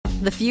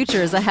The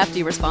future is a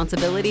hefty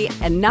responsibility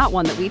and not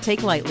one that we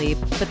take lightly,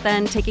 but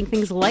then taking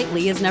things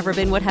lightly has never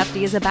been what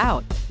Hefty is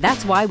about.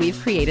 That's why we've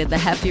created the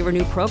Hefty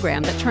Renew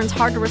program that turns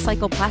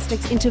hard-to-recycle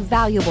plastics into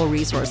valuable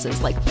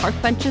resources like park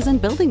benches and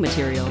building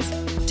materials.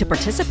 To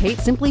participate,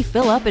 simply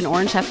fill up an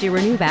orange Hefty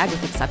Renew bag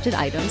with accepted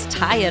items,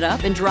 tie it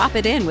up, and drop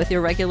it in with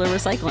your regular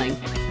recycling.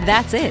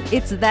 That's it.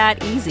 It's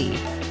that easy.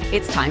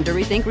 It's time to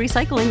rethink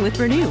recycling with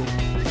Renew.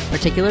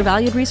 Particular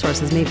valued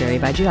resources may vary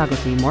by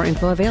geography. More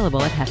info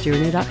available at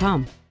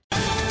heftyrenew.com.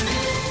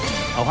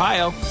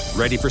 Ohio,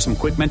 ready for some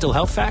quick mental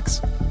health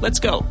facts? Let's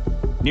go.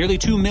 Nearly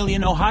 2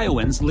 million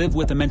Ohioans live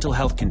with a mental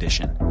health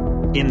condition.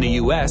 In the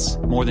U.S.,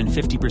 more than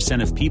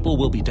 50% of people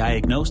will be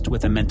diagnosed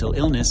with a mental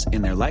illness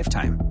in their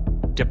lifetime.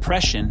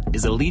 Depression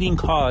is a leading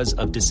cause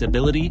of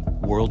disability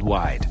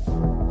worldwide.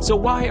 So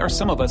why are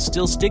some of us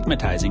still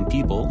stigmatizing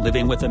people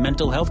living with a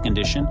mental health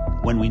condition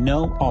when we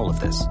know all of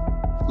this?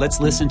 Let's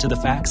listen to the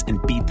facts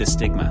and beat the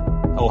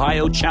stigma.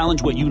 Ohio,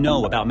 challenge what you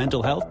know about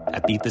mental health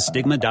at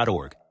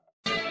beatthestigma.org.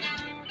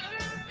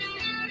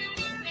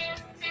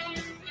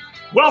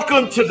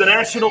 Welcome to the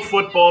National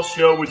Football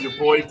Show with your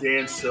boy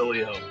Dan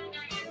Sileo.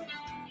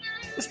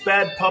 This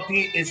bad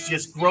puppy is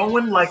just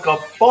growing like a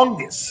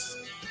fungus.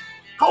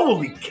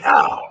 Holy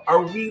cow,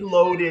 are we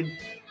loaded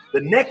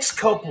the next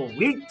couple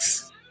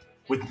weeks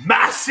with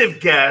massive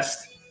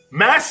guests,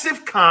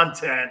 massive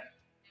content,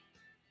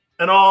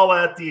 and all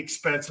at the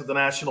expense of the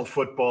National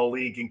Football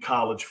League and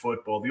college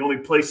football. The only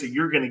place that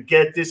you're going to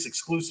get this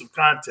exclusive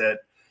content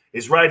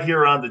is right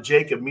here on the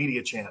Jacob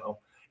Media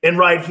channel and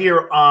right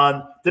here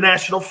on the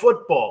National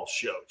Football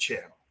Show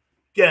channel.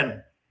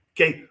 Again,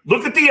 okay,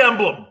 look at the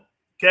emblem,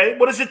 okay?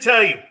 What does it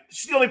tell you?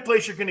 It's the only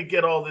place you're going to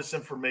get all this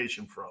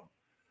information from.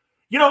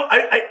 You know,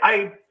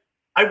 I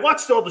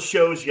watched all the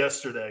shows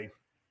yesterday.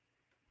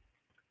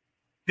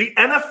 The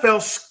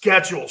NFL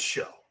schedule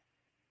show.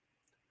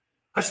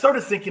 I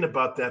started thinking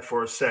about that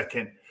for a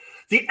second.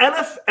 The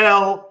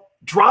NFL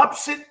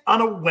drops it on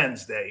a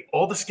Wednesday,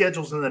 all the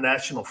schedules in the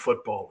National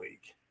Football League.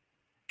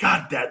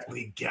 God, that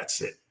league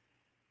gets it.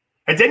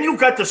 And then you've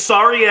got the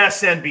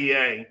sorry-ass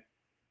NBA.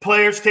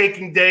 Players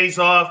taking days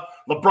off.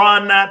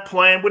 LeBron not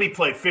playing. What did he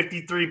play,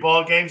 53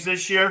 ball games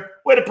this year?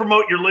 Way to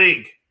promote your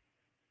league.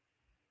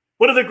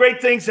 One of the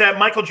great things that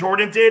Michael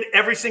Jordan did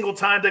every single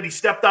time that he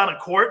stepped on a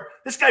court,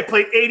 this guy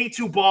played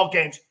 82 ball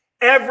games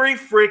every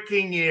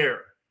freaking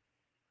year.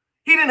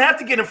 He didn't have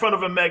to get in front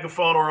of a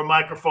megaphone or a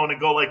microphone and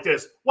go like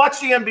this.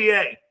 Watch the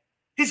NBA.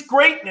 His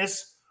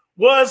greatness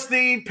was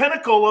the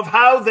pinnacle of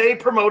how they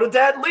promoted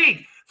that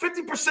league.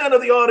 50%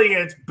 of the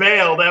audience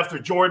bailed after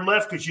Jordan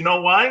left because you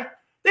know why?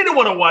 They didn't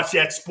want to watch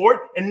that sport.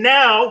 And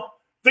now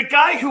the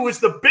guy who is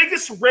the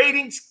biggest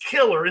ratings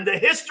killer in the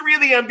history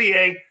of the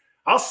NBA,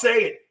 I'll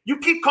say it, you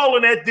keep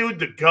calling that dude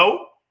the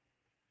GOAT.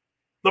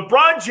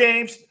 LeBron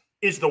James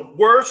is the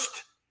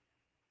worst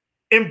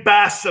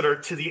ambassador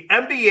to the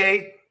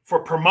NBA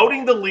for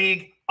promoting the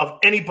league of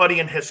anybody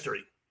in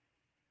history.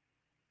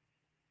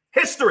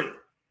 History.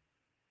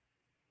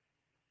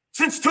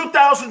 Since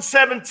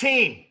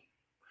 2017,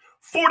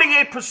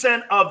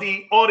 48% of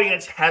the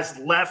audience has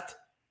left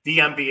the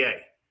NBA.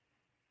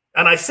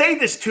 And I say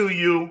this to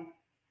you,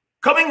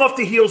 coming off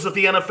the heels of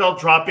the NFL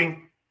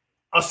dropping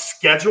a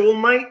schedule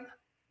night.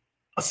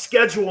 A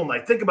schedule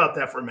night. Think about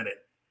that for a minute.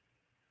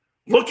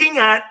 Looking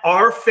at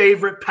our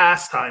favorite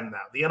pastime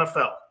now, the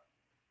NFL.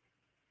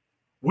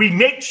 We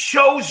make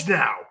shows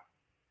now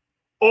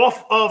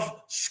off of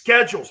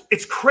schedules.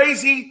 It's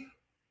crazy,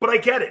 but I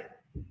get it.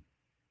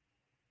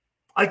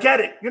 I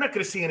get it. You're not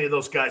going to see any of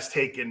those guys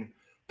taking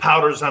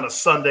powders on a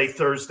Sunday,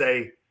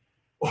 Thursday,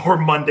 or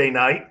Monday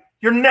night.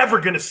 You're never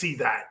going to see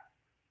that.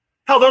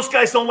 Hell, those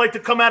guys don't like to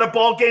come out of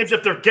ball games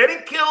if they're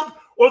getting killed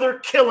or they're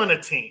killing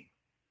a team.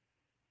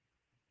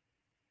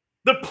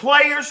 The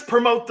players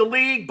promote the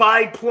league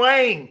by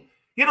playing.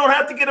 You don't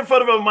have to get in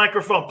front of a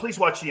microphone. Please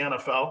watch the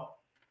NFL.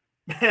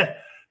 Man,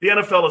 the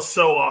NFL is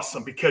so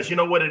awesome because you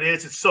know what it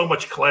is? It's so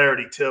much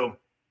clarity, too.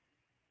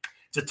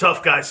 It's a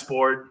tough guy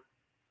sport.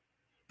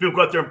 People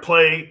go out there and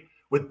play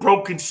with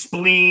broken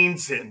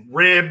spleens and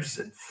ribs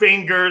and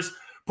fingers,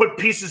 put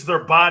pieces of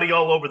their body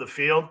all over the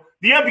field.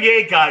 The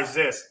NBA guy's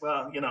this.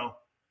 Well, you know,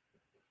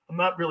 I'm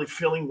not really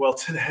feeling well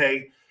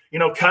today. You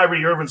know,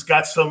 Kyrie Irving's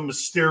got some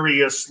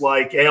mysterious,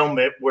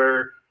 ailment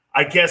where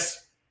I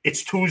guess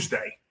it's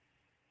Tuesday.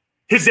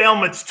 His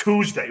ailment's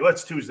Tuesday. Well,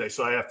 it's Tuesday,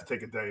 so I have to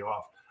take a day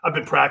off. I've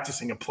been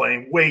practicing and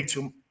playing way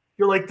too.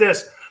 You're like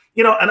this.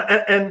 You know,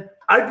 and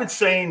I've been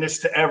saying this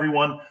to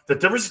everyone. The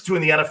difference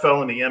between the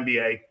NFL and the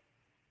NBA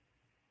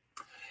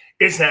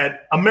is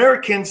that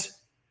Americans,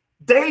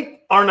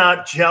 they are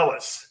not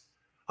jealous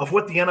of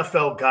what the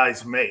NFL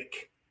guys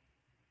make.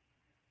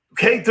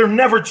 Okay? They're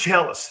never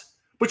jealous.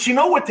 But you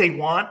know what they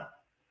want?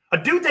 A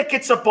dude that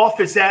gets up off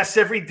his ass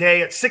every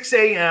day at 6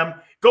 a.m.,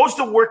 goes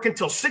to work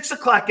until 6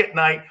 o'clock at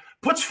night,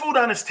 puts food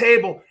on his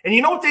table, and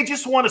you know what they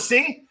just want to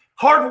see?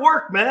 Hard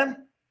work,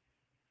 man.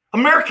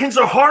 Americans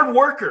are hard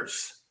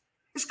workers.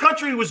 This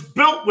country was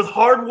built with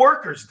hard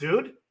workers,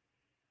 dude.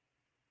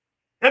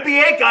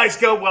 NBA guys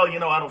go, well,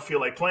 I don't feel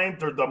like playing.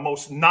 They're the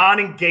most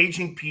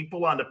non-engaging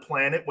people on the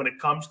planet when it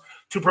comes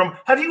to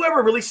Have you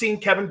ever really seen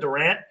Kevin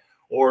Durant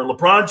or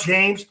LeBron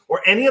James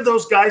or any of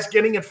those guys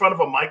getting in front of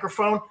a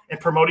microphone and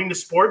promoting the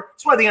sport?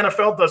 That's why the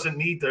NFL doesn't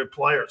need their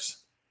players.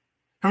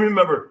 I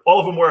remember all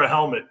of them wear a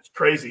helmet. It's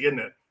crazy, isn't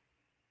it?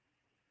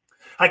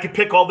 I could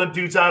pick all them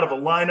dudes out of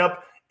a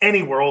lineup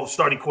anywhere, all the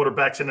starting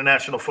quarterbacks in the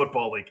National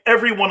Football League,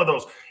 every one of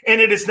those. And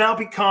it has now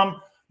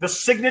become the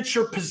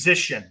signature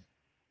position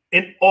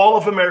in all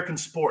of American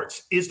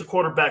sports is the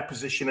quarterback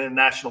position in the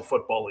National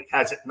Football League.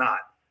 Has it not?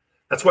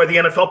 That's why the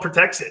NFL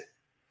protects it.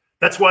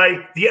 That's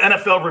why the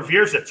NFL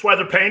reveres it. That's why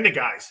they're paying the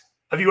guys.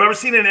 Have you ever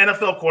seen an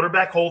NFL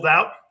quarterback hold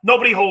out?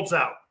 Nobody holds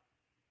out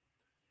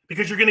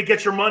because you're going to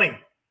get your money.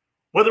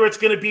 Whether it's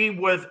going to be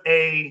with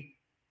a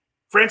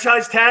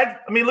franchise tag.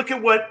 I mean, look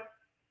at what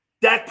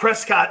Dak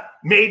Prescott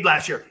made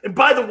last year. And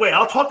by the way,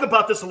 I'll talk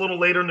about this a little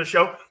later in the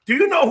show. Do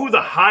you know who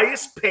the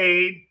highest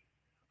paid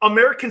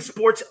American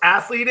sports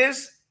athlete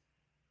is?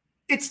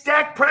 It's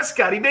Dak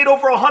Prescott. He made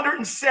over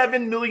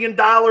 $107 million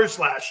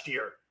last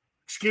year.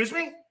 Excuse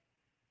me?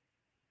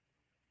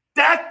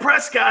 Dak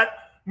Prescott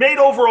made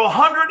over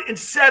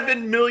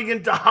 $107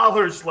 million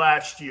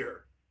last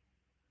year.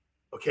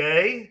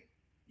 Okay?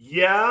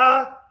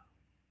 Yeah.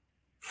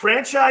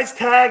 Franchise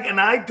tag, and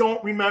I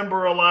don't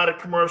remember a lot of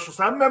commercials.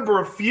 I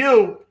remember a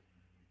few,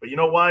 but you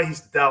know why?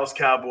 He's the Dallas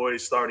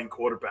Cowboys starting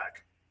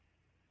quarterback.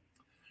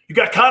 You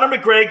got Conor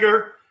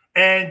McGregor,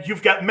 and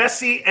you've got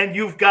Messi, and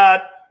you've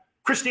got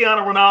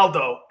Cristiano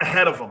Ronaldo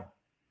ahead of him.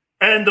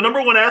 And the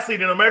number one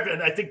athlete in America,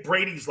 and I think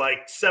Brady's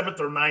like 7th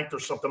or 9th or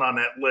something on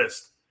that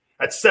list,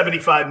 at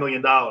 $75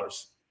 million.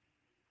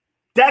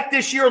 Dak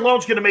this year alone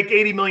is going to make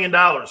 $80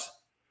 million.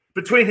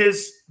 Between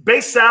his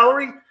base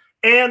salary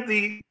and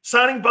the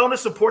signing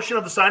bonus, a portion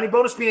of the signing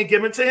bonus being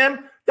given to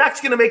him,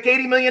 Dak's going to make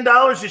 $80 million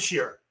this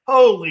year.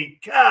 Holy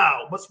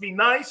cow. Must be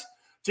nice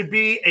to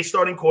be a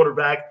starting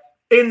quarterback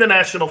in the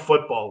National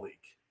Football League.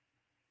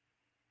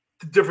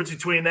 The difference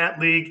between that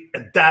league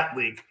and that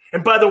league.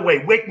 And by the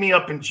way, wake me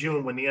up in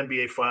June when the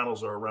NBA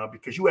Finals are around,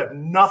 because you have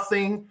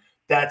nothing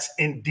that's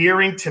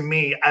endearing to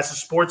me as a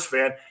sports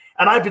fan.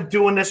 And I've been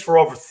doing this for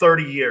over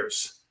 30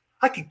 years.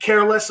 I could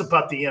care less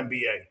about the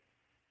NBA.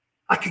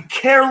 I could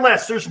care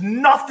less. There's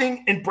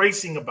nothing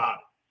embracing about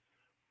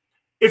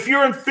it. If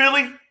you're in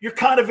Philly, you're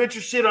kind of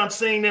interested on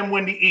seeing them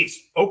win the East.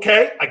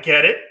 Okay, I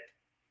get it.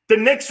 The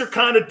Knicks are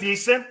kind of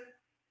decent.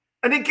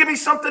 And then give me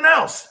something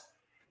else.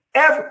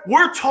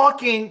 We're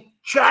talking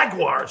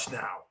Jaguars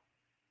now.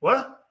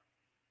 What?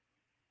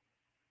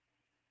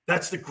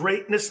 That's the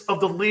greatness of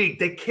the league.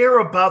 They care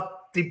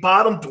about the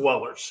bottom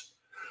dwellers.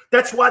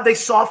 That's why they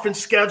soften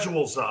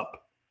schedules up.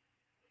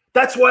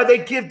 That's why they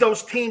give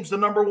those teams the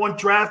number one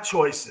draft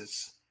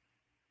choices.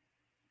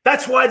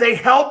 That's why they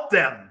help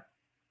them.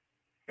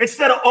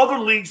 Instead of other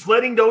leagues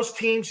letting those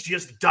teams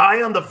just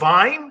die on the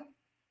vine.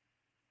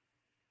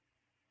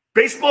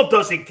 Baseball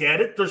doesn't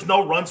get it. There's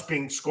no runs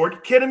being scored. You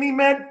kidding me,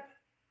 man?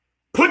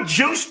 Put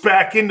juice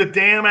back in the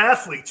damn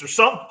athletes or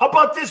something. How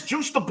about this?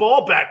 Juice the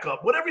ball back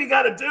up. Whatever you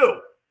got to do.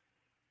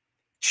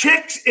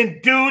 Chicks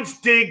and dudes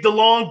dig the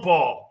long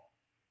ball.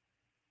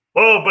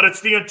 Oh, but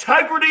it's the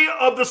integrity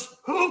of the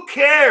 – who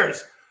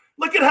cares?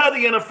 Look at how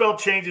the NFL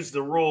changes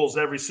the rules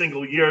every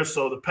single year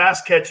so the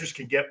pass catchers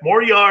can get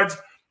more yards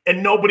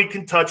and nobody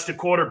can touch the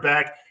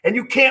quarterback, and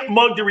you can't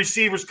mug the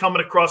receivers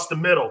coming across the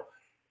middle.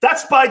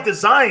 That's by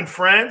design,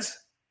 friends.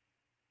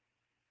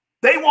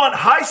 They want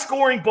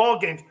high-scoring ball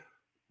games.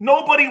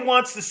 Nobody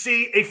wants to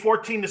see a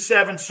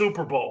 14-7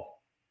 Super Bowl.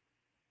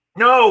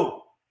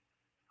 No,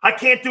 I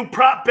can't do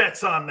prop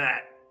bets on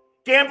that.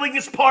 Gambling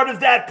is part of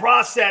that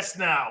process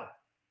now.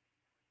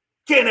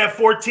 Can't have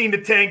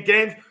 14-10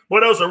 games.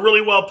 Well, that was a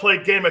really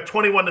well-played game at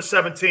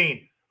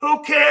 21-17.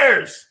 Who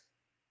cares?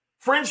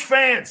 Fringe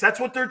fans, that's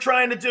what they're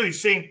trying to do. You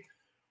see,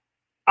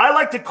 I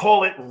like to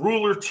call it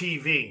ruler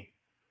TV.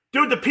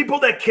 Dude, the people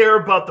that care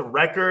about the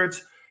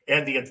records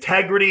and the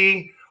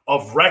integrity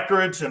of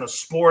records in a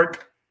sport,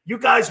 you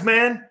guys,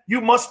 man, you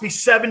must be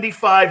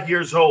 75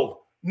 years old.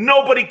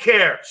 Nobody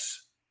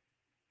cares.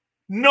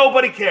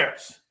 Nobody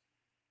cares.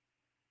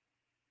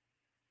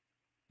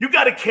 You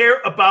got to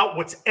care about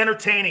what's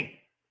entertaining.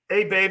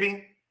 Hey,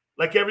 baby,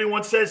 like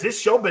everyone says, it's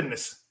show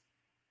business.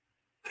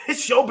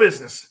 It's show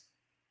business.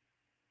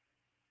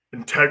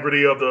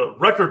 Integrity of the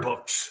record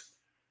books.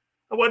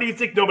 Why do you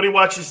think nobody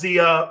watches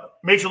the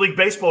Major League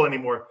Baseball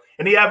anymore?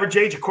 And the average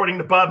age, according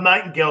to Bob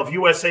Nightingale of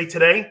USA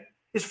Today,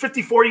 is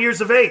 54 years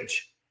of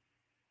age.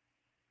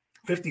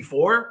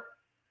 54?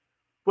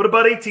 What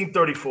about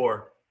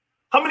 1834?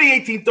 How many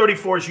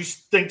 1834s you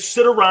think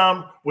sit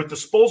around with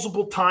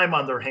disposable time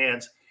on their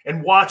hands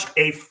and watch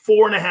a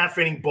 4.5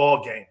 inning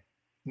ball game?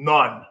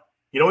 None.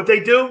 You know what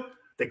they do?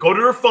 They go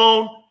to their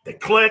phone, they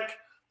click,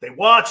 they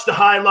watch the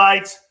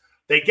highlights,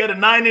 they get a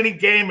 9-inning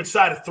game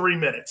inside of 3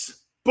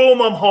 minutes.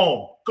 Boom, I'm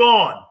home.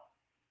 Gone.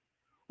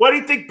 Why do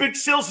you think Big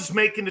Sills is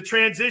making the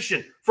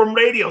transition from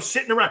radio,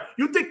 sitting around?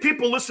 You think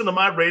people listen to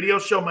my radio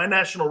show, my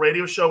national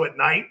radio show at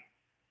night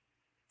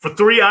for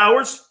 3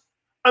 hours?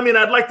 I mean,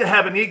 I'd like to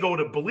have an ego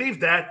to believe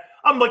that.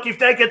 I'm lucky if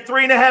they get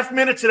 3.5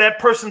 minutes of that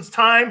person's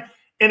time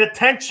and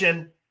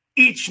attention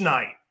each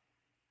night.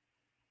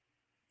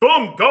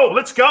 Boom, go.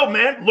 Let's go,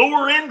 man.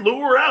 Lure in,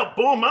 lure out.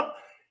 Boom, up.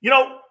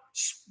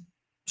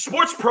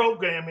 Sports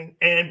programming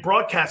and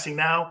broadcasting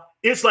now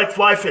is like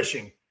fly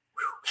fishing.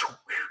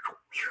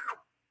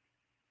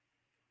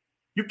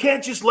 You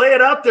can't just lay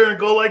it out there and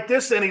go like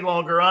this any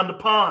longer on the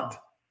pond.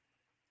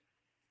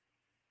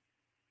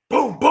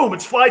 Boom, boom,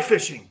 it's fly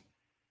fishing.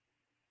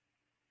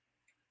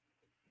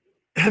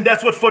 And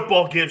that's what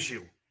football gives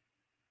you.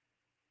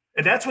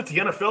 And that's what the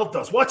NFL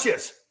does. Watch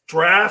this.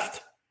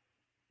 Draft.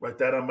 Write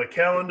that on my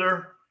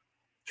calendar.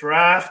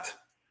 Draft.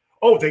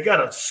 Oh, they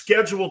got a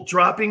scheduled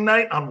dropping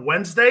night on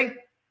Wednesday?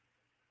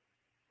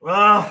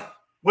 What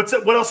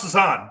else is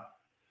on?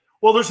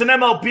 Well, there's an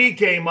MLB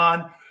game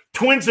on.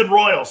 Twins and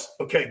Royals.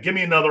 Okay, give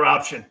me another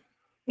option.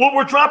 Well,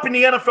 we're dropping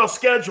the NFL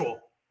schedule.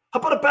 How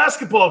about a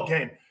basketball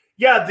game?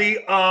 Yeah,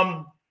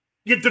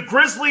 the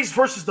Grizzlies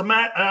versus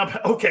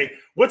the okay,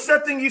 what's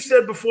that thing you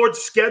said before? The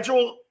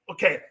schedule?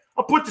 Okay,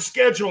 I'll put the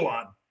schedule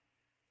on.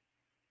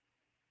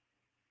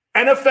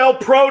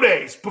 NFL Pro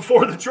Days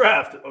before the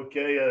draft.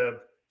 Okay,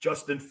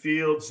 Justin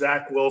Fields,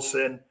 Zach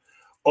Wilson,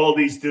 all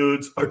these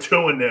dudes are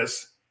doing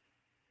this.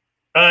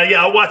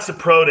 Yeah, I'll watch the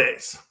Pro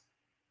Days.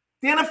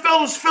 The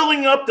NFL is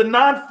filling up the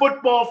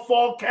non-football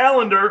fall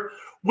calendar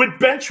with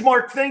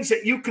benchmark things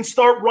that you can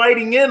start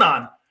writing in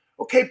on.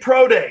 Okay,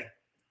 Pro Day.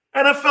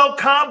 NFL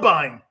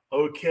Combine.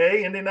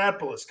 Okay,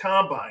 Indianapolis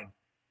Combine.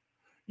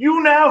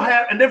 You now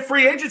have, and then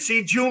free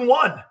agency, June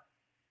 1.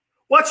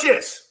 Watch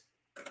this.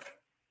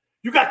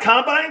 You got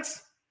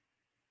combines,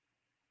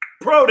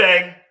 Pro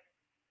Day,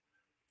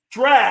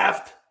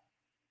 draft,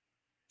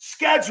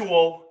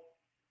 schedule,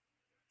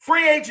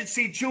 free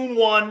agency, June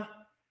 1.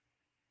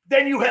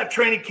 Then you have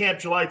training camp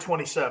July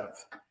 27th.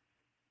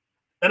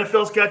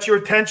 NFL's got your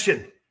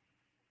attention.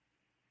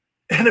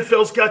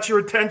 NFL's got your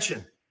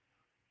attention.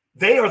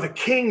 They are the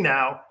king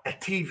now at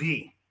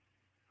TV.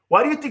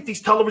 Why do you think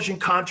these television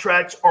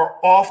contracts are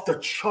off the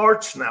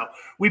charts now?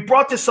 We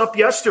brought this up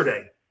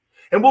yesterday,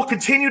 and we'll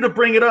continue to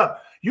bring it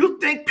up. You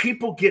think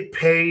people get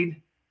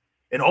paid,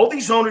 and all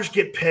these owners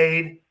get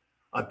paid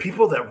on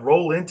people that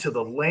roll into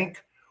the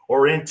Link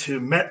or into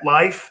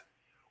MetLife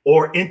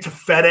or into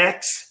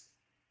FedEx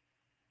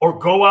or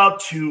go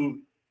out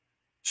to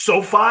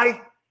SoFi?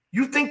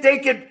 You think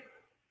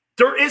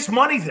there is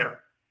money there.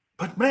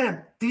 But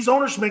man, these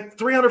owners make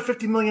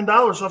 $350 million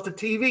off the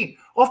TV,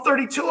 all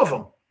 32 of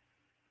them.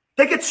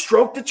 They get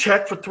stroked a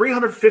check for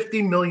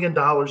 $350 million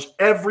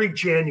every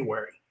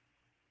January.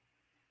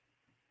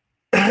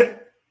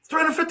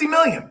 $350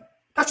 million.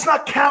 That's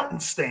not counting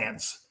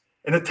stands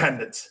and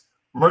attendance,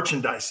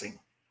 merchandising,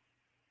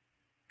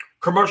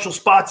 commercial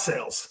spot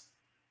sales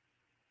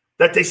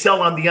that they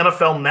sell on the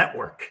NFL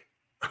Network.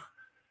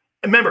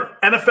 Remember,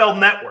 NFL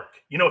Network,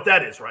 you know what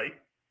that is, right?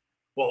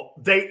 Well,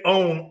 they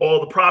own all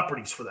the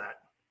properties for that,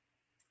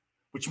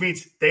 which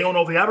means they own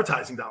all the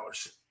advertising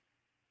dollars.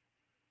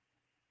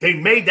 They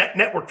made that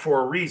network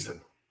for a reason.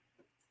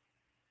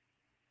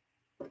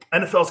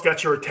 NFL's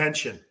got your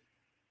attention.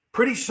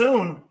 Pretty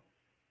soon,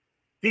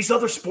 these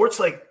other sports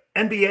like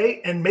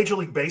NBA and Major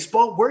League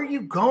Baseball, where are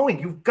you going?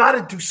 You've got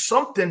to do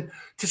something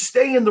to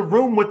stay in the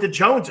room with the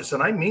Joneses.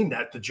 And I mean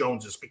that, the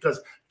Joneses,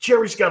 because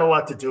Jerry's got a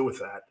lot to do with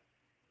that.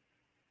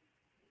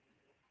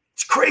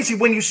 It's crazy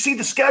when you see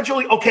the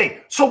scheduling.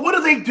 Okay, so what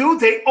do?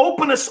 They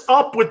open us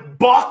up with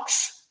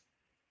Bucks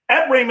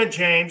at Raymond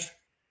James,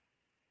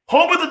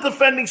 home of the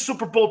defending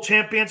Super Bowl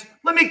champions.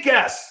 Let me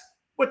guess.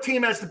 What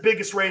team has the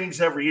biggest ratings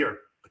every year?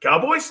 The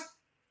Cowboys?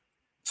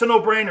 It's a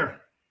no-brainer.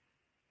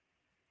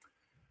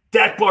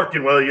 Dak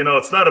barking, well,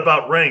 it's not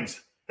about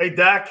rings. Hey,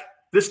 Dak,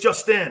 this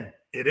just in.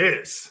 It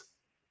is.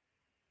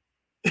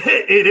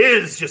 It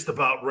is just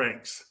about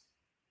rings.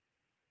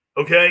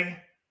 Okay?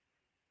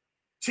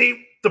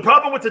 See, the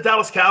problem with the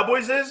Dallas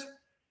Cowboys is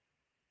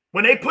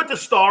when they put the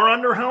star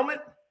on their helmet,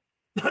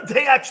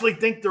 they actually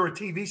think they're a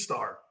TV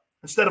star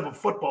instead of a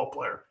football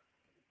player.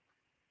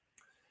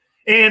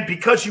 And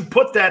because you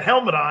put that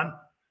helmet on,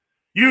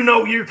 you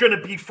know you're going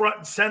to be front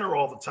and center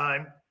all the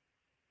time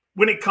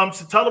when it comes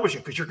to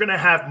television, because you're going to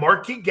have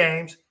marquee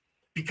games,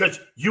 because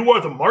you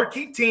are the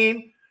marquee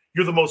team.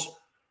 You're the most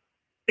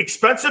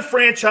expensive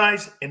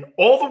franchise in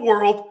all the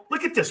world.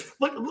 Look at this.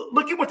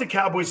 Look at what the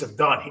Cowboys have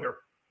done here.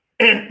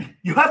 And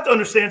you have to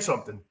understand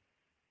something.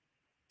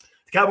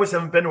 The Cowboys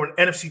haven't been to an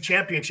NFC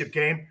championship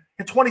game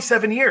in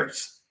 27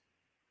 years.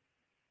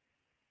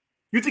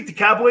 You think the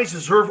Cowboys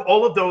deserve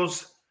all of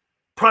those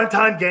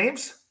primetime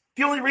games?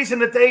 The only reason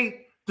that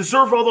they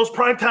deserve all those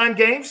primetime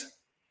games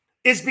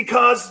is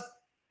because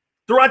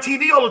they're on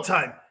TV all the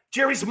time.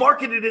 Jerry's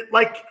marketed it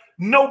like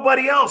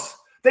nobody else.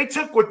 They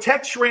took what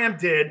Tex Schramm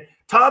did,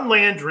 Tom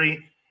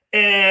Landry,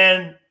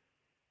 and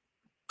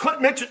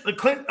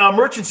Clint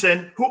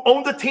Murchison, who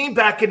owned the team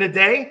back in the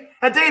day,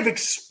 and they've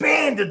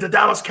expanded the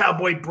Dallas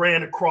Cowboy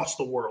brand across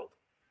the world.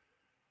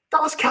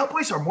 Dallas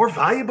Cowboys are more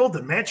valuable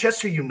than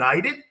Manchester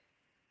United?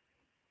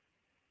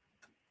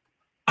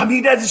 I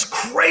mean, that is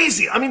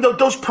crazy. I mean,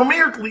 those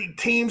Premier League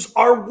teams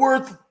are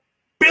worth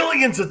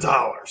billions of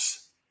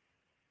dollars.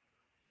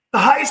 The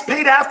highest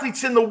paid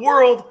athletes in the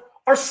world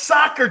are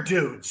soccer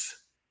dudes.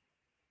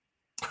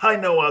 I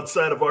know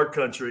outside of our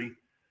country,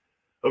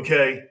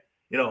 okay,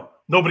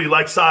 nobody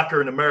likes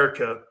soccer in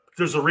America.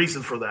 There's a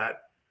reason for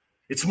that.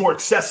 It's more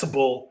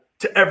accessible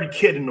to every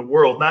kid in the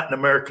world, not in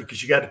America,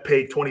 because you got to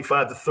pay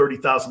 $25,000 to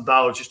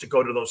 $30,000 just to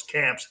go to those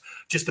camps,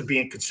 just to be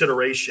in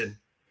consideration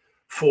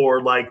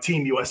for like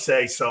Team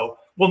USA. So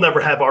we'll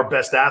never have our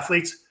best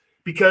athletes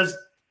because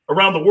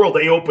around the world,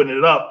 they open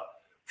it up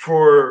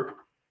for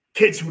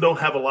kids who don't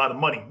have a lot of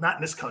money. Not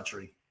in this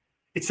country.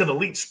 It's an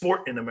elite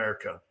sport in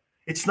America.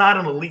 It's not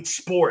an elite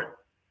sport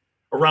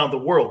around the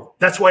world.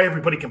 That's why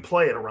everybody can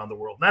play it around the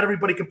world. Not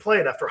everybody can play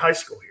it after high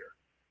school here.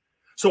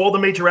 So all the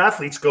major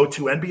athletes go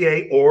to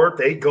NBA or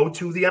they go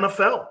to the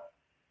NFL.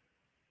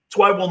 That's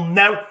why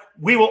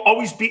we will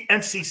always beat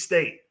NC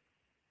State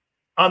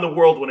on the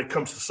world when it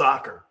comes to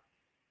soccer.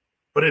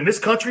 But in this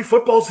country,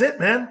 football's it,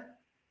 man.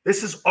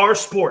 This is our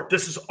sport.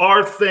 This is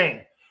our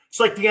thing. It's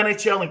like the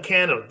NHL in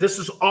Canada. This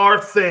is our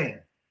thing.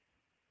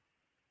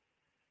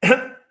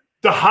 And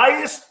the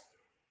highest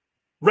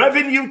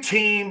revenue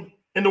team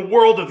in the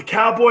world are the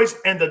Cowboys,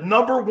 and the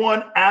number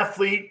one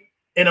athlete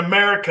in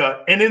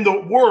America and in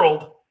the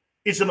world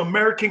is an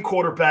American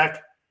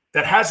quarterback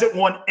that hasn't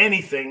won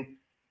anything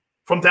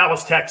from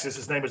Dallas, Texas.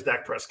 His name is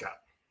Dak Prescott.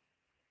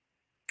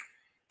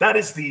 That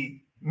is the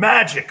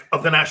magic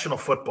of the National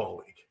Football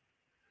League.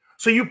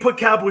 So you put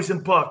Cowboys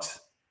and Bucks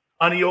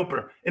on the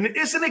opener. And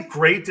isn't it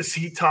great to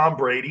see Tom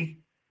Brady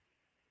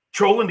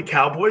trolling the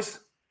Cowboys?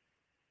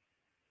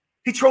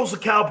 He trolls the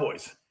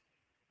Cowboys.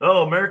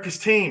 Oh, America's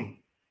team.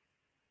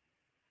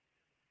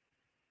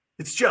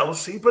 It's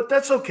jealousy, but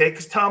that's okay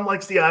because Tom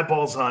likes the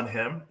eyeballs on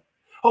him.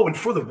 Oh, and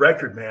for the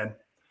record, man,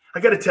 I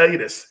got to tell you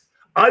this.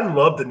 I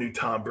love the new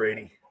Tom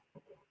Brady.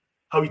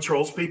 How he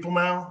trolls people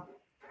now.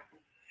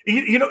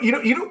 You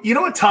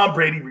know what Tom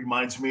Brady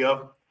reminds me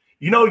of?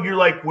 You're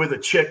like with a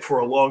chick for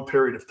a long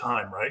period of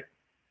time, right?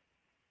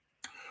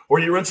 Or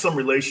you're in some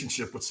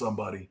relationship with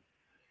somebody.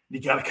 You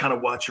got to kind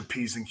of watch your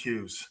P's and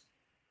Q's.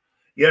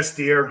 Yes,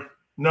 dear.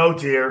 No,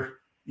 dear.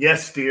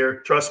 Yes, dear.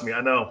 Trust me,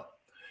 I know.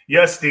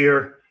 Yes,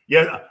 dear.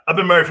 Yeah, I've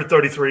been married for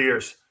 33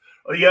 years.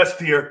 Oh, yes,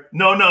 dear.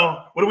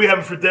 No. What are we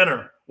having for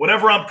dinner?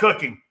 Whatever I'm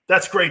cooking.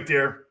 That's great,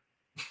 dear.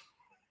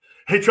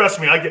 Hey, trust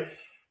me, I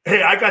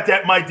got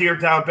that, my dear,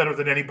 down better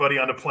than anybody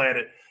on the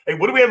planet. Hey,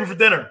 what are we having for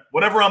dinner?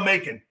 Whatever I'm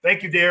making.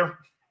 Thank you, dear.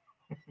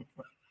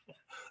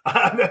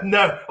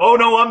 No. Oh,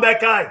 no, I'm that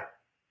guy.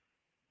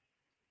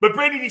 But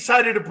Brady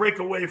decided to break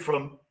away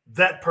from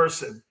that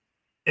person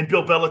and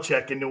Bill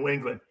Belichick in New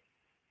England.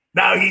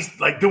 Now he's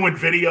like doing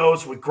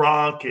videos with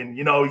Gronk and,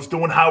 he's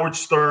doing Howard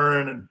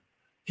Stern and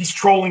he's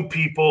trolling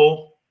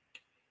people.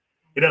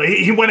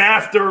 He went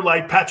after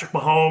like Patrick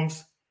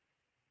Mahomes.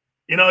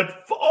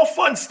 All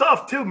fun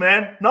stuff too,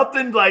 man.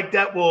 Nothing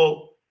that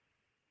will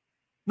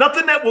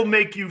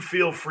make you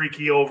feel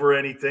freaky over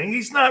anything.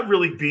 He's not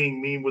really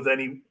being mean with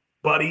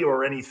anybody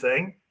or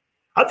anything.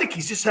 I think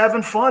he's just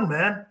having fun,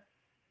 man.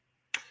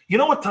 You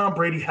know what Tom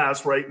Brady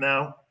has right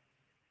now?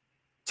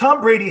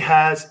 Tom Brady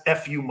has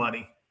FU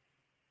money.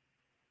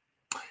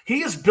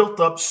 He has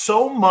built up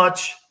so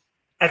much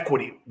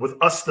equity with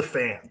us, the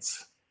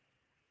fans,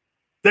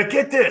 that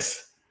get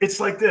this.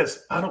 It's like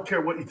this. I don't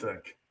care what you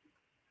think.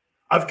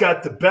 I've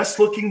got the best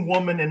looking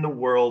woman in the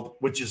world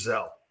with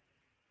Giselle.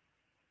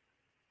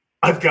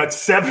 I've got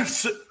 7.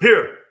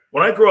 Here,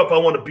 when I grow up, I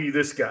want to be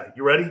this guy.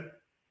 You ready?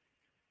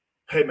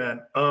 Hey,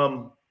 man.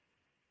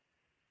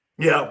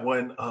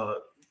 When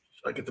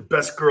I get the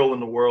best girl in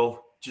the world,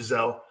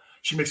 Giselle.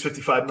 She makes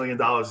 $55 million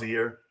a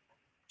year.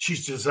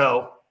 She's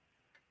Giselle.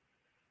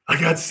 I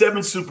got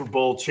 7 Super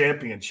Bowl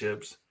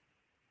championships,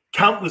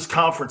 countless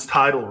conference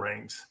title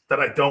rings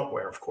that I don't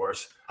wear, of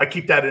course. I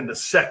keep that in the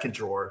second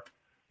drawer.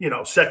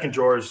 Second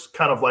drawer is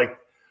kind of like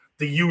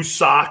the used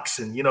socks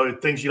and,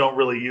 things you don't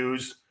really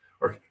use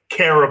or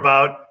care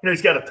about.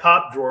 He's got a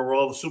top drawer where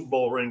all the Super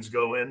Bowl rings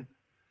go in.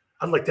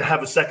 I'd like to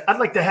have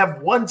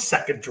one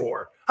second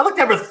drawer. I'd like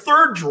to have a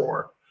third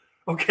drawer,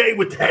 okay,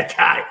 with that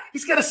guy.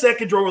 He's got a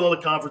second drawer with all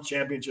the conference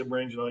championship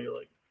rings. You're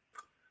like,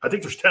 I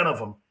think there's 10 of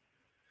them.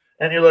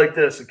 And you're like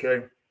this,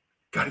 okay?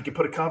 God, you can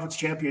put a conference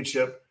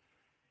championship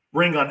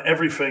ring on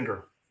every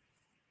finger.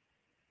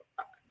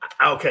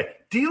 Okay.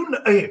 Do you know?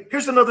 Hey,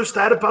 here's another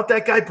stat about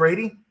that guy,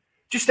 Brady.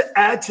 Just to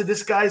add to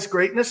this guy's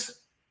greatness.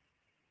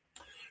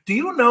 Do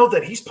you know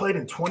that he's played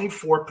in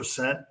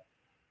 24%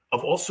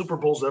 of all Super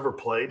Bowls ever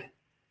played?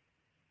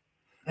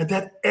 And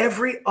that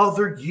every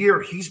other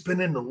year he's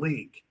been in the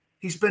league,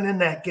 he's been in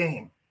that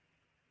game.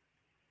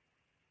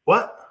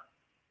 What?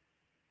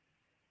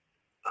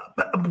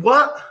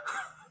 What?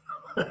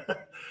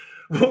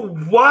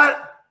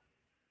 What?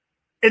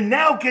 And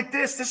now get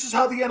this. This is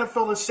how the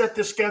NFL has set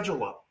this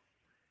schedule up.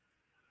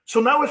 So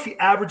now if he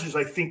averages,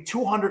 I think,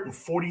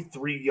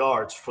 243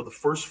 yards for the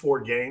first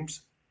 4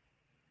 games,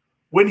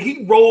 when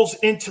he rolls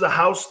into the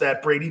house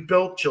that Brady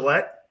built,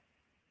 Gillette,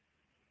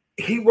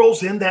 he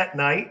rolls in that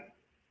night.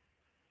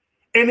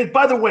 And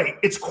by the way,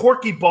 it's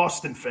Corky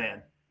Boston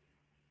fan.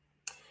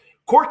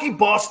 quirky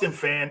Boston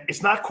fan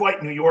is not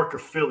quite New York or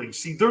Philly.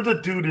 See, they're the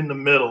dude in the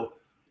middle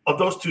of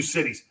those two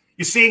cities.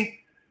 You see,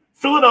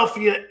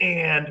 Philadelphia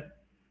and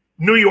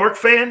New York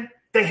fan,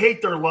 they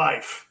hate their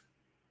life,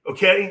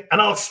 okay?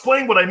 And I'll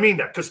explain what I mean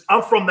that because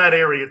I'm from that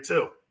area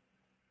too,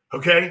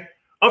 okay?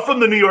 I'm from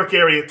the New York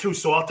area too,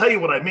 so I'll tell you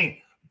what I mean.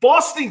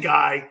 Boston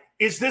guy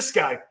is this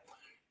guy.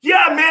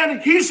 Yeah,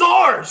 man, he's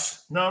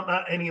ours. No,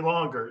 not any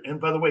longer. And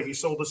by the way, he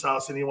sold his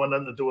house and he wanted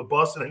nothing to do with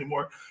Boston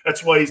anymore.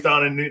 That's why he's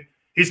down in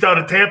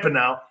Tampa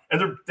now,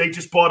 and they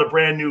just bought a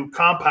brand new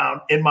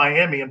compound in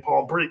Miami and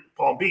Palm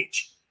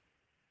Beach.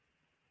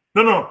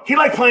 No, he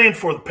liked playing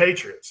for the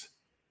Patriots.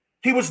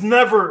 He was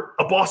never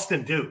a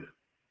Boston dude.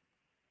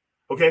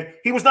 Okay,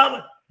 he was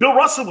not. Bill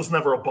Russell was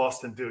never a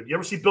Boston dude. You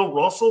ever see Bill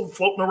Russell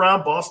floating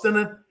around Boston?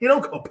 And you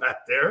don't go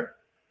back there.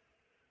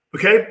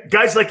 Okay,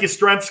 guys like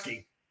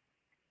Yastrzemski.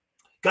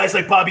 Guys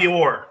like Bobby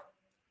Orr,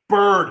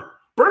 Bird.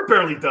 Bird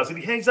barely does it.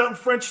 He hangs out in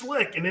French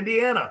Lick in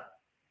Indiana.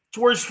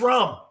 That's where he's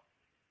from.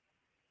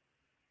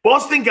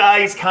 Boston guy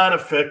is kind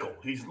of fickle.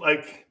 He's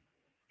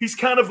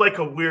kind of like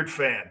a weird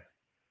fan.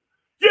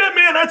 Yeah,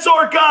 man, that's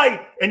our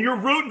guy. And you're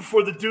rooting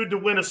for the dude to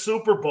win a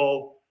Super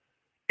Bowl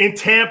in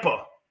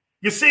Tampa.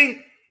 You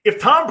see, if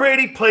Tom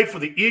Brady played for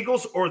the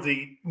Eagles or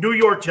the New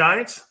York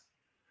Giants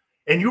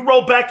and you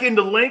roll back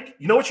into Link,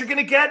 you know what you're going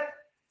to get?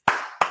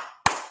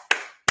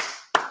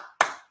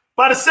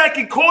 By the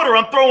second quarter,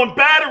 I'm throwing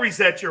batteries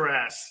at your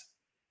ass.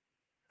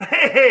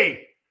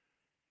 Hey,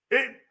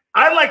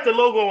 I like the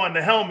logo on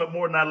the helmet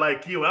more than I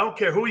like you. I don't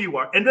care who you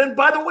are. And then,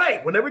 by the way,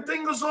 when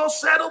everything was all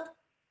settled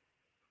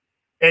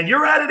and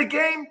you're out of the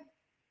game,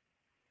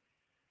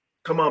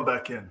 come on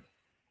back in.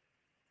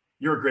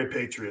 You're a great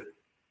Patriot.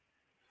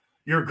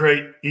 You're a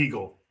great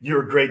Eagle.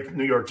 You're a great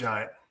New York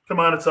Giant. Come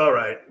on, it's all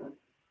right.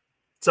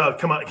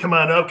 Come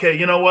on. Okay,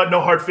 you know what? No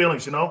hard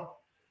feelings, you know?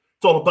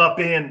 It's all about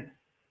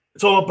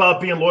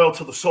being loyal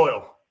to the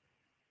soil.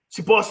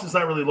 See, Boston's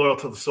not really loyal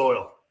to the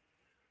soil,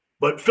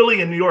 but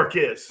Philly and New York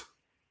is.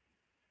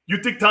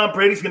 You think Tom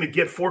Brady's going to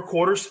get 4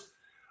 quarters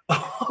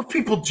of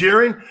people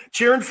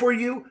cheering for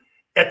you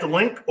at the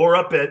Link or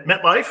up at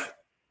MetLife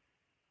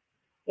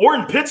or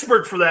in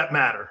Pittsburgh for that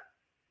matter?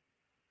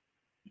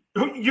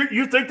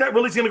 You think that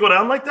really is going to go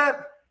down like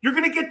that? You're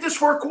going to get this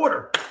for a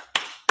quarter.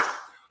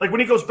 Like when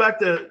he goes back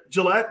to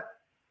Gillette,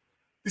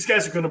 these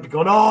guys are going to be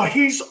going, oh,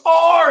 he's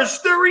ours.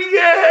 There he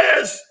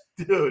is.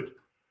 Dude,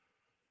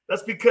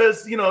 that's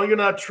because, you're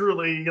not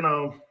truly,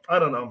 I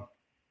don't know.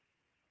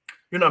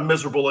 You're not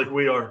miserable like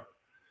we are.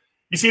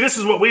 You see, this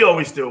is what we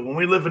always do when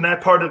we live in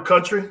that part of the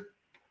country.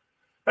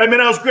 Hey, man,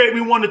 that was great.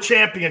 We won the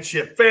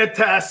championship.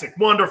 Fantastic.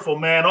 Wonderful,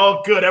 man.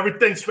 All good.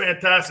 Everything's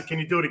fantastic. Can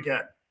you do it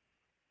again?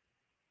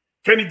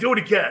 Can you do it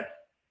again?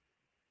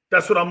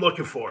 That's what I'm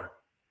looking for.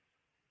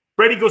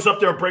 Brady goes up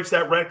there and breaks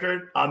that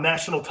record on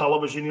national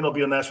television.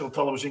 Be a national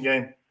television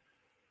game.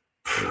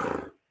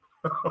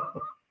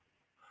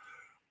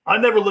 I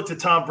never looked at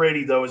Tom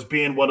Brady, though, as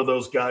being one of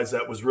those guys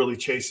that was really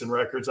chasing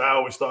records. I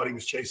always thought he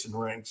was chasing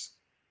rings.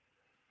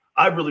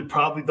 I really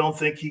probably don't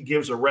think he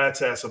gives a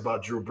rat's ass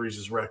about Drew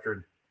Brees'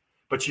 record.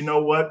 But you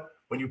know what?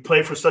 When you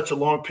play for such a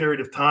long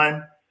period of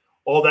time,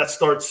 all that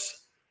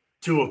starts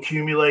to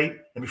accumulate.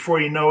 And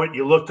before you know it,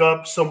 you look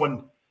up,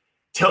 someone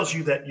tells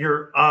you that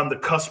you're on the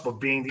cusp of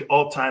being the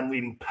all-time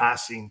leading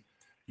passing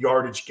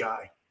yardage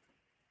guy.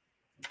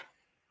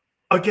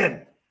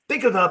 Again,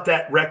 think about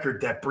that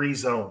record that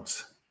Brees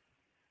owns.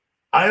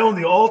 I own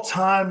the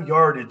all-time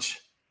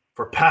yardage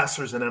for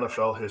passers in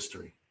NFL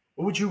history.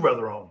 What would you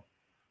rather own?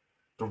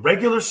 The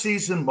regular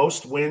season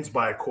most wins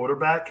by a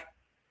quarterback,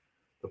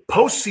 the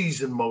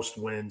postseason most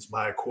wins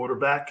by a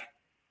quarterback,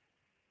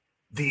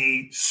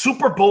 the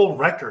Super Bowl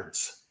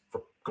records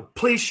for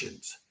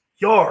completions,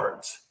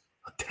 yards,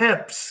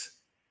 attempts.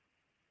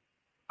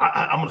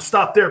 I'm going to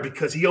stop there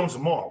because he owns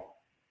them all.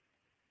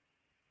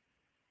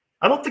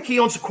 I don't think he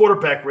owns a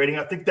quarterback rating.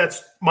 I think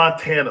that's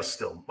Montana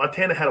still.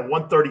 Montana had a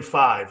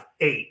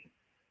 135.8.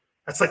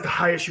 That's like the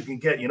highest you can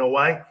get. You know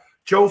why?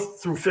 Joe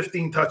threw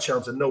 15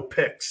 touchdowns and no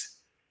picks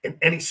in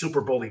any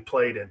Super Bowl he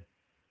played in.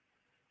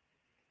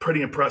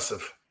 Pretty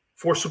impressive.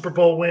 4 Super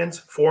Bowl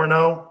wins,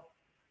 4-0.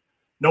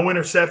 No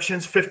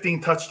interceptions,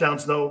 15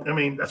 touchdowns.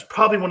 That's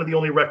probably one of the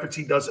only records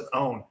he doesn't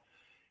own.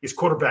 His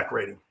quarterback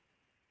rating.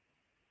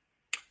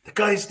 The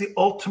guy is the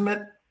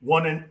ultimate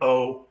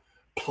 1-0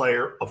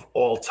 player of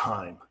all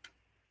time.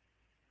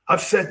 I've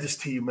said this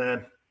to you,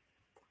 man.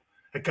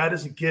 That guy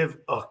doesn't give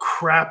a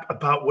crap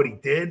about what he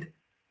did.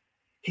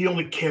 He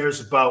only cares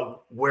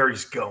about where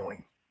he's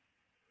going.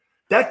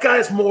 That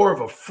guy's more of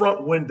a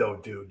front window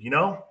dude,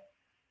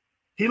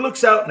 He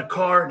looks out in the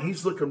car and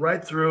he's looking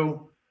right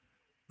through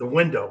the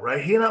window,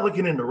 right? He's not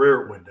looking in the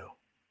rear window.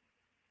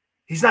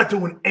 He's not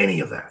doing any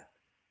of that.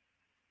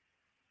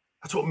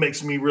 That's what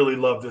makes me really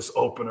love this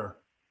opener.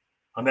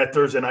 On that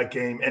Thursday night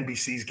game,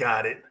 NBC's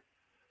got it.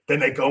 Then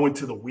they go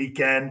into the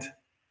weekend.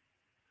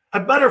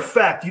 As a matter of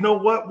fact, you know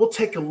what? We'll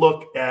take a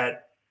look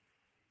at,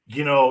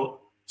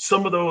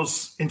 some of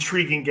those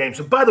intriguing games.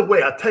 And by the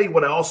way, I'll tell you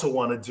what I also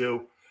want to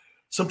do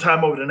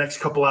sometime over the next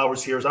couple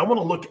hours here is I want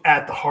to look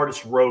at the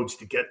hardest roads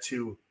to get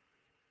to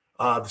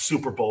the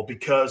Super Bowl,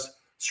 because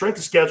strength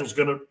of schedule is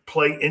going to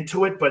play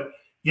into it. But,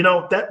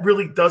 that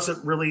really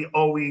doesn't really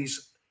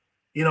always,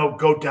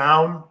 go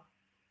down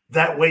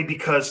that way,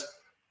 because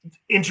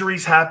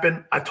injuries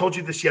happen. I told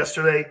you this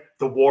yesterday,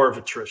 the war of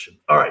attrition.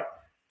 All right.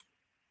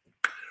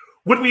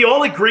 Would we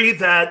all agree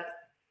that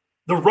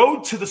the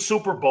road to the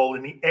Super Bowl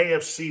in the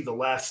AFC the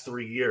last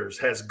 3 years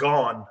has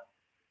gone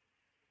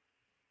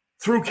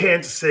through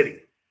Kansas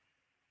City?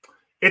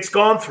 It's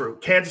gone through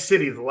Kansas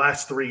City the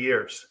last 3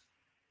 years.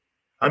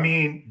 I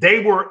mean, they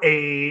were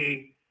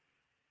a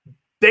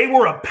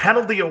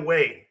penalty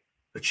away,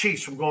 the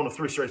Chiefs, from going to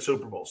 3 straight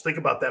Super Bowls. Think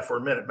about that for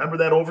a minute. Remember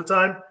that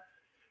overtime?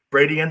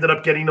 Brady ended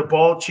up getting the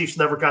ball. Chiefs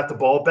never got the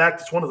ball back.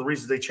 That's one of the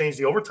reasons they changed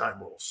the overtime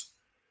rules,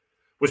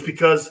 was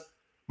because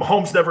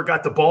Mahomes never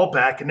got the ball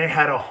back, and they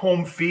had a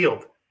home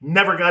field,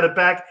 never got it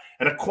back,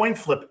 and a coin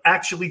flip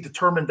actually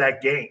determined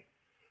that game.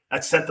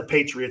 That sent the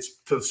Patriots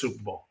to the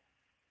Super Bowl.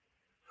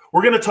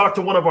 We're going to talk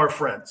to one of our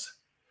friends,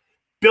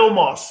 Bill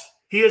Maas.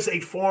 He is a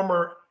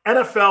former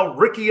NFL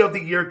Rookie of the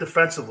Year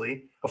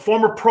defensively, a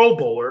former Pro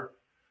Bowler,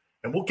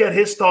 and we'll get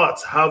his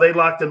thoughts, how they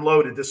locked and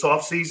loaded this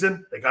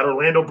offseason. They got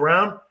Orlando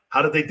Brown.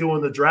 How did they do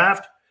in the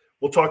draft?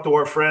 We'll talk to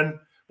our friend.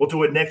 We'll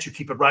do it next. You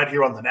keep it right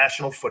here on the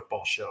National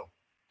Football Show.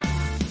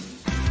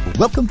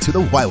 Welcome to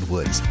the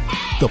Wildwoods,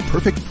 the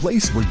perfect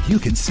place where you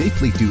can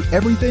safely do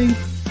everything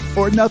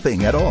or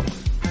nothing at all.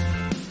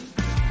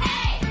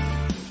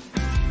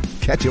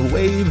 Catch a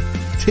wave,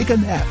 take a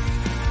nap,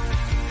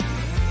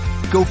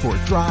 go for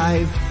a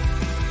drive,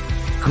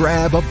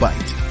 grab a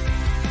bite.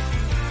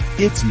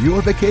 It's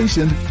your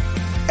vacation,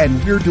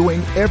 and we're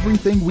doing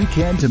everything we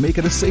can to make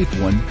it a safe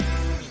one.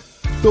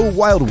 The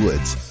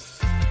Wildwoods.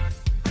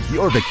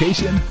 Your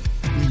vacation,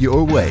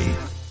 your way.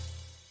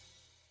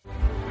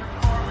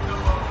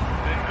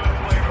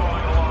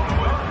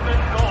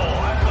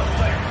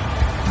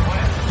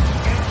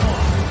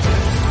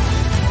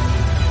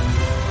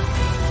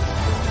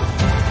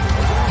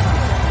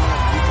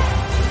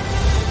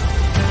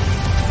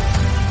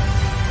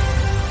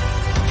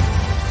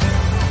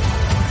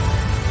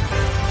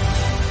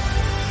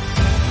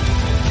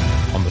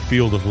 On the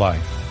field of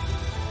life,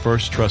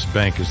 First Trust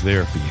Bank is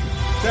there for you.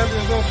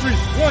 Champions on 3.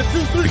 1, 2,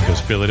 3.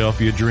 Because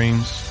Philadelphia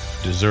dreams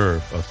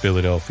deserve a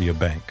Philadelphia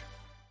bank.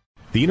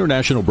 The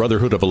International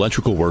Brotherhood of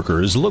Electrical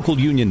Workers, Local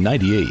Union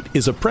 98,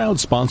 is a proud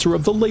sponsor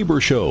of The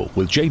Labor Show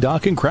with J.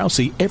 Doc and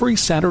Krause every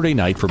Saturday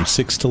night from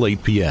 6 till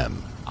 8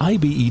 p.m.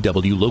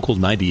 IBEW Local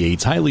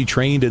 98's highly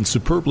trained and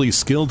superbly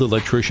skilled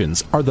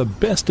electricians are the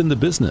best in the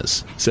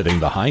business, setting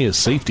the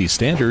highest safety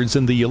standards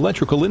in the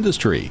electrical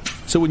industry.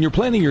 So when you're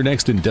planning your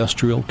next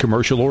industrial,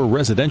 commercial, or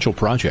residential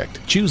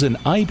project, choose an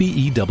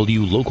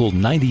IBEW Local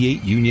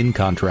 98 union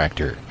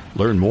contractor.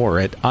 Learn more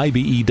at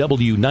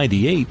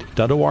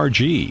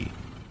ibew98.org.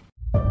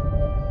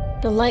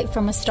 The light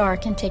from a star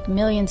can take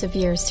millions of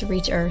years to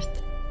reach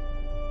Earth.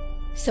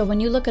 So when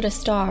you look at a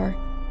star,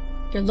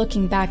 you're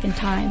looking back in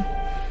time.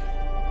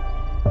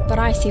 But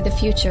I see the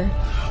future.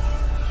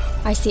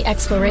 I see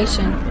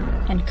exploration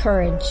and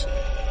courage.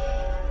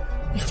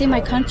 I see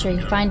my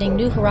country finding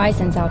new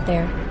horizons out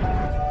there.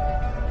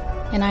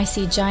 And I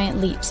see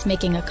giant leaps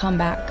making a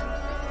comeback.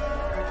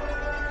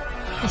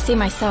 I see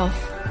myself.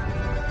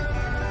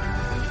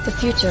 The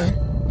future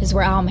is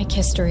where I'll make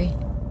history.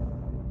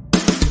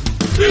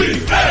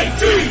 D-A-T-L-E-S-E-O!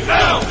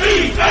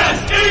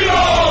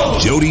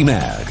 Jody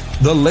Mack,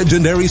 the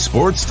legendary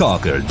sports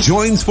talker,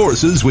 joins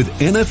forces with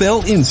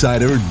NFL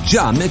insider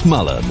John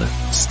McMullen.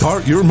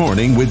 Start your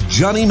morning with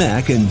Johnny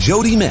Mack and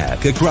Jody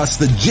Mack across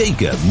the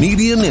Jacob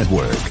Media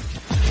Network.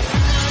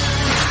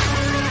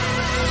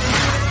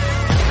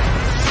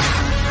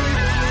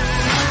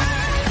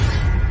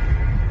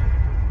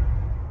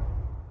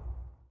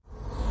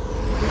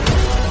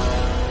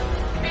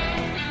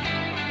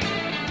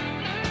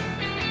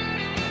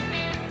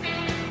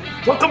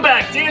 Welcome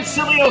back. Dan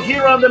Sileo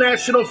here on the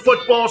National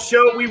Football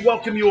Show. We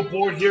welcome you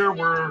aboard here.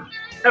 We're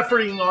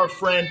efforting our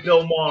friend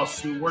Bill Maas,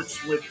 who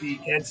works with the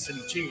Kansas City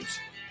Chiefs,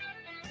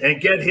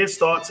 and get his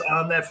thoughts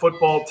on that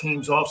football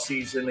team's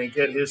offseason and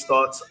get his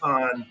thoughts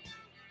on,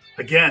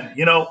 again,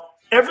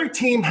 every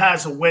team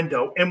has a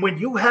window. And when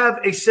you have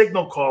a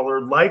signal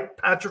caller like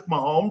Patrick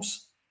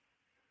Mahomes,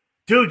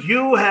 dude,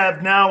 you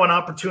have now an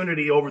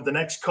opportunity over the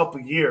next couple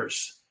of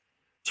years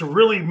to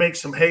really make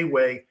some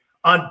headway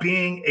on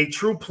being a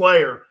true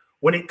player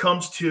when it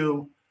comes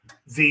to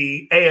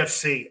the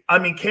AFC. I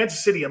mean,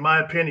 Kansas City, in my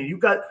opinion,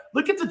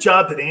 look at the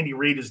job that Andy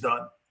Reid has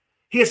done.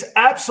 He has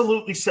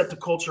absolutely set the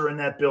culture in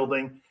that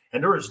building,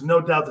 and there is no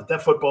doubt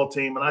that football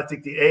team, and I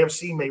think the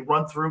AFC may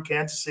run through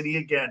Kansas City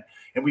again.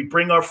 And we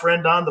bring our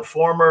friend on, the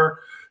former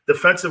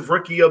Defensive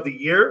Rookie of the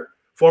Year,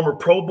 former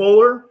Pro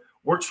Bowler,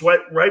 works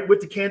right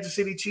with the Kansas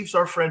City Chiefs,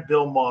 our friend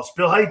Bill Maas.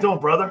 Bill, how you doing,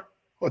 brother?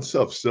 What's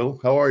up, Sil?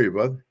 How are you,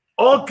 bud?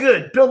 All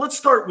good. Bill, let's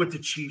start with the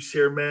Chiefs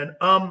here, man.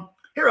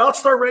 Here, I'll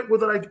start right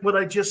with what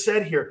I just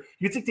said here.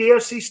 You think the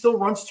AFC still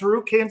runs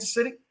through Kansas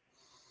City?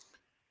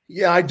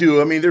 Yeah, I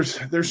do. I mean,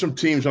 there's some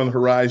teams on the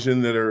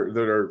horizon that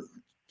are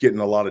getting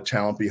a lot of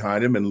talent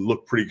behind them and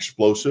look pretty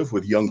explosive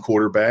with young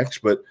quarterbacks.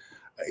 But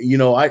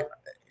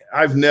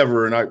I've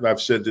never, and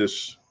I've said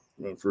this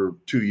for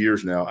 2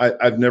 years now,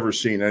 I've never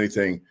seen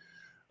anything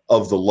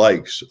of the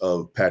likes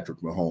of Patrick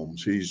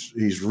Mahomes.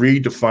 He's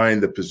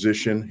redefined the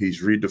position.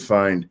 He's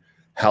redefined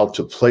how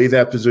to play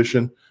that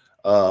position,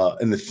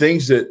 and the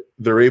things that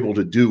they're able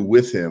to do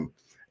with him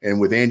and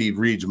with Andy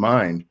Reid's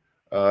mind.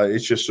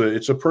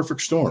 It's a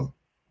perfect storm.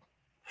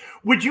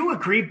 Would you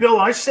agree, Bill?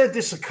 I said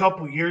this a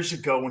couple years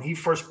ago when he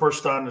first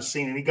burst on the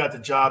scene and he got the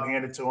job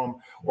handed to him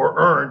or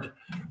earned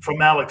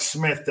from Alex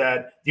Smith,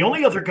 that the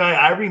only other guy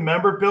I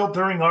remember, Bill,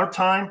 during our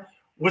time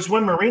was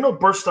when Marino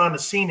burst on the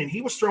scene and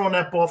he was throwing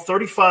that ball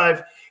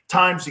 35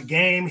 times a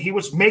game. He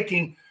was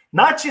making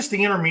not just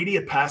the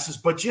intermediate passes,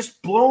 but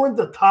just blowing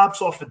the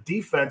tops off of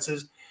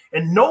defenses.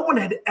 And no one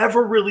had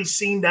ever really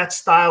seen that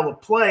style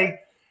of play.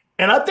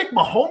 And I think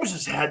Mahomes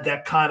has had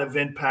that kind of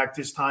impact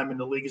his time in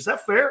the league. Is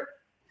that fair?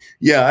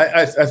 Yeah,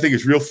 I think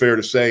it's real fair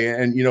to say.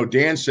 And,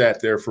 Dan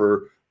sat there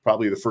for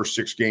probably the first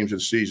 6 games of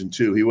the season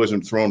too. He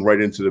wasn't thrown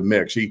right into the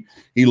mix. He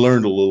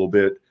learned a little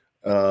bit.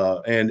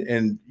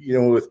 And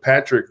with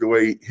Patrick, the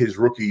way his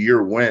rookie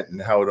year went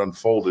and how it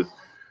unfolded,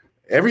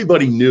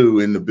 everybody knew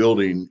in the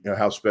building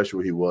how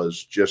special he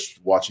was just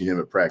watching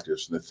him at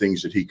practice and the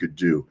things that he could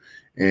do.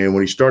 And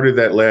when he started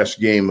that last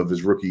game of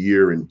his rookie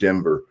year in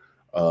Denver,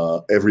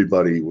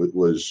 everybody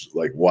was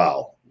like,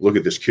 wow, look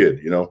at this kid,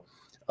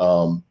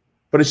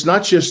 But it's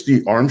not just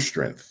the arm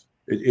strength.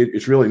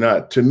 It's really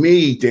not. To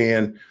me,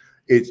 Dan,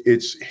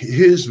 it's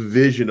his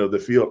vision of the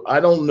field. I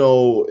don't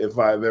know if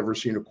I've ever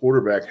seen a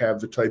quarterback have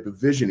the type of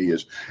vision he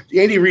is.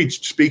 Andy Reid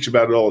speaks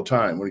about it all the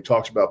time when he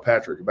talks about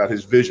Patrick, about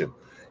his vision.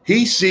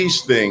 He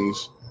sees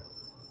things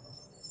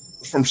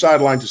from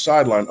sideline to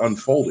sideline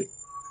unfolding,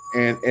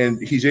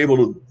 and he's able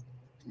to,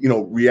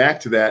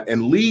 react to that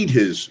and lead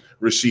his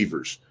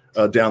receivers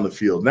down the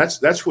field. And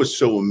that's what's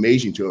so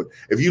amazing to him.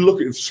 If you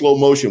look at slow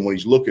motion when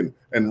he's looking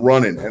and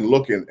running and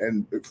looking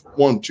and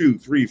 1, 2,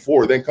 3,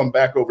 4, then come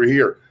back over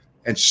here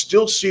and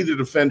still see the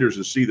defenders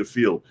and see the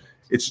field.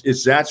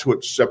 That's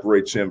what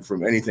separates him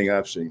from anything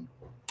I've seen.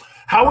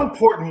 How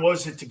important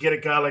was it to get a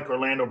guy like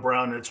Orlando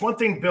Brown? And it's one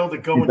thing, Bill, to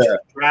go into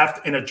the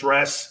draft and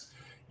address,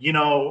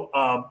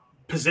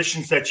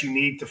 positions that you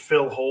need to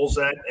fill holes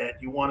at.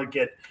 You want to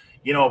get,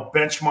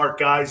 benchmark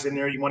guys in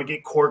there. You want to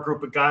get core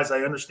group of guys.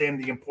 I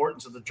understand the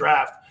importance of the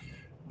draft.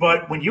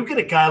 But when you get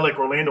a guy like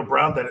Orlando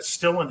Brown that is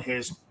still in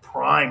his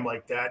prime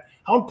like that,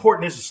 how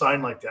important is a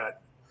sign like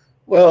that?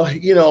 Well,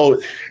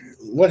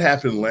 what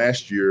happened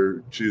last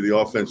year to the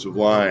offensive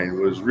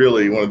line was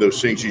really one of those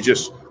things you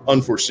just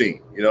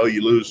unforeseen.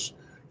 You lose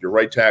your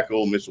right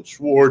tackle, Mitchell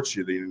Schwartz.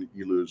 You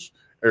lose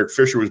Eric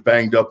Fisher was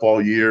banged up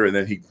all year, and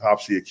then he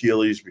pops the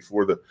Achilles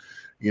before the,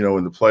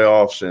 in the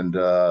playoffs.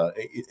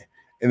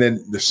 And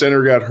then the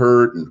center got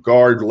hurt and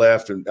guard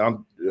left, and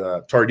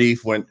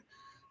Tardif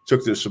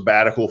took the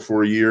sabbatical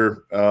for a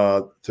year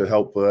to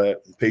help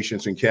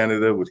patients in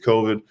Canada with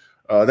COVID.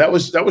 That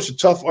was a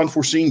tough,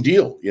 unforeseen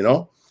deal,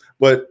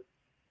 but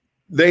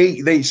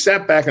they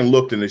sat back and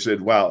looked and they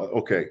said, wow,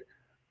 okay,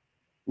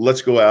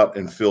 let's go out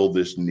and fill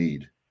this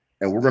need.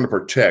 And we're going to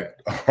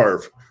protect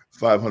our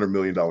 $500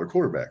 million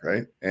quarterback,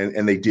 right?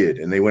 And they did.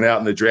 And they went out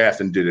in the draft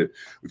and did it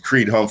with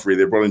Creed Humphrey.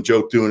 They brought in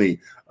Joe Thuney,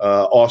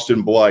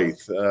 Austin Blythe,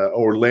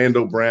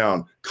 Orlando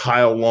Brown,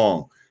 Kyle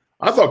Long.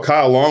 I thought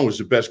Kyle Long was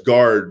the best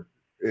guard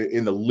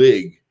in the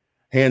league,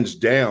 hands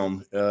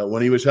down,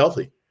 when he was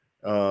healthy.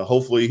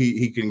 Hopefully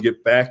he can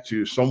get back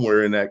to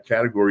somewhere in that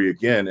category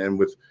again. And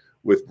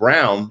with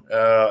Brown,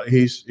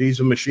 he's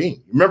a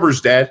machine. Remember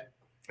his dad?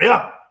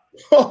 Yeah.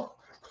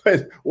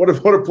 What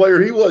a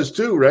player he was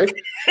too, right?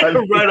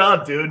 Right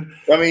on, dude.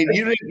 I mean,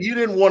 you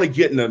didn't want to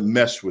get in a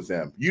mess with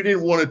them. You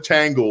didn't want to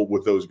tangle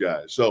with those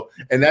guys. So,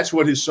 and that's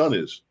what his son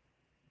is.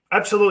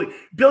 Absolutely,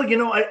 Bill.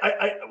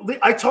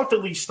 I talked to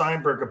Lee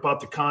Steinberg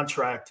about the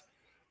contract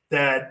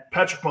that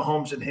Patrick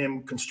Mahomes and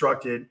him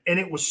constructed, and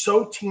it was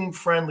so team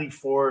friendly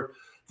for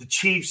the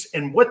Chiefs.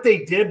 And what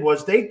they did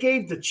was they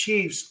gave the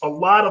Chiefs a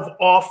lot of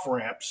off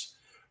ramps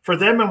for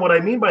them. And what I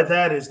mean by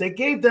that is they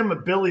gave them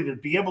ability to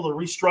be able to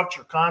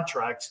restructure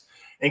contracts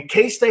in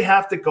case they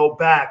have to go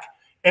back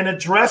and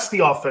address the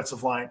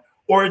offensive line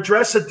or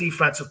address a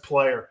defensive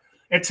player.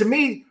 And to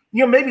me,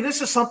 maybe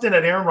this is something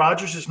that Aaron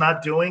Rodgers is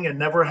not doing and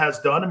never has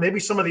done. And maybe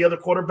some of the other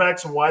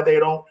quarterbacks and why they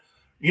don't,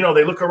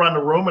 they look around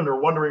the room and they're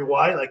wondering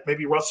why, like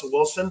maybe Russell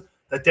Wilson,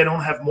 that they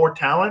don't have more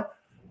talent.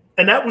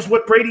 And that was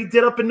what Brady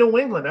did up in New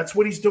England. That's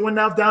what he's doing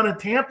now down in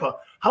Tampa.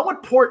 How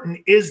important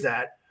is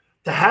that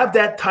to have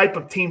that type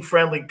of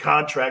team-friendly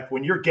contract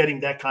when you're getting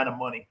that kind of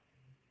money?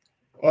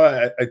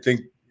 Well, I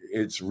think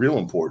it's real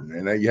important,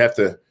 and you have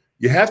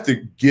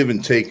to give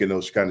and take in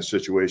those kind of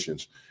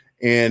situations.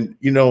 And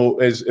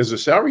as the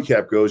salary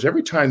cap goes,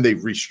 every time they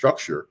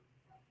restructure,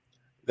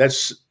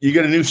 you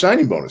get a new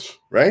signing bonus,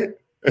 right?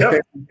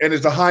 Yep. And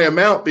it's a high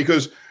amount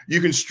because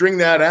you can string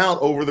that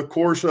out over the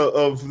course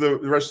of the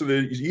rest of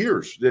the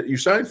years that you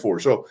signed for.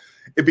 So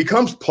it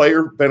becomes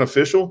player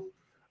beneficial.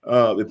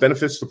 It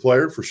benefits the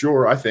player for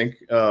sure, I think.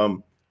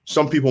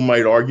 Some people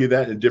might argue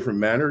that in a different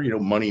manner.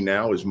 Money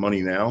now is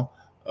money now.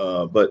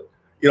 But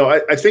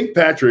I think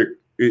Patrick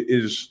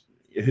is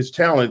his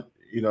talent,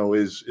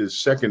 is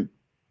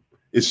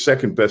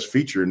second best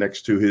feature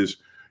next to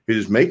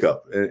his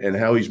makeup and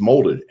how he's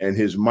molded and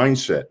his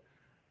mindset.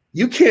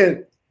 You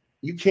can't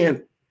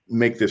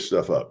make this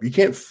stuff up. You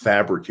can't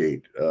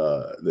fabricate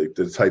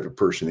the type of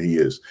person he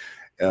is.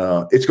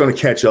 It's going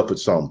to catch up at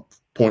some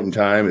point in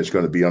time. It's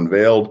going to be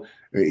unveiled.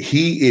 I mean,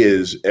 he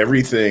is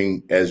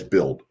everything as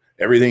billed.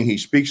 Everything he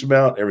speaks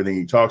about, everything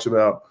he talks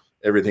about,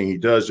 everything he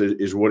does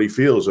is what he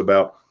feels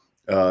about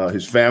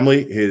his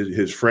family,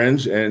 his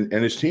friends, and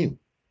his team.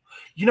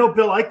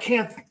 Bill, I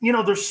can't,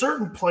 there's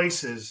certain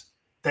places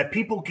that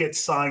people get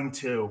signed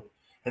to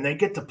and they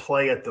get to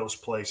play at those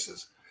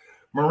places.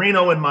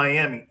 Marino in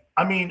Miami.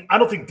 I mean, I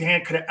don't think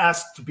Dan could have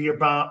asked to be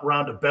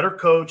around a better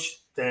coach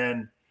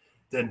than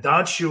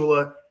Don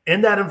Shula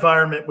in that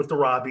environment with the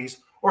Robbies.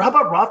 Or how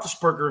about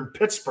Roethlisberger in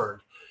Pittsburgh?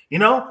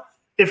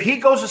 If he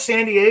goes to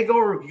San Diego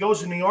or he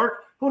goes to New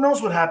York, who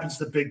knows what happens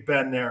to Big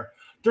Ben there?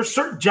 There's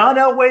certain John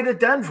Elway to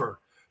Denver.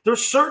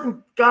 There's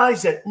certain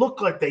guys that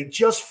look like they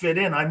just fit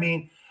in. I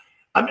mean,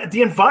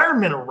 the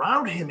environment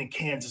around him in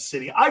Kansas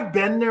City. I've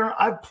been there.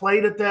 I've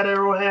played at that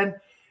Arrowhead.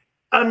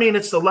 I mean,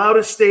 it's the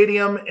loudest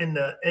stadium in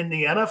the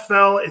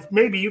NFL.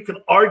 Maybe you can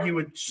argue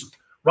it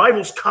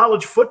rivals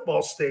college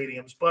football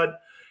stadiums, but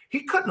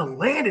he couldn't have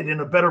landed in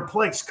a better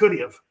place, could he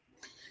have?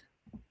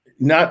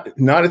 Not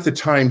at the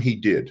time he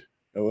did.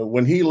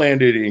 When he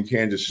landed in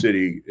Kansas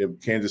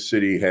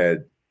City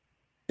had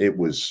it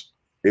was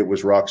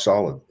rock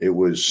solid. It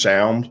was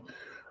sound.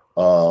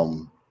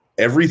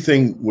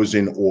 Everything was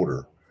in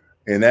order,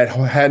 and that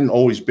hadn't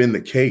always been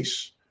the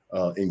case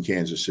in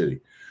Kansas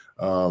City.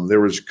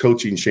 There was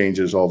coaching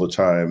changes all the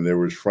time. There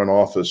was front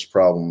office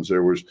problems.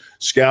 There was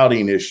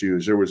scouting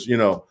issues. There was,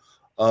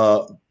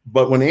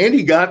 but when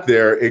Andy got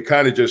there, it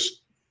kind of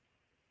just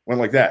went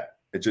like that.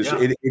 It just,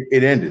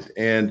 it ended.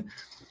 And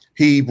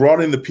he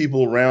brought in the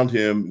people around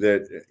him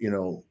that,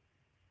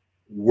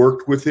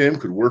 worked with him,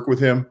 could work with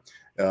him.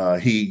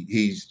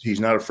 He's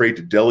not afraid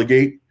to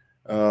delegate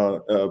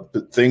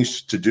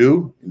things to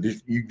do.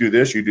 You do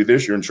this,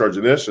 you're in charge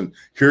of this. And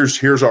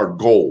here's our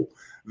goal.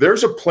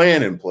 There's a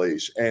plan in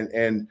place.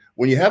 And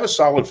when you have a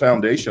solid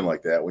foundation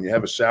like that, when you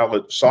have a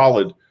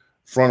solid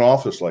front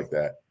office like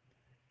that,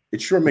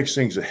 it sure makes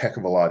things a heck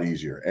of a lot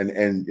easier.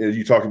 And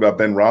you talk about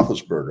Ben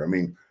Roethlisberger. I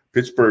mean,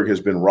 Pittsburgh has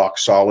been rock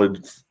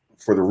solid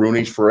for the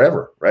Rooneys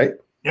forever, right?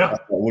 Yeah.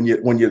 When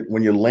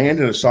you land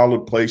in a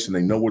solid place and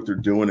they know what they're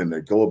doing and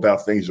they go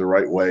about things the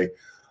right way,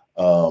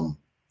 and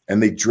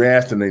they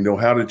draft and they know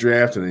how to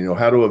draft and they know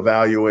how to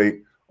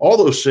evaluate, all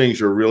those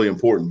things are really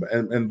important.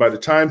 And by the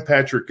time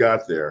Patrick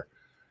got there,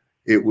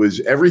 it was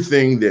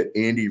everything that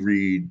Andy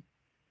Reid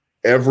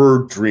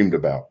ever dreamed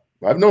about.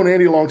 I've known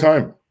Andy a long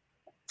time,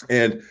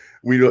 and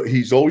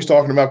he's always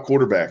talking about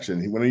quarterbacks.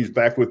 And when he's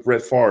back with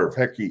Brett Favre,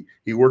 heck,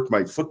 he worked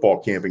my football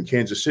camp in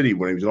Kansas City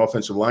when he was an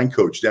offensive line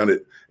coach down at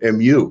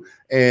MU.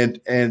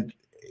 And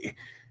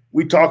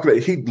we talked about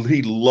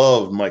he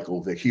loved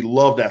Michael Vick. He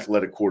loved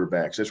athletic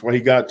quarterbacks. That's why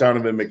he got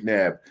Donovan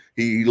McNabb.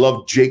 He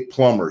loved Jake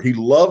Plummer. He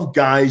loved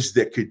guys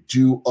that could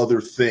do other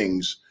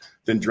things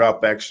than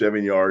drop back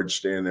 7 yards,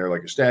 stand there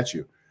like a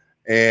statue.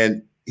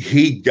 And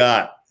he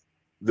got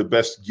the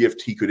best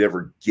gift he could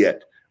ever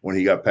get when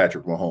he got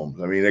Patrick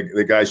Mahomes. I mean,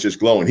 the guy's just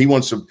glowing. He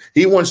wants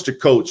to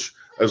coach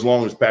as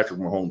long as Patrick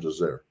Mahomes is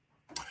there.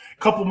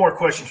 A couple more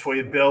questions for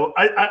you, Bill.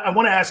 I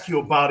want to ask you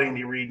about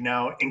Andy Reid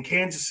now. In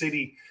Kansas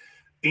City,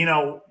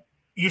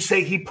 you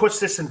say he puts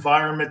this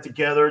environment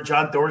together.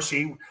 John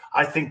Dorsey,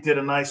 I think, did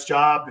a nice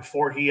job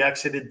before he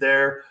exited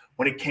there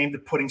when it came to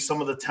putting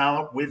some of the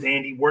talent with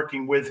Andy,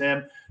 working with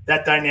him.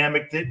 That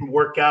dynamic didn't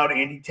work out.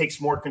 Andy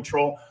takes more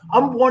control.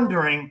 I'm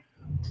wondering,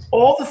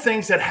 all the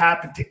things that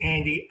happened to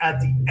Andy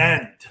at the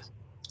end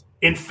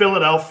in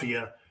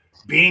Philadelphia,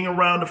 being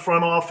around the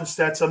front office,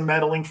 that's a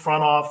meddling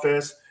front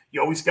office.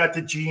 You always got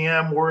the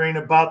GM worrying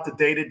about the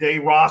day-to-day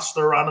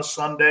roster on a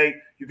Sunday.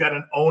 You got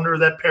an owner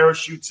that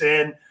parachutes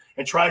in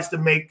and tries to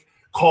make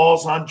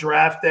calls on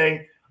draft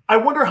day. I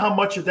wonder how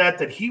much of that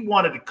he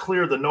wanted to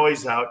clear the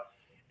noise out.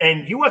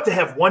 And you have to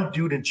have one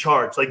dude in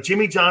charge. Like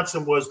Jimmy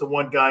Johnson was the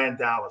one guy in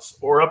Dallas,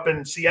 or up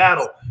in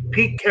Seattle,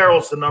 Pete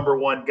Carroll's the number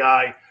one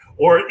guy,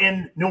 or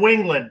in New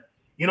England.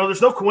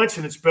 There's no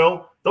coincidence,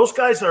 Bill. Those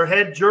guys are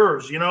head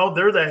jurors.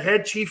 They're the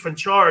head chief in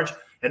charge,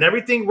 and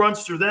everything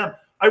runs through them.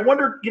 I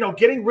wonder,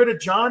 getting rid of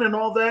John and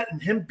all that and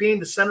him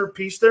being the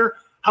centerpiece there,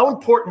 how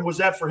important was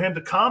that for him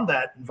to calm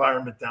that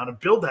environment down and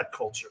build that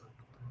culture?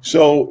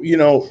 So,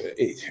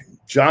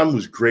 John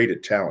was great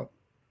at talent.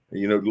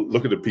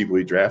 Look at the people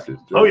he drafted.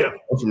 Oh, yeah.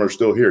 Most of them are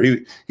still here.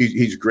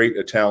 He's great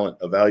a talent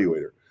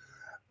evaluator.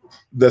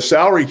 The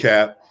salary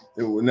cap,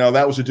 now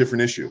that was a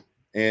different issue.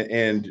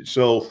 And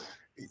so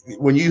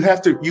when you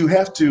have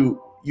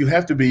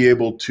to be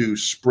able to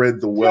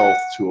spread the wealth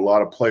to a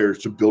lot of players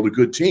to build a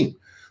good team.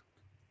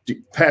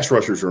 Pass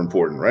rushers are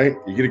important, right?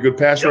 You get a good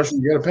pass rusher,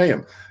 you got to pay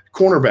them.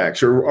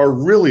 Cornerbacks are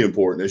really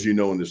important, as you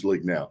know, in this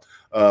league now.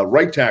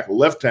 Right tackle,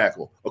 left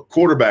tackle, a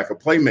quarterback, a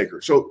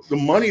playmaker. So the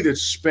money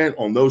that's spent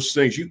on those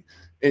things,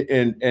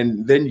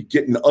 and then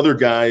getting other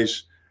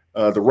guys,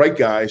 the right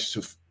guys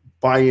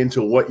buy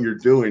into what you're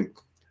doing,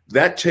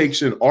 that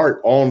takes an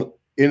art all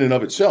in and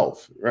of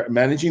itself. Right?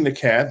 Managing the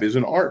cap is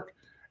an art.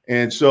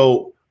 And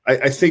so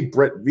I think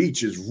Brett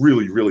Veach is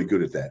really, really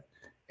good at that.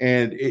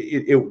 And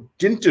it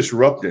didn't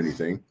disrupt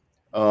anything.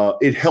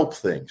 It helped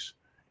things.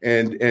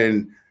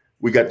 And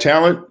we got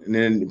talent, and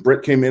then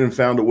Brett came in and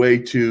found a way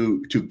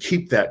to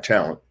keep that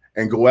talent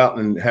and go out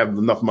and have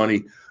enough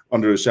money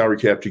under the salary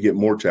cap to get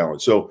more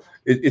talent. So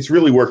it's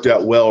really worked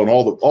out well, and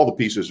all the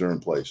pieces are in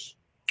place.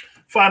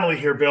 Finally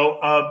here, Bill,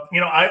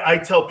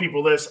 I tell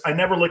people this. I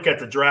never look at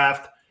the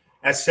draft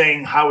as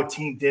saying how a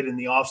team did in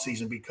the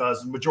offseason,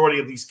 because the majority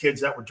of these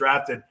kids that were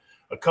drafted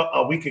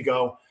a week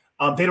ago,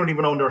 they don't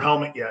even own their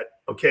helmet yet.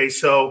 Okay,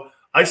 so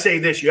I say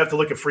this. You have to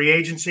look at free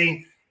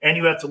agency, and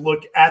you have to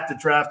look at the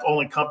draft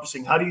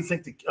all-encompassing. How do you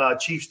think the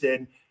Chiefs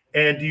did,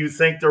 and do you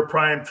think they're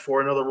primed for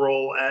another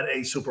role at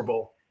a Super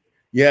Bowl?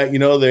 Yeah,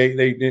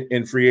 they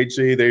in free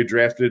agency, they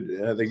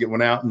drafted, they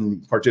went out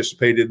and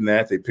participated in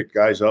that. They picked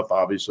guys up,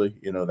 obviously,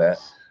 that.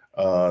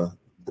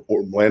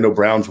 Orlando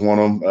Brown's one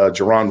of them.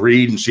 Jaron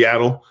Reed in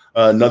Seattle,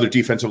 another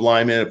defensive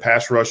lineman, a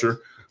pass rusher,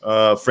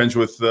 friends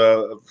with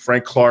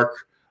Frank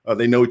Clark.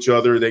 They know each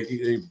other.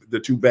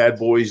 The two bad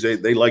boys,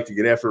 they like to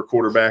get after a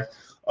quarterback.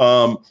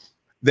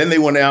 Then they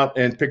went out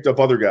and picked up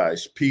other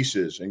guys,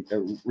 pieces,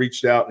 and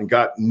reached out and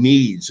got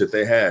needs that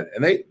they had.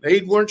 And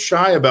they weren't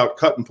shy about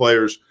cutting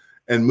players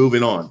and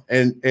moving on.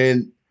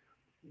 And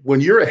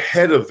when you're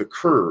ahead of the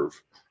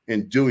curve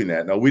in doing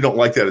that, now we don't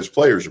like that as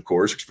players, of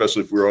course,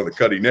 especially if we're on the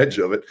cutting edge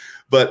of it.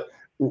 But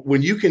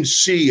when you can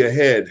see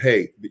ahead,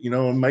 hey,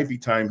 it might be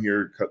time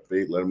here to cut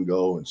bait, let him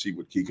go and see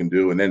what he can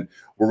do. And then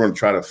we're going to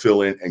try to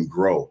fill in and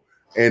grow.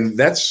 And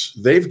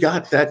they've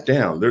got that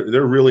down.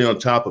 They're really on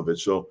top of it.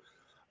 So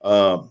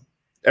all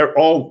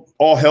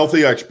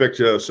healthy. I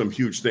expect some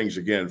huge things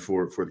again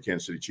for the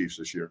Kansas City Chiefs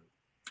this year.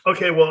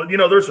 Okay, well,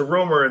 there's a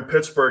rumor in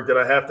Pittsburgh that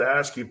I have to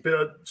ask you.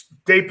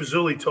 Dave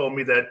Pizzulli told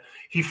me that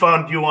he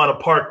found you on a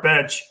park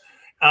bench,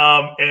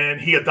 and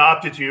he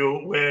adopted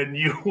you when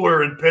you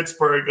were in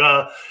Pittsburgh.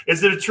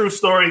 Is it a true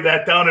story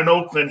that down in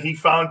Oakland he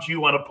found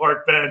you on a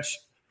park bench?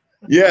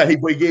 Yeah, he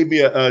gave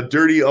me a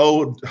dirty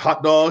old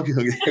hot dog. He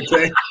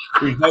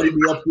invited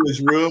me up to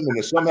his room,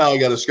 and somehow I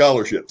got a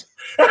scholarship.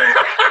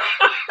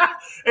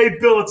 Hey,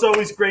 Bill, it's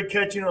always great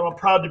catching you. I'm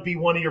proud to be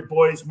one of your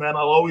boys, man.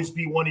 I'll always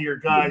be one of your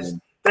guys. Yeah.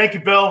 Thank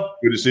you, Bill.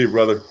 Good to see you,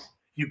 brother.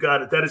 You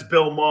got it. That is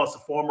Bill Maas, the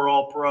former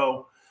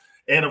All-Pro,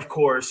 and, of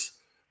course,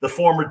 the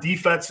former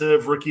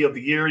Defensive Rookie of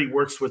the Year. He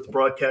works with the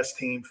broadcast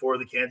team for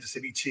the Kansas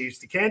City Chiefs.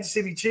 The Kansas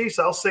City Chiefs,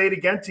 I'll say it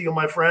again to you,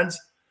 my friends.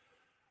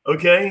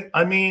 Okay?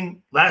 I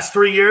mean, last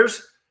 3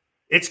 years,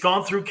 it's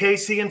gone through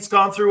KC and it's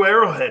gone through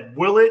Arrowhead.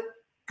 Will it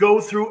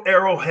go through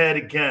Arrowhead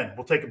again?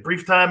 We'll take a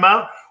brief time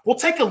out. We'll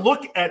take a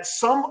look at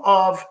some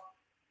of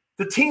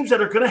the teams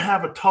that are going to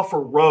have a tougher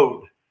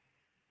road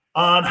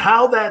on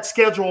how that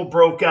schedule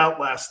broke out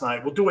last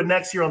night. We'll do it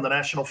next year on the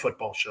National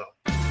Football Show.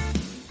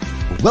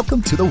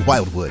 Welcome to the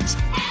Wildwoods,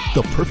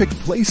 the perfect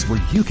place where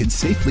you can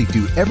safely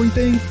do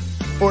everything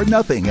or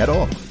nothing at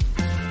all.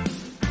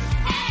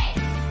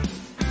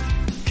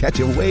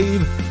 Catch a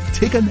wave,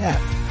 take a nap,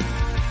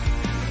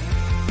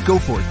 go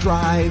for a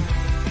drive,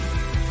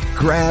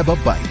 grab a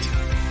bite.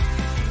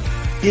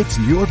 It's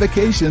your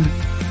vacation,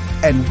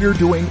 and we're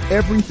doing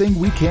everything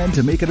we can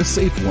to make it a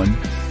safe one.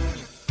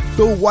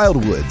 The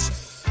Wildwoods.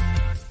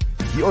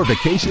 Your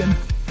vacation,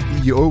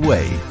 your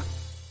way.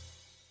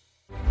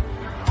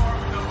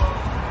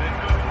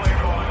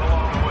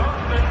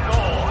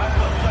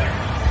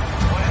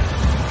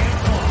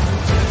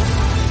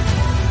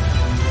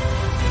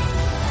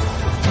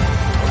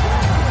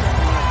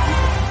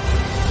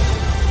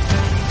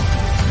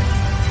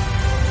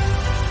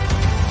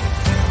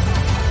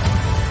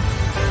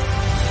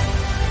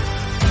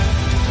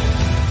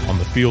 On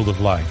the field of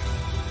life,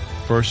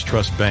 First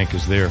Trust Bank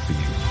is there for you.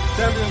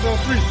 Champions on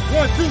 3.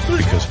 1, 2, 3.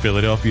 Because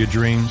Philadelphia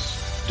dreams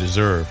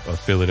deserve a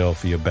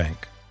Philadelphia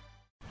bank.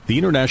 The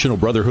International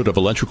Brotherhood of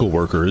Electrical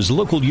Workers,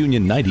 Local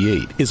Union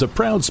 98, is a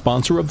proud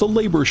sponsor of The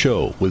Labor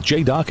Show with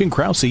J. Doc and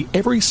Krause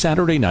every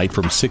Saturday night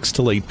from 6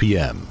 till 8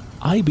 p.m.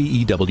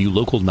 IBEW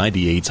Local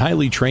 98's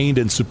highly trained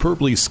and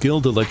superbly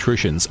skilled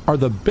electricians are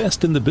the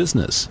best in the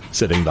business,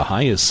 setting the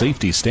highest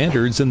safety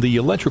standards in the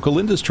electrical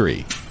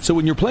industry. So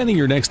when you're planning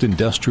your next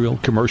industrial,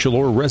 commercial,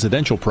 or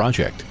residential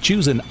project,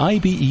 choose an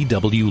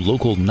IBEW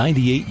Local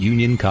 98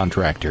 union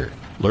contractor.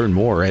 Learn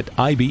more at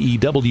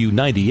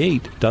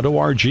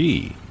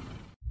IBEW98.org.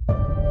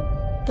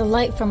 The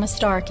light from a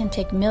star can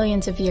take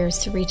millions of years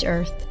to reach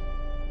Earth.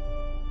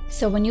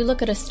 So when you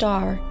look at a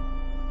star,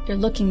 you're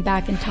looking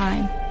back in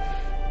time.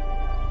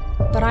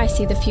 But I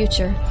see the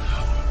future.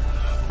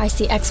 I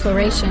see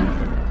exploration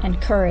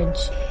and courage.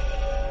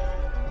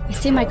 I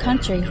see my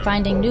country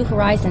finding new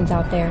horizons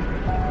out there.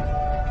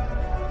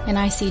 And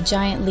I see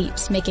giant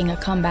leaps making a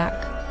comeback.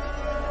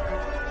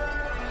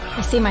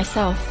 I see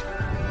myself.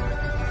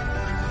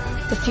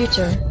 The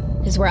future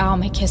is where I'll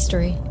make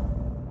history.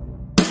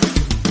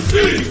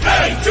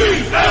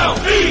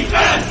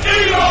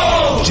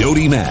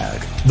 Jody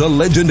Mack, The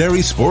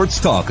legendary sports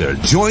talker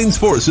joins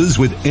forces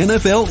with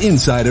NFL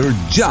insider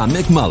John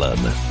McMullen.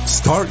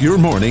 Start your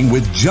morning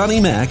with Johnny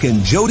Mac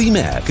and Jody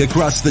Mac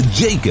across the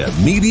Jacob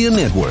Media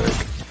Network.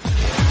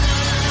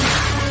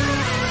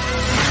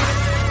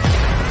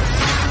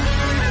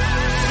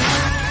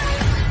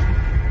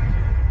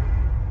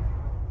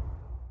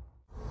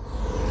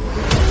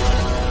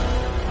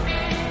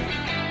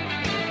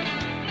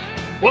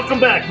 Welcome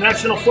back.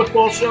 National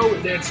Football Show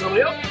with Dan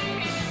Sileo.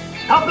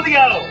 Top of the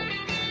hour.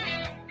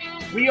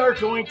 We are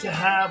going to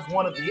have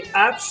one of the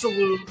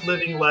absolute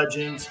living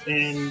legends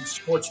in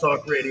sports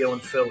talk radio in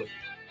Philly.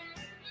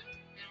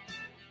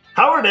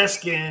 Howard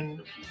Eskin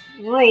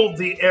ruled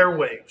the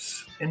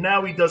airwaves, and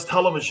now he does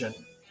television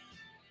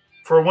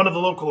for one of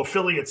the local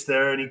affiliates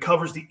there, and he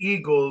covers the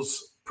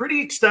Eagles pretty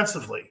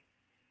extensively.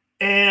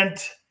 And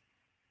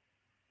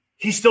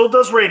he still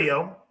does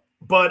radio,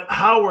 but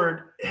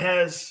Howard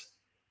has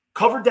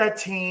covered that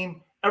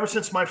team ever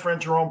since my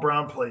friend Jerome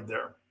Brown played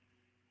there.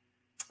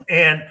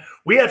 And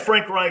we had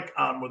Frank Reich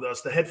on with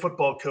us, the head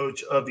football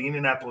coach of the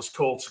Indianapolis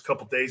Colts, a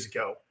couple days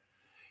ago.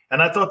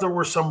 And I thought there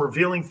were some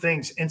revealing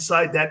things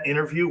inside that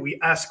interview. We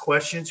asked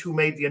questions: who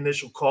made the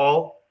initial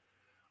call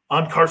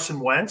on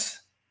Carson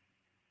Wentz?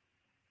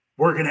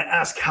 We're going to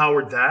ask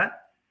Howard that.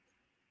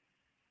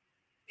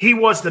 He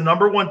was the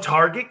number one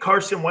target,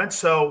 Carson Wentz.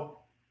 So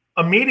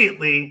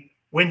immediately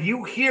when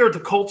you hear the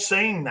Colts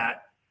saying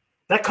that,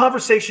 that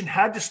conversation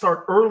had to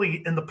start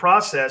early in the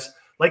process,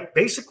 like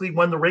basically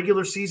when the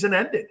regular season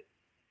ended.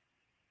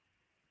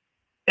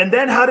 And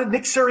then how did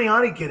Nick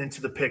Sirianni get into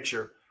the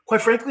picture?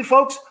 Quite frankly,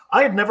 folks,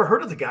 I had never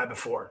heard of the guy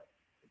before.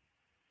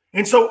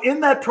 And so in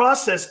that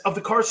process of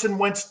the Carson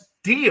Wentz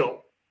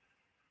deal,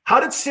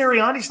 how did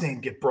Sirianni's name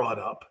get brought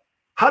up?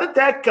 How did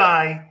that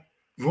guy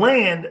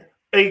land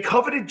a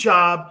coveted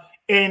job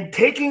and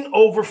taking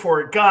over for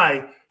a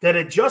guy that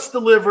had just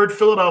delivered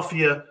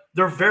Philadelphia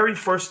their very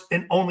first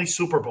and only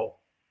Super Bowl?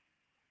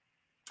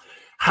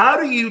 How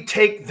do you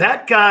take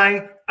that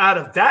guy out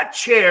of that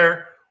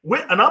chair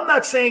and I'm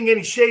not saying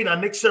any shade on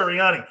Nick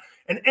Sirianni,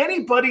 and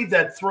anybody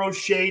that throws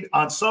shade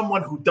on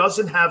someone who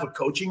doesn't have a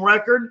coaching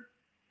record,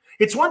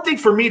 it's one thing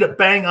for me to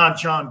bang on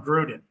John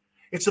Gruden.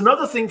 It's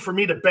another thing for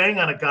me to bang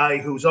on a guy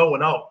who's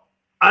 0-0.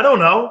 I don't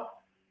know.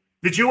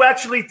 Did you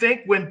actually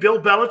think when Bill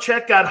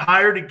Belichick got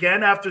hired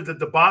again after the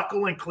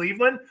debacle in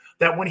Cleveland,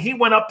 that when he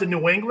went up to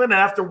New England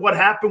after what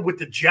happened with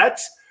the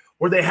Jets,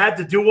 where they had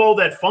to do all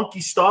that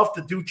funky stuff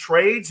to do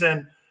trades?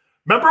 And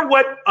remember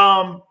what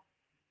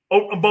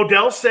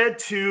Modell said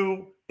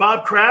to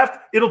Bob Kraft?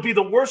 It'll be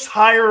the worst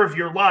hire of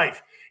your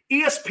life.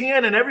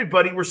 ESPN and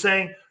everybody were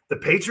saying, the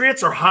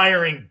Patriots are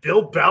hiring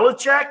Bill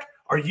Belichick?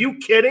 Are you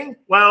kidding?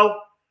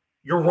 Well,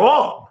 you're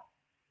wrong.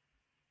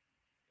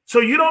 So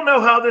you don't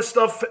know how this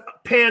stuff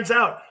pans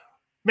out.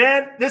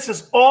 Man, this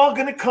is all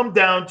going to come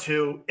down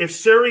to if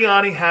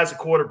Sirianni has a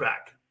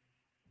quarterback.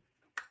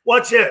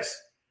 Watch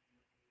this.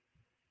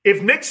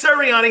 If Nick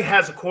Sirianni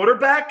has a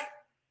quarterback,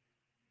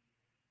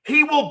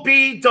 he will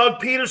be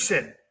Doug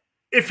Peterson.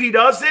 If he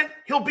doesn't,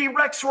 he'll be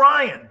Rex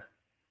Ryan.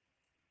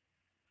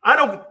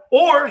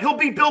 Or he'll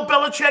be Bill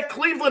Belichick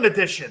Cleveland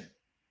edition.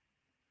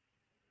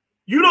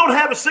 You don't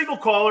have a signal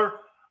caller.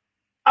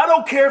 I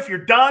don't care if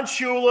you're Don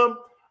Shula.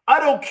 I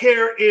don't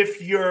care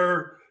if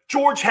you're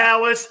George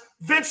Halas,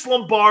 Vince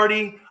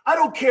Lombardi. I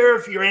don't care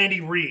if you're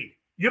Andy Reid.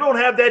 You don't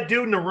have that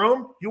dude in the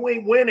room, you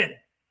ain't winning.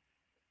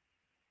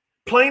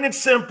 Plain and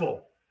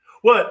simple.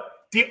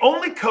 The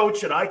only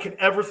coach that I can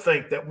ever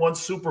think that won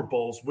Super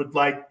Bowls with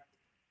like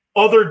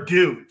other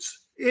dudes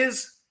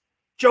is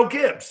Joe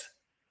Gibbs.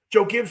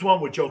 Joe Gibbs won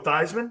with Joe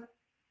Theismann.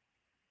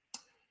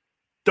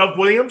 Doug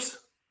Williams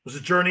was a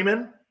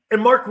journeyman.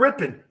 And Mark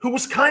Rippon, who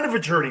was kind of a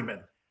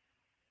journeyman.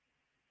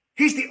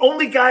 He's the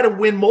only guy to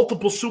win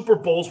multiple Super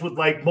Bowls with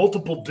like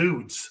multiple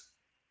dudes.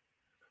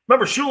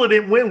 Remember, Shula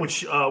didn't win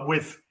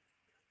with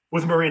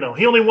Marino.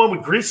 He only won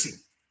with Greasy.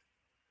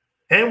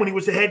 And when he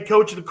was the head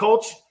coach of the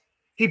Colts,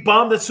 he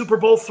bombed at Super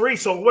Bowl III.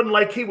 So it wasn't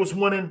like he was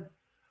winning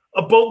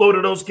a boatload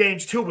of those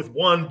games too with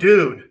one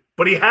dude.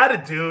 But he had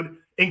a dude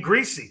in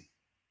Greasy.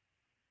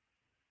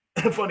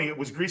 And funny, it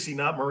was Greasy,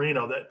 not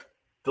Marino, that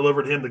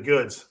delivered him the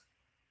goods.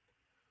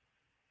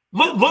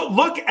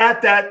 Look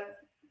at that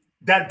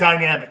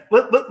dynamic.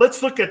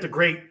 Let's look at the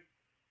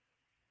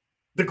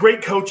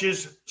great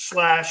coaches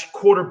 /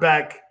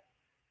 quarterback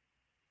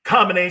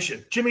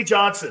combination. Jimmy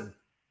Johnson,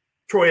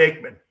 Troy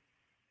Aikman,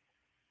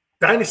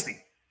 dynasty.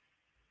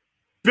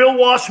 Bill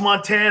Walsh,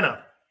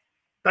 Montana,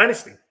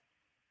 dynasty.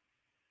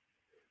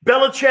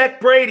 Belichick,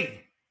 Brady,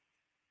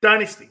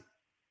 dynasty.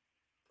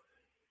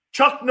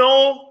 Chuck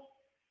Noll,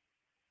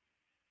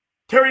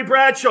 Terry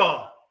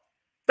Bradshaw,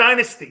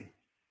 dynasty.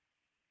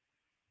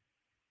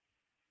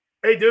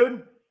 Hey,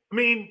 dude. I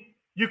mean,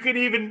 you could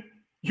even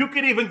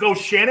go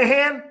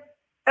Shanahan,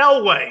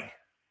 Elway.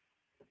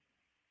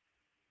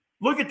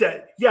 Look at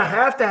that. You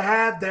have to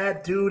have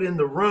that dude in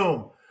the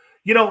room.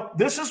 You know,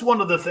 this is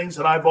one of the things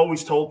that I've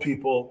always told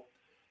people,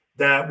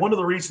 that one of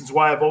the reasons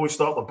why I've always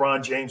thought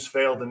LeBron James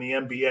failed in the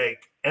NBA.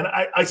 And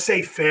I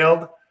say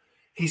failed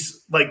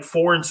He's like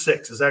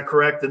 4-6. Is that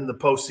correct? In the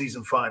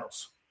postseason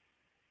finals.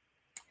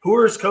 Who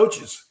are his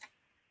coaches?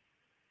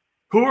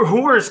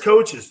 Who are his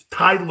coaches?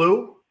 Ty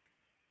Lue?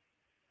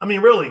 I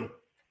mean, really,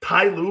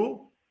 Ty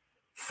Lue?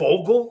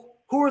 Fogel?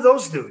 Who are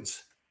those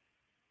dudes?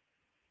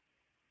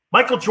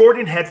 Michael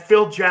Jordan had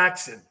Phil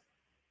Jackson,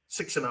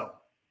 6-0.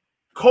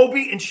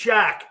 Kobe and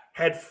Shaq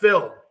had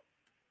Phil.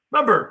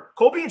 Remember,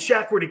 Kobe and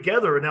Shaq were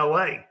together in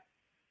L.A.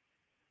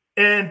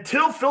 And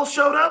until Phil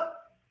showed up,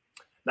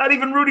 not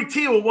even Rudy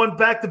Teal won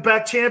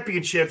back-to-back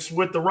championships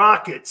with the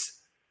Rockets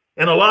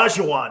and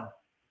Olajuwon.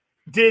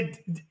 They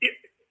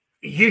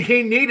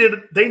needed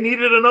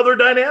another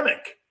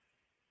dynamic.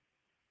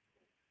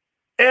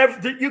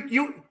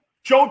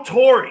 Joe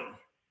Torre,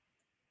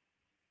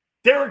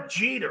 Derek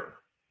Jeter.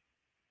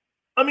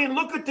 I mean,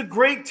 look at the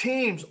great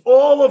teams.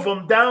 All of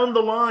them down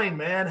the line,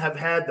 man, have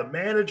had the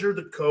manager,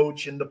 the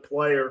coach, and the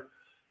player,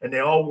 and they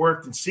all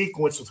worked in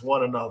sequence with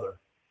one another.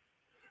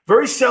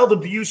 Very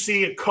seldom do you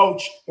see a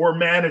coach or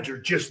manager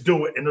just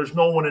do it, and there's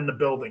no one in the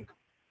building.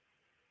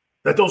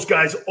 That those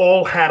guys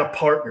all had a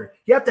partner.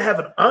 You have to have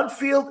an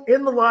on-field,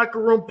 in the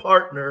locker room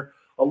partner,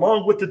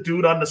 along with the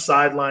dude on the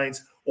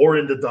sidelines or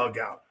in the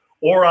dugout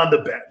or on the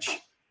bench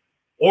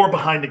or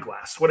behind the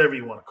glass, whatever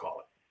you want to call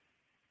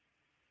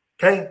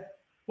it. Okay?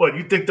 What,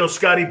 you think those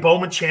Scotty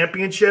Bowman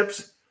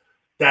championships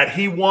that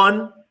he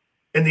won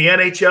in the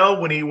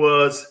NHL when he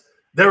was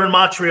there in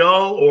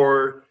Montreal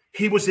or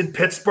he was in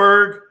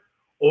Pittsburgh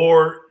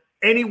or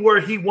anywhere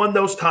he won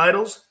those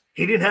titles,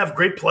 he didn't have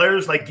great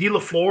players like Guy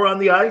Lafleur on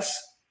the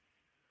ice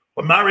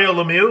or Mario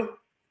Lemieux?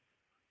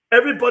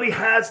 Everybody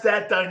has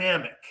that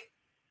dynamic.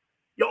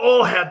 You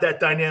all have that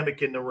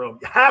dynamic in the room.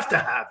 You have to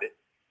have it.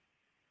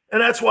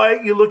 And that's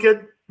why you look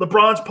at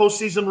LeBron's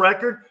postseason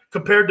record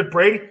compared to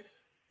Brady.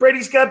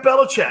 Brady's got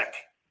Belichick.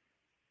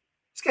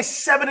 He's got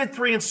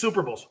 7-3 in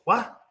Super Bowls.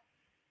 What?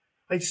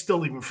 I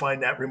still even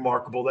find that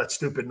remarkable, that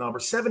stupid number.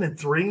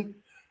 7-3?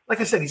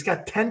 Like I said, he's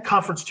got 10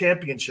 conference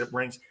championship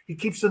rings. He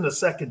keeps in the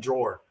second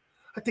drawer.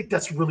 I think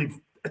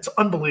it's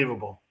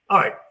unbelievable. All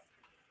right.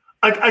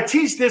 I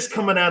teased this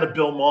coming out of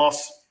Bill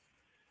Maas,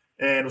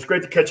 and it was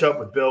great to catch up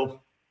with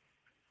Bill.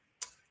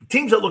 The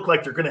teams that look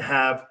like they're going to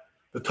have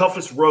the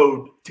toughest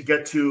road to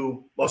get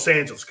to Los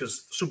Angeles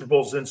because the Super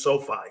Bowl's in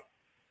SoFi.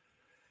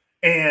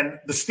 And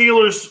the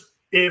Steelers,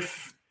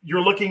 if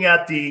you're looking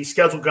at the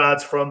schedule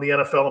gods from the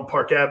NFL and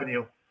Park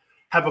Avenue,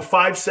 have a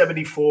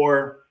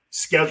 574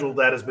 schedule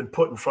that has been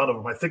put in front of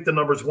them. I think the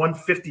number is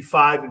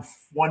 155 and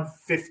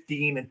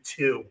 115 and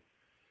 2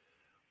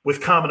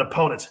 with common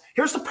opponents.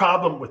 Here's the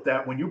problem with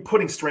that when you're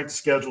putting strength of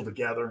schedule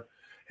together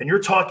and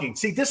you're talking.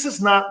 See, this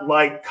is not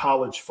like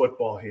college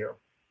football here,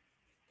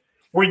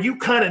 where you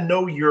kind of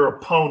know your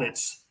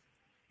opponents.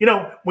 You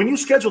know, when you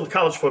schedule the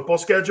college football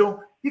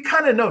schedule, you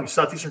kind of know your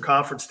Southeastern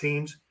Conference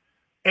teams,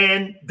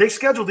 and they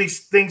schedule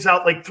these things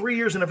out like 3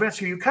 years in advance,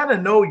 so you kind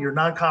of know your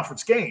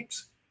non-conference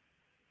games.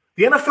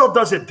 The NFL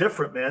does it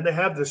different, man. They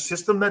have the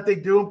system that they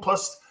do, and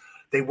plus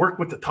they work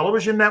with the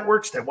television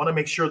networks. They want to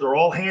make sure they're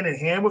all hand in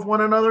hand with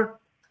one another.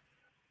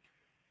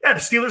 Yeah, the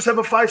Steelers have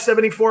a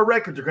 574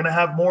 record. They're going to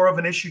have more of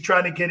an issue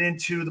trying to get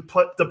into the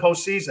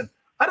postseason.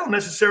 I don't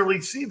necessarily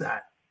see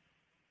that.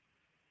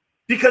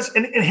 Because,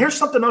 and here's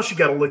something else you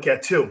got to look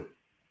at too.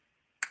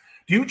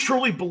 Do you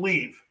truly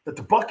believe that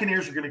the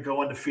Buccaneers are going to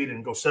go undefeated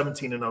and go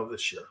 17-0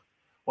 this year?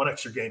 One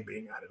extra game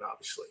being added,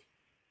 obviously.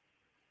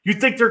 You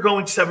think they're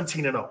going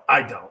 17-0?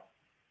 I don't.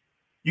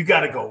 You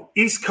got to go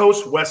East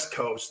Coast, West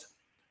Coast.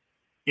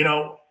 You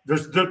know,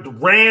 there's the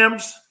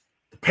Rams,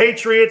 the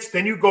Patriots.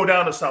 Then you go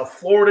down to South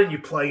Florida and you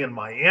play in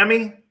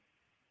Miami.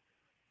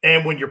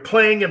 And when you're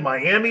playing in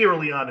Miami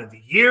early on in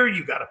the year,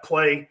 you got to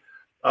play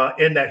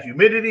in that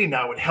humidity.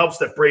 Now, it helps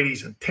that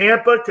Brady's in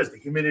Tampa because the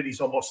humidity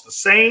is almost the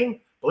same.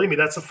 Believe me,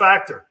 that's a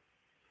factor.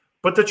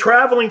 But the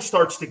traveling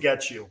starts to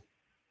get you.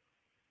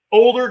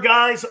 Older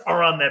guys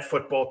are on that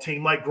football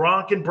team like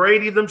Gronk and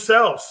Brady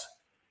themselves.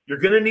 You're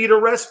going to need a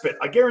respite.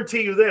 I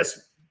guarantee you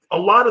this. A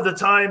lot of the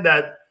time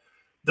that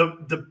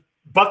the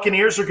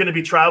Buccaneers are going to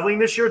be traveling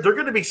this year, they're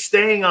going to be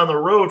staying on the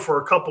road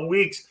for a couple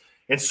weeks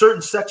in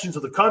certain sections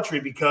of the country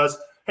because,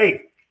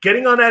 hey,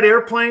 getting on that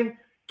airplane,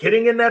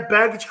 getting in that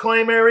baggage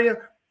claim area,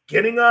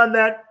 getting on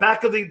that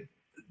back of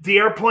the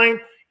airplane,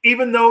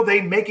 even though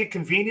they make it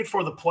convenient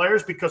for the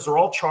players because they're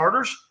all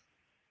charters,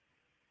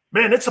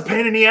 man, it's a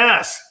pain in the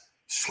ass.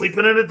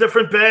 Sleeping in a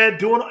different bed,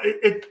 doing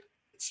it.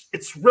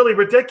 It's really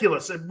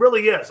ridiculous. It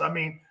really is. I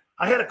mean,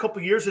 I had a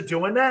couple years of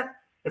doing that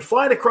and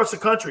flying across the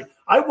country.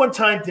 I one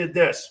time did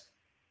this.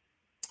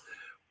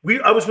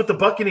 I was with the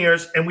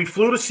Buccaneers and we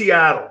flew to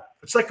Seattle.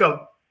 It's like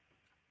a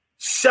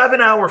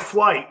 7-hour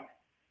flight.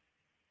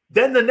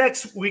 Then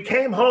we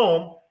came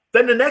home.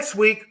 Then the next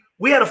week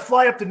we had to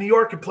fly up to New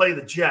York and play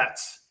the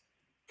Jets.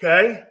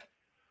 Okay.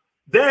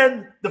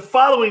 Then the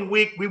following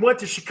week we went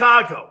to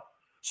Chicago.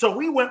 So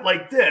we went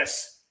like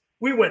this.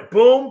 We went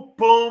boom,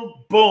 boom,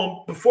 boom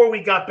before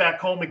we got back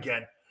home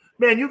again.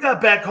 Man, you got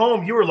back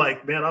home, you were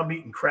like, man, I'm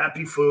eating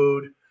crappy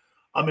food.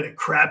 I'm in a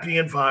crappy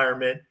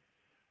environment.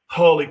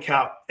 Holy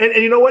cow. And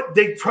you know what?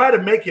 They try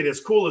to make it as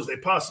cool as they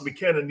possibly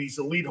can in these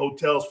elite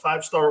hotels,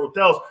 5-star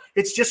hotels.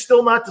 It's just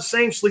still not the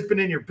same sleeping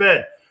in your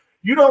bed.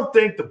 You don't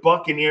think the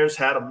Buccaneers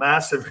had a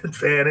massive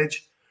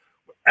advantage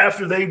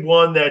after they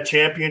won that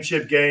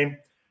championship game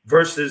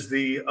versus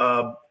the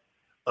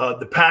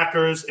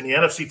Packers in the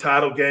NFC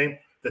title game,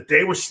 that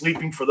they were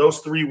sleeping for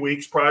those 3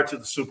 weeks prior to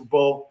the Super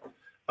Bowl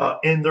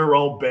in their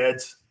own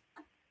beds?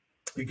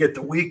 You get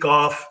the week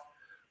off.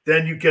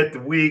 Then you get the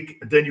week,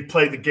 and then you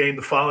play the game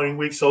the following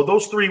week. So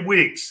those 3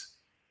 weeks,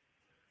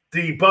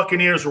 the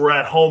Buccaneers were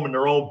at home in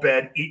their own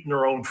bed, eating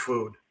their own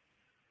food.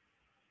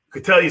 I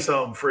could tell you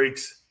something,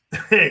 freaks.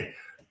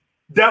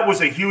 That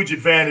was a huge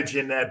advantage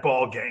in that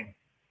ball game.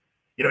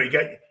 You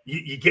know,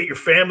 you get your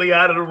family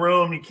out of the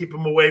room, you keep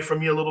them away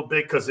from you a little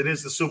bit because it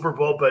is the Super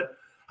Bowl, but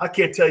I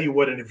can't tell you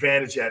what an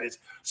advantage that is.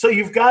 So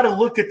you've got to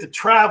look at the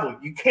travel.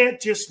 You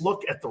can't just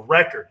look at the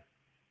record.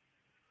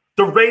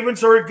 The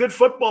Ravens are a good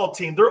football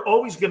team. They're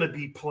always going to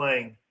be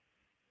playing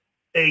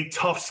a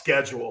tough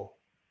schedule.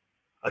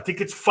 I think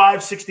it's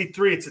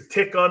 563. It's a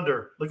tick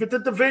under. Look at the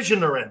division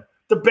they're in.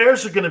 The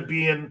Bears are going to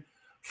be in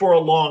for a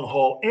long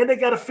haul, and they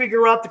got to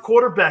figure out the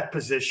quarterback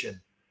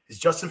position. Is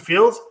Justin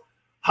Fields?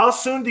 How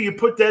soon do you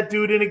put that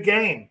dude in a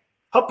game?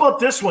 How about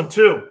this one,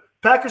 too?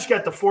 Packers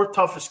got the 4th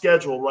toughest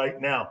schedule right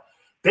now.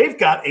 They've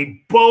got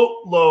a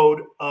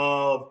boatload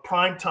of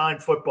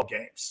primetime football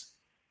games.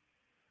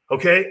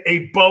 Okay,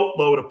 a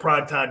boatload of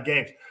primetime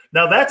games.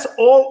 Now, that's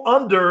all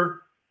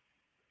under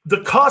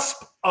the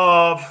cusp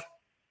of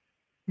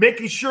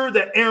making sure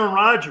that Aaron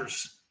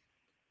Rodgers,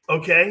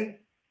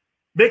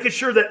 making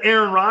sure that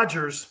Aaron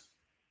Rodgers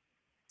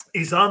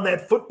is on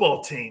that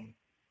football team.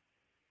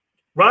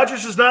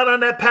 Rodgers is not on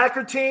that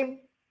Packer team.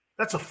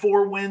 That's a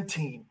 4-win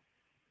team.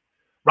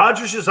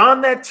 Rodgers is on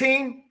that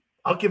team.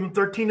 I'll give him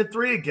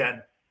 13-3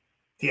 again.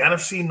 The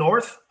NFC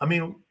North, I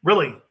mean,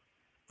 really,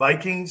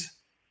 Vikings,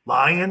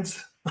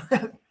 Lions,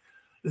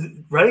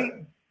 right?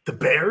 The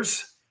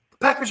Bears, the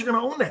Packers are going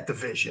to own that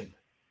division.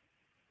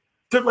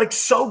 They're like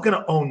so going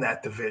to own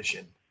that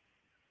division.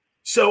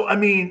 So, I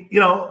mean, you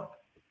know,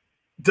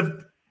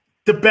 the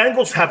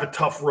Bengals have a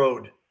tough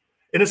road,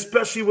 and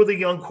especially with a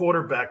young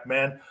quarterback,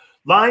 man.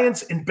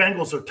 Lions and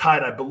Bengals are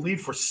tied, I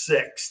believe, for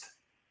 6th.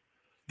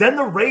 Then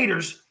the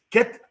Raiders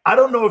I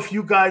don't know if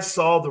you guys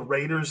saw the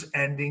Raiders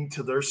ending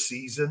to their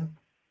season.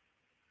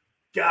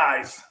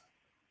 Guys,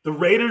 the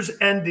Raiders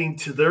ending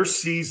to their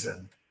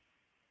season,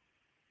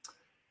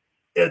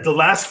 the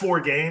last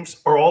 4 games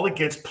are all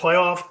against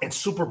playoff and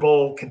Super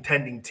Bowl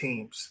contending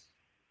teams.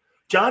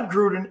 John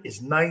Gruden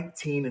is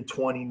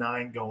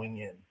 19-29 going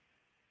in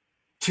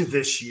to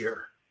this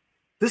year.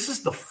 This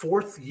is the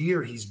 4th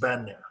year he's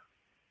been there.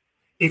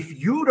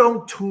 If you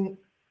don't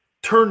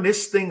turn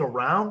this thing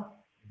around,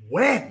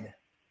 when?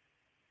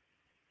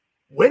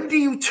 When do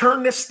you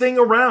turn this thing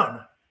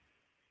around?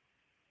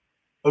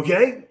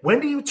 Okay? When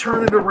do you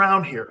turn it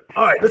around here?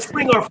 All right, let's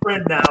bring our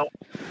friend now,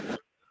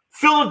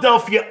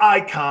 Philadelphia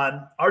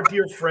icon, our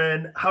dear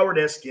friend Howard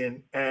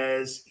Eskin,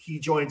 as he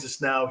joins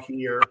us now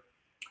here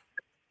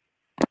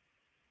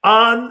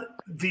on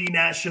the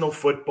National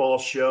Football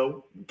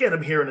Show. Get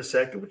him here in a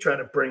second. We're trying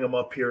to bring him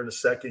up here in a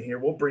second here.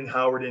 We'll bring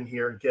Howard in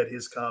here and get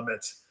his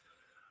comments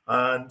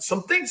on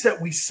some things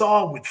that we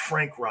saw with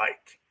Frank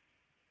Reich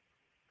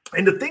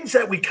and the things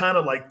that we kind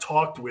of like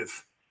talked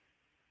with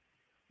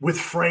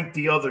Frank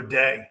the other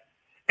day.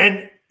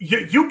 And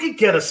you could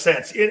get a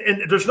sense,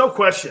 and there's no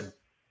question,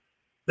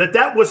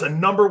 that was a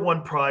number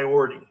one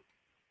priority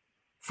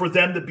for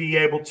them to be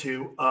able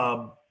to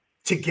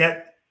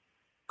get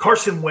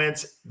Carson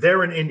Wentz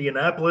there in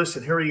Indianapolis.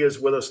 And here he is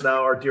with us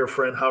now, our dear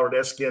friend Howard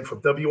Eskin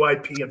from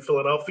WIP in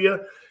Philadelphia,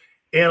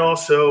 and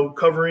also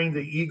covering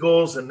the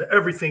Eagles and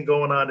everything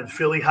going on in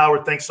Philly.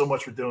 Howard, thanks so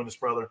much for doing this,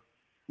 brother.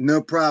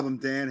 No problem,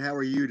 Dan. How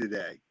are you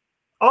today?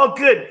 All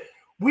good.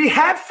 We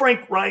had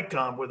Frank Reich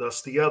on with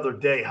us the other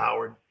day,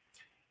 Howard,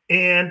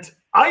 and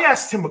I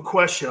asked him a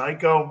question. I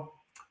go,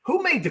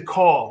 who made the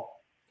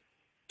call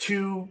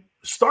to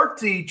start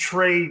the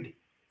trade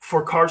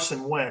for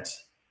Carson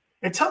Wentz?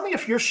 And tell me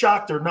if you're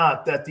shocked or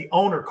not that the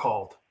owner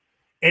called.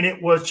 And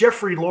it was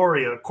Jeffrey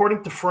Loria,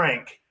 according to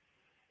Frank.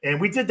 And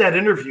we did that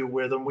interview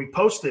with him. We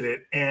posted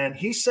it. And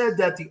he said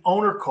that the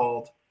owner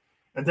called.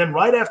 And then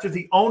right after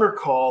the owner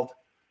called,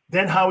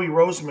 then Howie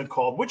Roseman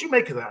called. What'd you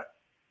make of that?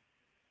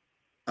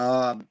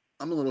 I'm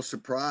a little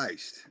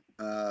surprised.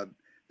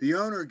 The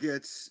owner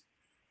gets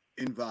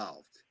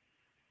involved.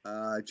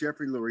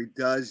 Jeffrey Lurie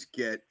does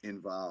get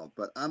involved,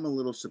 but I'm a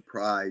little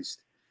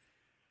surprised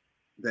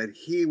that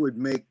he would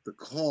make the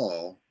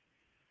call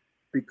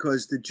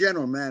because the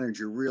general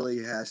manager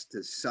really has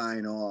to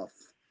sign off.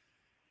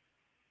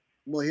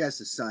 Well, he has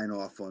to sign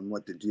off on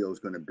what the deal is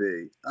going to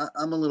be.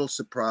 I'm a little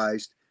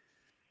surprised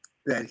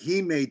that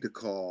he made the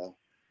call,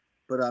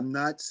 but I'm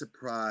not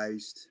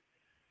surprised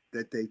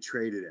that they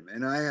traded him.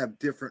 And I have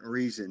different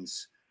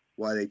reasons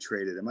why they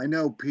traded him. I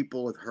know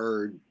people have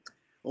heard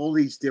all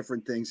these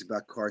different things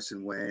about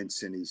Carson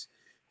Wentz, and he's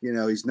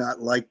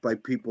not liked by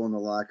people in the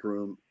locker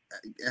room.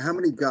 How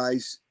many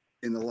guys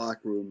in the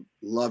locker room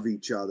love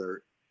each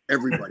other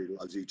everybody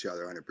loves each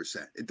other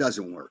 100%. It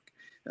doesn't work.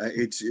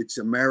 It's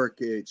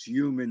America. It's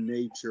human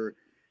nature.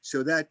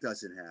 So that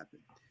doesn't happen.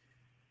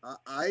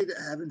 I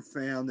haven't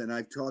found, and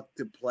I've talked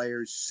to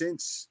players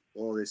since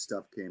all this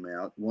stuff came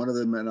out. One of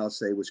them, and I'll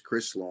say, was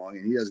Chris Long,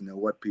 and he doesn't know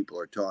what people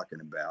are talking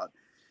about.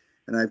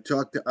 And I've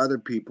talked to other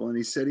people, and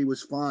he said he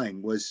was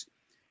fine. Was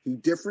he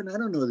different? I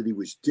don't know that he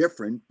was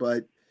different,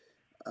 but,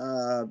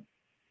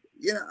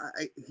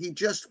 he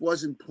just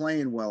wasn't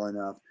playing well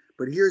enough.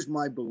 But here's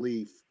my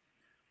belief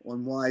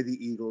on why the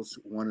Eagles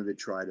wanted to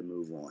try to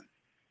move on.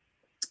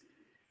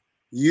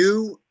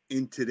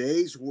 In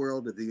today's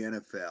world of the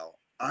NFL,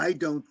 I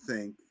don't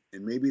think,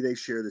 and maybe they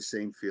share the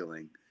same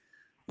feeling,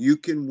 you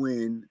can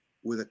win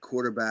with a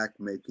quarterback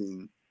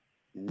making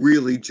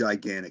really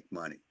gigantic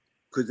money,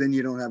 because then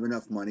you don't have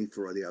enough money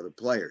for all the other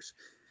players.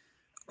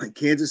 Like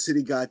Kansas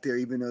City got there,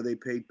 even though they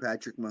paid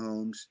Patrick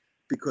Mahomes,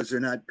 because they're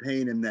not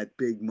paying him that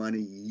big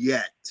money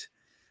yet.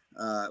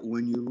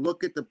 When you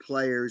look at the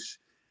players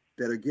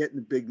that are getting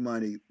the big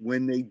money,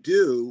 when they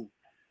do,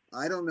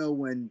 I don't know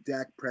when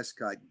Dak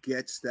Prescott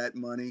gets that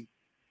money,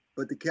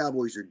 but the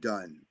Cowboys are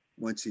done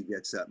once he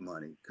gets that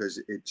money,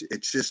 because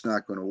it's just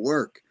not going to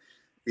work.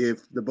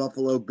 If the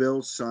Buffalo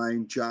Bills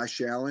sign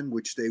Josh Allen,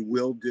 which they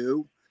will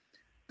do,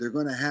 they're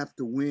going to have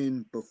to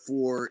win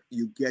before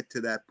you get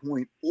to that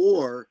point,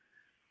 or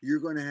you're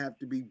going to have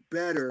to be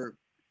better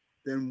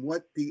than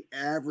what the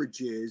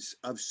average is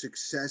of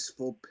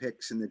successful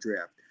picks in the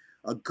draft.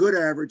 A good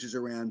average is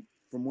around,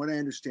 from what I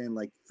understand,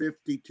 like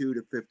 52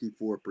 to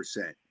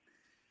 54%.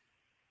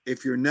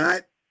 If you're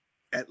not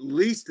at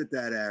least at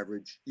that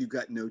average, you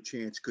got no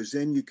chance, because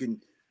then you can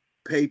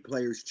pay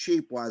players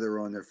cheap while they're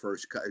on their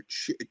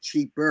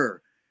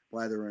cheaper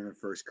while they're on their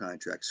first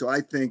contract. So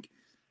I think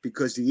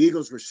because the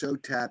Eagles were so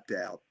tapped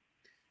out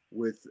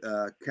with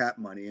cap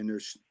money, and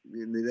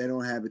they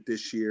don't have it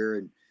this year,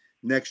 and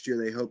next year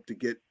they hope to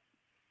get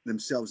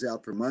themselves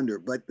out from under,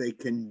 but they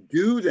can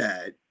do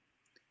that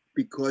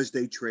because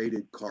they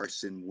traded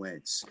Carson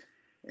Wentz.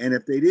 And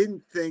if they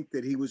didn't think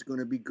that he was going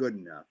to be good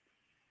enough,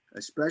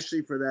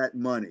 especially for that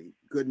money,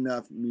 good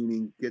enough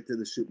meaning get to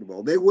the Super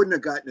Bowl, they wouldn't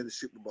have gotten to the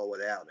Super Bowl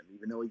without him,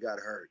 even though he got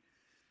hurt.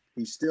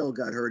 He still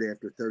got hurt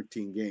after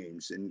 13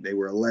 games, and they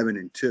were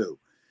 11-2.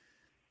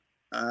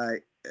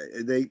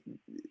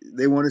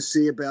 They want to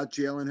see about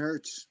Jalen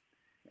Hurts.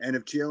 And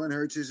if Jalen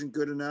Hurts isn't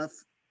good enough,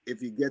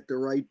 if you get the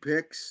right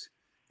picks,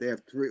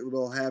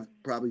 they'll have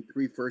probably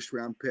 3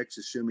 first-round picks,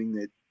 assuming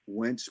that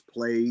Wentz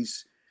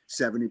plays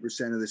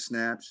 70% of the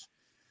snaps.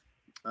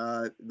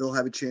 They'll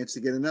have a chance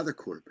to get another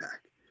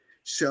quarterback.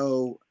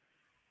 So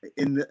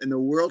in the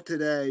world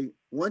today,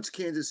 once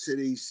Kansas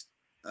City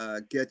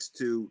gets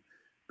to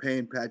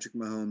paying Patrick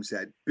Mahomes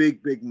that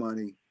big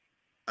money,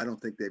 I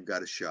don't think they've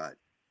got a shot.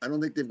 I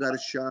don't think they've got a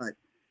shot,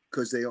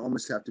 because they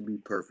almost have to be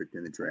perfect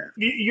in the draft.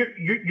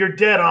 You're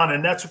dead on,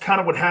 and that's kind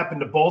of what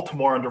happened to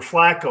Baltimore under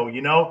Flacco.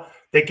 You know,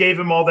 they gave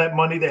him all that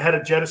money. They had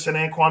to jettison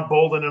Anquan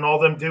Bolden and all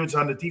them dudes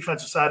on the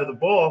defensive side of the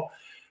ball.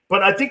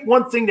 But I think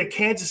one thing that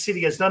Kansas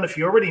City has done, if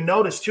you already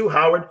noticed too,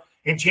 Howard,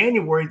 in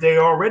January, they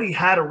already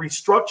had a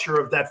restructure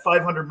of that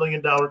 $500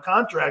 million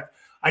contract.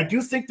 I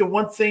do think the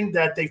one thing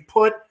that they've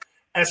put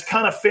as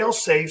kind of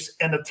fail-safes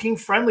and a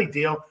team-friendly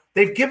deal,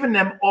 they've given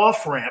them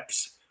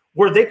off-ramps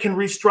where they can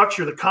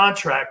restructure the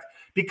contract,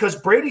 because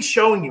Brady's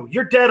showing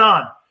you're dead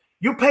on.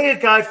 You pay a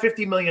guy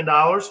 $50 million,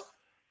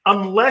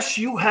 unless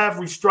you have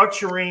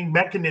restructuring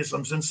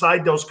mechanisms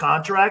inside those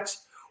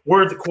contracts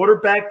where the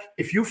quarterback,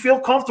 if you feel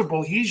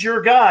comfortable, he's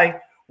your guy,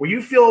 where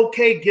you feel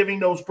okay giving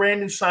those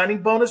brand new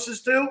signing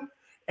bonuses to.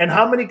 And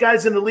how many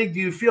guys in the league do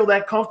you feel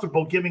that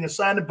comfortable giving a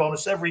signing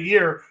bonus every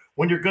year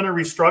when you're going to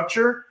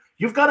restructure?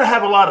 You've got to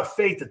have a lot of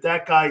faith that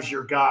that guy's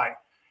your guy.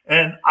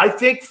 And I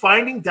think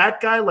finding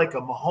that guy like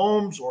a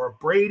Mahomes or a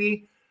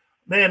Brady,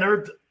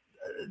 man,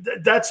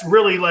 that's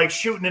really like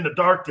shooting in the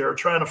dark there,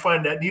 trying to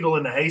find that needle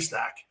in the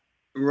haystack.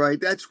 Right.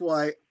 That's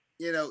why,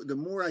 the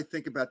more I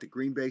think about the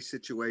Green Bay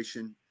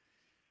situation,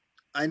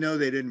 I know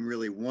they didn't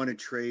really want to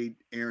trade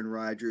Aaron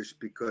Rodgers,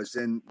 because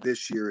then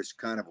this year is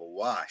kind of a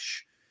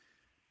wash.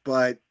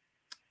 But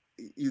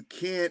you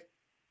can't,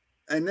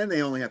 and then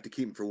they only have to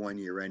keep him for 1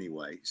 year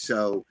anyway.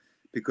 So,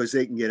 because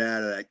they can get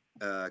out of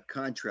that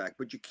contract,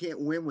 but you can't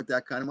win with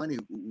that kind of money,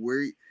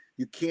 where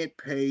you can't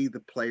pay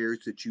the players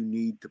that you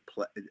need to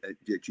play,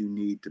 that you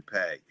need to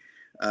pay.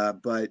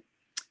 But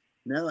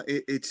now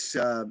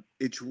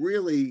it's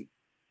really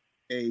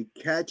a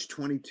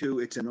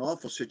catch-22. It's an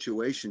awful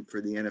situation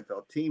for the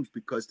NFL teams,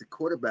 because the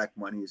quarterback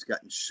money has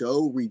gotten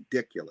so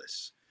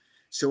ridiculous,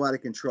 so out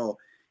of control.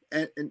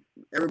 And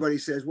everybody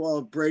says,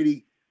 well,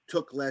 Brady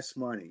took less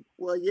money.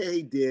 Well, yeah,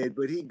 he did,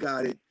 but he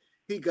got it.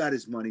 He got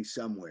his money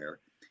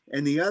somewhere.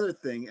 And the other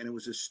thing, and it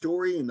was a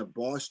story in the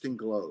Boston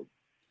Globe,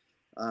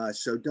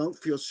 so don't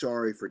feel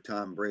sorry for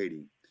Tom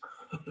Brady.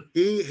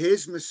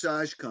 His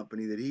massage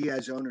company that he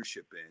has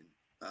ownership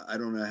in, I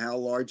don't know how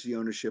large the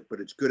ownership, but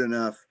it's good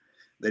enough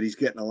that he's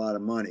getting a lot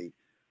of money,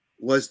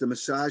 was the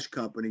massage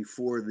company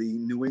for the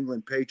New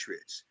England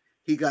Patriots.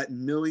 He got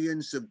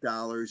millions of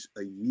dollars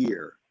a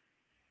year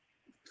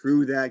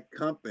through that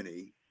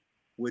company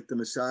with the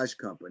massage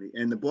company.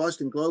 And the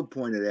Boston Globe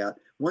pointed out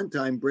one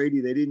time Brady,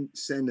 they didn't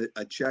send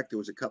a check. There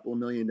was a couple of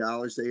 $1 million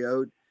they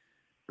owed.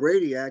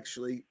 Brady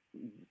actually,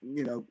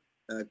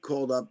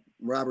 called up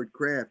Robert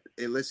Kraft.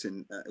 Hey,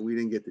 listen, we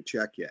didn't get the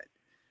check yet.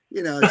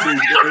 So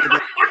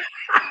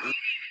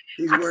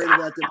he's worried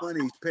about the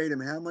money. He's paid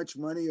him how much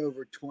money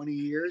over 20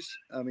 years?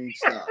 I mean,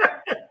 stop.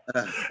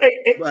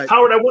 Hey,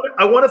 Howard,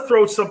 I want to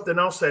throw something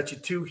else at you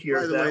too here.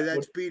 By the way,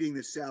 that's beating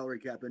the salary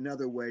cap.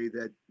 Another way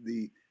that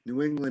the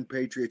New England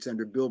Patriots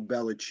under Bill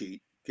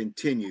Belichick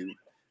continue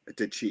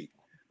to cheat.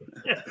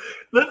 Yeah.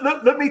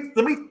 Let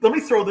me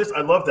throw this.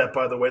 I love that,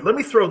 by the way. Let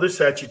me throw this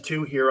at you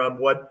too here on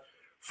what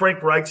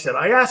Frank Reich said.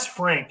 I asked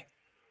Frank,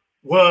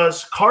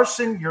 was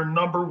Carson your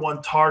number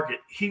one target?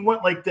 He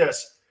went like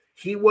this.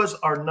 He was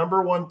our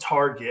number one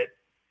target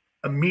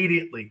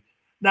immediately.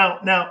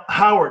 Now,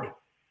 Howard,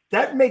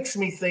 that makes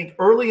me think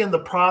early in the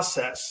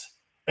process,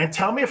 and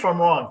tell me if I'm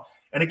wrong.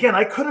 And again,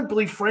 I couldn't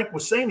believe Frank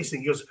was saying these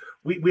things. He goes,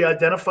 we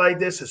identified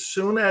this as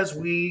soon as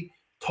we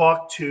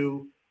talked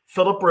to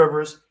Phillip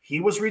Rivers. He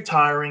was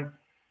retiring,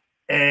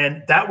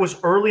 and that was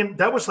early.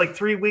 That was like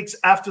 3 weeks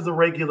after the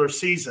regular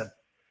season.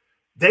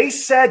 They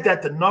said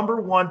that the number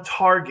one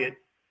target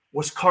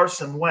was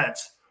Carson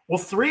Wentz. Well,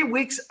 3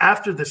 weeks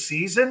after the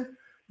season,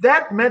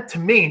 that meant to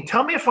me,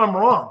 tell me if I'm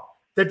wrong,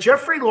 that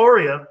Jeffrey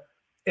Luria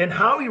and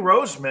Howie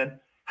Roseman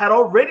had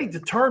already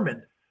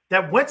determined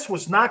that Wentz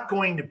was not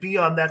going to be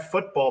on that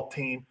football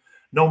team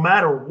no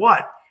matter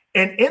what.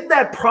 And in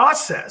that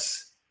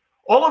process,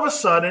 all of a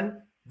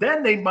sudden,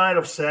 then they might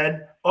have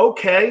said,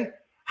 okay,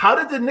 how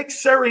did the Nick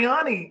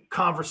Sirianni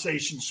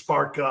conversation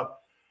spark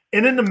up?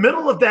 And in the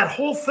middle of that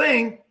whole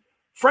thing,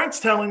 Frank's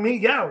telling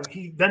me,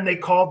 then they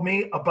called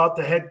me about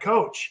the head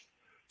coach.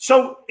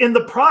 So in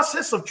the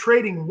process of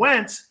trading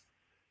Wentz,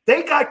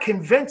 they got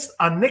convinced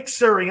on Nick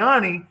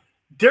Sirianni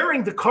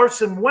during the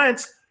Carson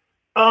Wentz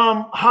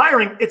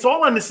hiring. It's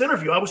all in this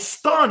interview. I was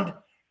stunned.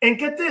 And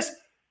get this,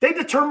 they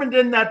determined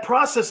in that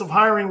process of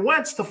hiring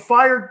Wentz to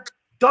fire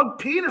Doug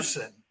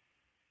Peterson.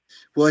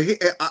 Well,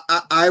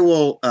 I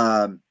will.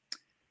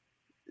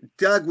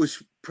 Doug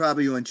was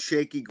probably on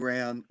shaky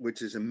ground,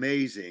 which is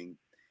amazing.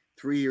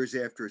 3 years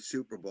after a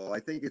Super Bowl,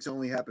 I think it's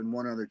only happened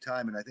one other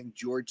time, and I think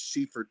George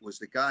Seifert was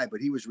the guy, but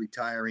he was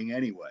retiring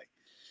anyway.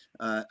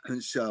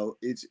 So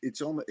it's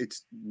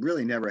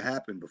really never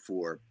happened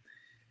before.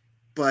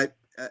 But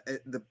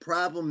the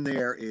problem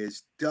there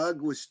is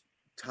Doug was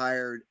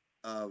tired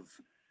of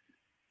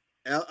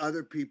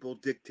other people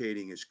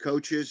dictating his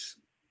coaches,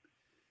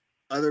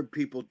 other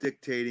people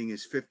dictating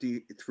his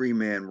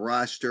 53-man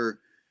roster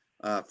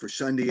for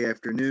Sunday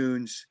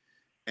afternoons,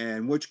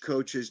 and which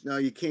coaches, no,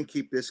 you can't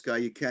keep this guy,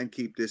 you can't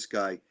keep this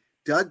guy.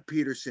 Doug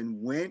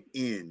Peterson went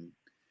in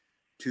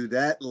to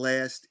that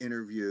last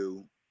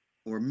interview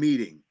or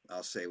meeting,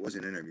 I'll say it was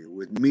an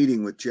interview,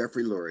 meeting with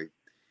Jeffrey Lurie,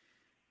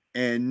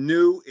 and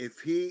knew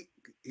if he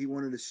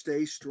wanted to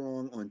stay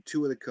strong on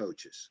two of the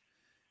coaches,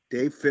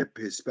 Dave Phipp,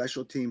 his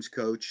special teams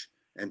coach,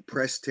 and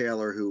Press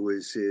Taylor, who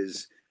was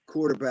his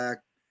quarterback,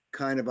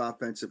 kind of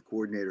offensive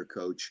coordinator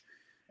coach,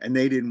 and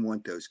they didn't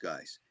want those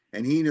guys.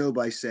 And he knew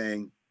by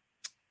saying,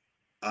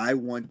 I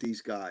want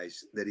these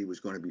guys, that he was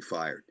going to be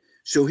fired.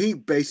 So he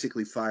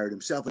basically fired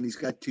himself, and he's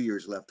got 2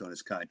 years left on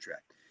his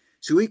contract.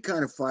 So he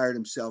kind of fired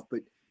himself,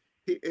 but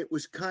it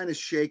was kind of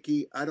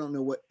shaky. I don't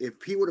know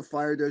if he would have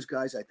fired those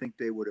guys, I think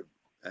they would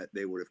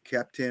have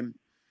kept him.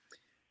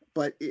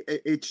 But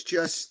it's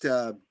just,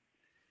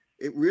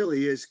 it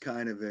really is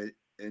kind of an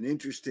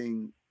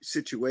interesting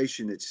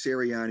situation that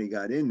Sirianni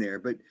got in there.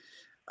 But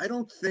I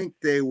don't think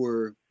they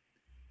were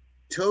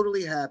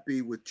totally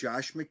happy with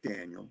Josh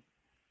McDaniel.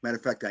 Matter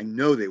of fact, I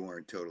know they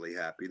weren't totally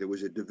happy. There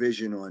was a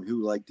division on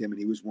who liked him, and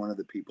he was one of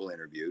the people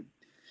interviewed.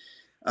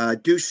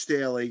 Deuce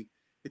Staley,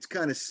 it's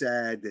kind of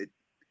sad that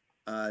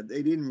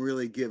they didn't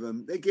really give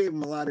him – they gave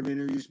him a lot of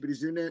interviews, but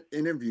he's been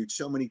interviewed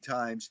so many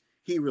times,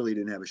 he really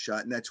didn't have a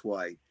shot, and that's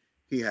why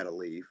he had to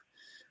leave.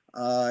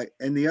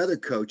 And the other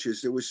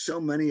coaches, there was so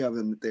many of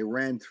them that they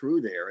ran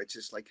through there. It's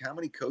just like, how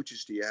many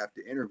coaches do you have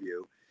to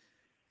interview?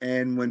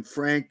 And when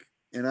Frank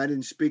 – and I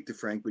didn't speak to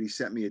Frank, but he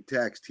sent me a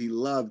text. He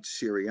loved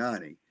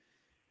Sirianni.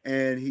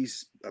 And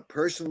he's a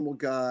personable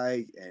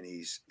guy, and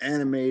he's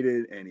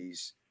animated, and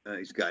he's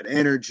got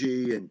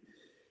energy. And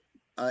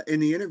in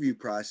the interview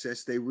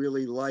process, they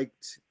really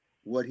liked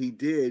what he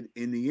did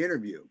in the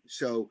interview.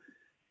 So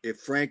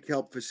if Frank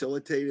helped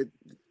facilitate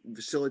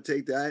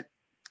that,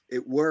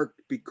 it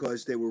worked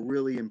because they were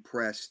really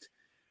impressed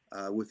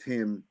with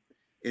him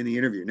in the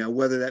interview. Now,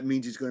 whether that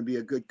means he's going to be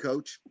a good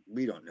coach,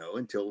 we don't know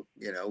until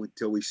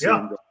we see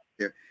him go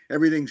there.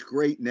 Everything's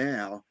great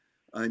now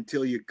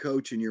until you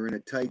coach and you're in a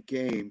tight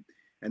game.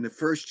 And the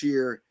first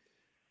year,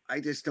 I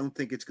just don't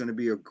think it's going to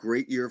be a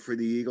great year for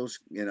the Eagles.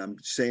 And I'm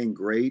saying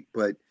great,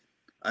 but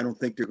I don't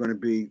think they're going to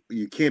be –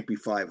 you can't be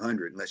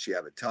 500 unless you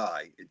have a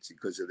tie. It's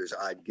because of this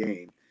odd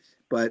game.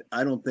 But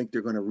I don't think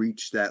they're going to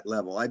reach that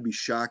level. I'd be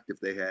shocked if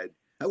they had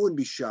 – I wouldn't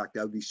be shocked.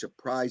 I would be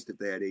surprised if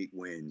they had 8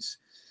 wins.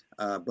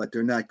 But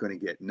they're not going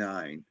to get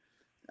 9.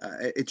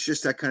 It's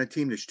just that kind of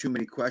team. There's too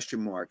many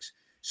question marks.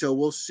 So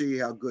we'll see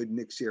how good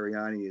Nick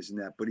Sirianni is in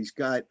that. But he's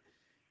got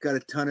a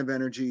ton of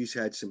energy. He's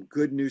had some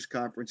good news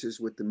conferences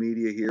with the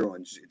media here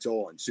it's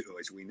all on Zoom,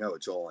 as we know,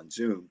 it's all on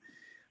Zoom.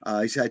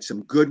 He's had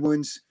some good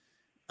ones.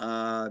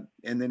 And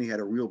then he had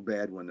a real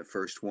bad one, the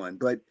first one.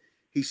 But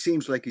he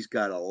seems like he's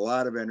got a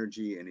lot of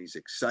energy and he's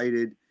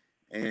excited.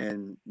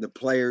 And the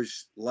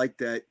players like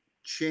that.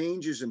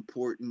 Change is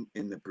important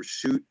in the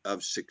pursuit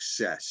of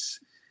success.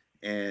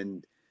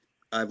 And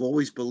I've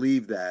always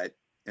believed that.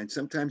 And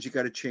sometimes you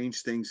got to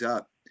change things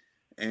up.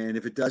 And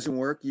if it doesn't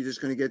work, you're just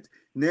going to get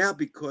now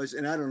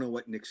and I don't know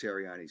what Nick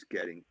Sirianni's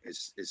getting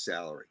his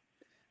salary.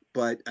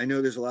 But I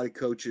know there's a lot of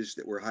coaches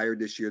that were hired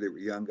this year that were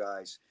young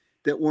guys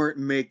that weren't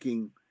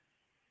making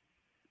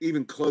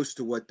even close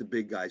to what the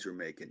big guys were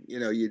making.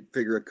 You'd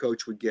figure a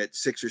coach would get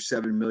 $6 or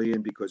 $7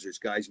 million because there's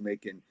guys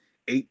making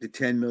 $8 to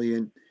 $10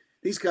 million.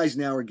 These guys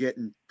now are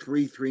getting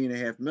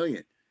 $3.5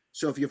 million.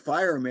 So if you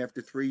fire them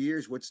after 3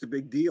 years, what's the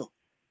big deal?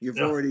 You're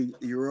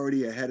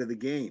already ahead of the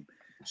game.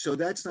 So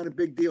that's not a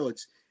big deal.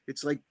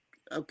 It's like,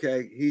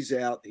 okay, he's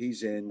out,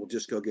 he's in. We'll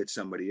just go get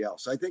somebody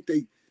else. I think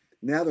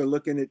they're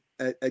looking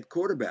at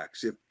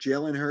quarterbacks. If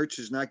Jalen Hurts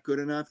is not good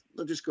enough,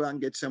 they'll just go out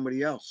and get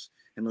somebody else,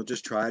 and they'll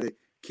just try to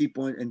keep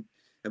on. And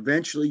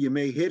eventually, you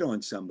may hit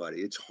on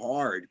somebody. It's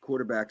hard.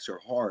 Quarterbacks are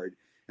hard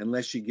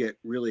unless you get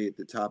really at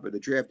the top of the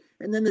draft.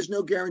 And then there's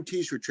no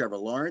guarantees for Trevor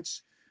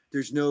Lawrence.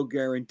 There's no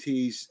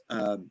guarantees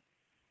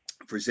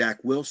for Zach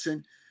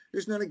Wilson.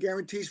 There's none of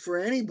guarantees for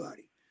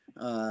anybody.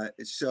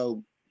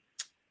 So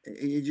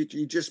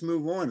you just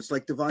move on. It's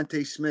like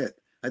Devontae Smith.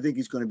 I think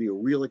he's going to be a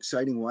real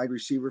exciting wide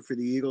receiver for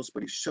the Eagles,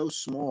 but he's so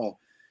small.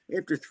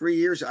 After 3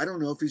 years, I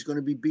don't know if he's going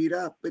to be beat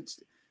up. But,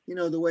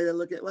 the way they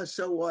look at it, well,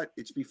 so what?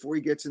 It's before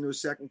he gets into a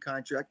second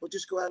contract. Well,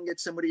 just go out and get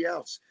somebody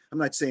else. I'm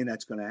not saying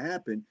that's going to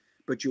happen,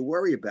 but you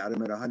worry about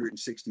him at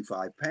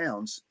 165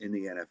 pounds in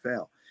the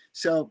NFL.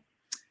 So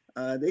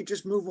they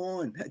just move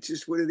on. That's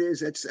just what it is.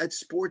 That's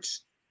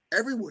sports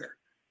everywhere.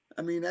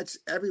 I mean, that's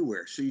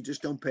everywhere. So you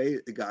just don't pay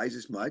the guys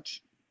as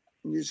much.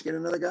 And you just get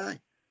another guy.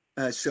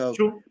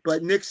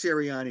 But Nick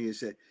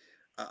Sirianni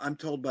I'm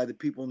told by the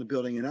people in the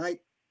building, and I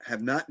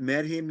have not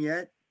met him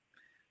yet.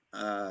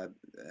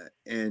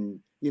 And,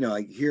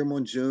 I hear him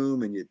on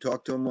Zoom and you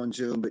talk to him on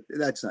Zoom, but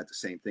that's not the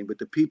same thing. But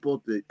the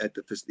people at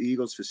the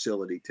Eagles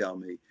facility tell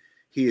me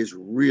he is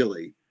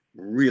really,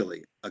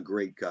 really a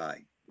great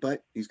guy,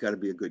 but he's got to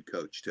be a good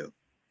coach too.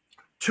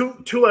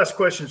 Two last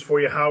questions for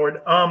you,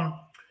 Howard.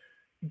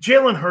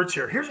 Jalen Hurts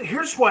here.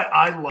 Here's why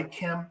I like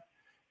him.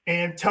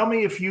 And tell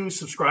me if you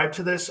subscribe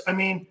to this. I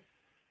mean,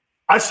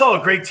 I saw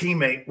a great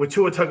teammate with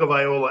Tua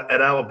Tagovailoa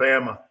at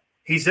Alabama.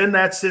 He's in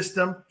that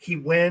system. He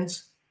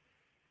wins.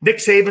 Nick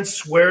Saban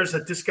swears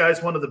that this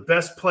guy's one of the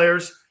best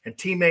players and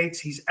teammates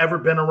he's ever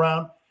been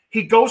around.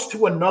 He goes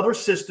to another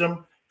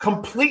system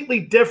completely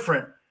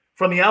different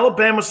from the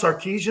Alabama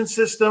Sarkisian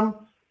system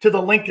to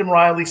the Lincoln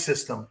Riley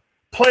system.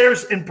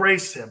 Players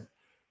embrace him.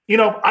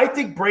 I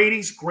think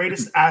Brady's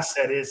greatest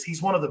asset is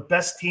he's one of the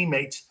best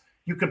teammates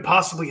you could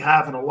possibly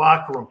have in a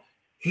locker room.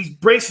 He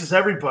embraces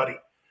everybody.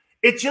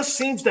 It just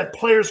seems that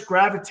players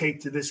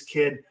gravitate to this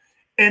kid,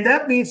 and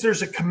that means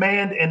there's a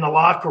command in the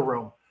locker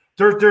room.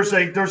 There's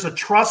a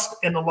trust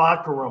in the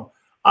locker room.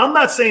 I'm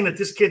not saying that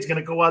this kid's going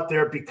to go out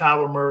there and be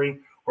Kyler Murray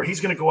or he's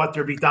going to go out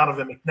there and be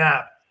Donovan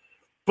McNabb,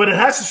 but it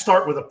has to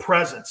start with a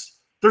presence.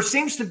 There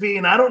seems to be,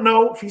 and I don't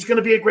know if he's going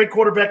to be a great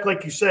quarterback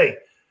like you say,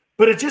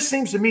 but it just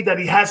seems to me that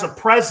he has a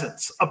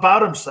presence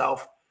about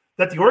himself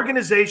that the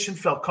organization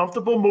felt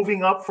comfortable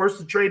moving up first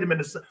to trade him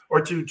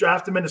or to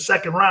draft him in the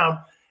second round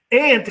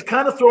and to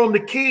kind of throw him the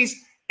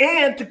keys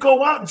and to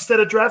go out instead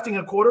of drafting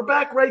a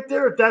quarterback right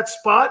there at that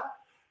spot.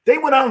 They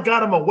went out and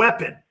got him a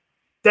weapon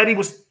that he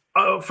was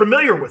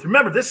familiar with.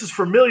 Remember, this is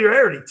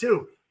familiarity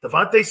too.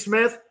 Devontae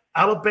Smith,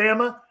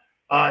 Alabama,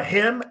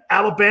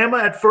 Alabama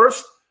at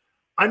first.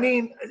 I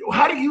mean,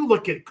 how do you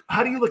look at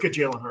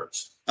Jalen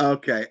Hurts?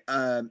 Okay,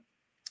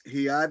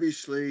 he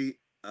obviously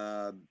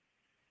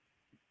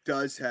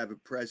does have a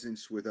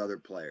presence with other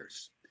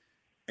players,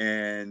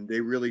 and they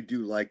really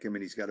do like him,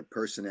 and he's got a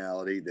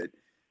personality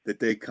that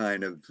they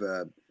kind of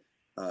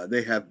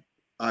they have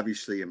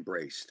obviously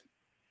embraced.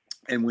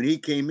 And when he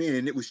came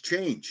in, it was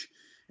change,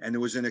 and there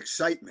was an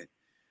excitement.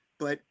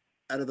 But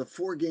out of the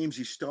 4 games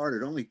he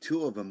started, only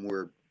 2 of them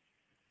were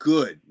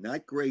good,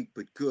 not great,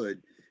 but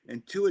good.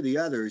 And 2 of the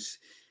others,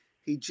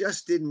 he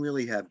just didn't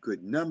really have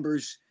good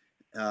numbers.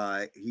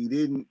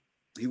 He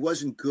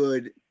wasn't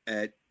good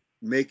at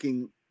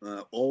making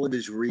all of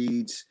his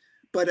reads,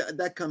 but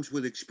that comes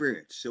with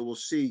experience. So we'll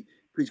see,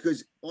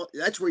 because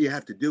that's where you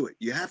have to do it.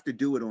 You have to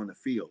do it on the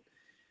field.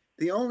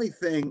 The only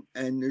thing,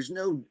 and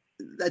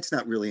that's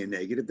not really a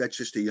negative. That's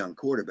just a young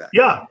quarterback.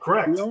 Yeah,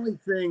 correct. The only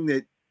thing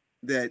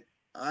that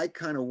I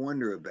kind of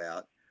wonder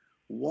about,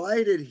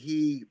 why did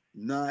he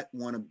not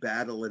want to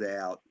battle it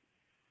out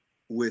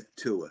with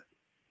Tua?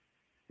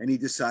 And he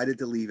decided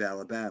to leave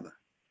Alabama.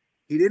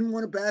 He didn't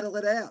want to battle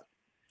it out.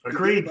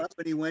 Agreed. He gave up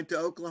and he went to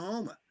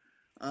Oklahoma.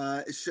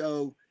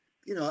 So,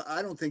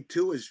 I don't think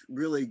Tua is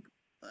really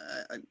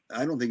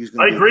I don't think he's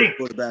going to be a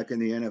quarterback in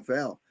the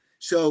NFL.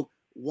 So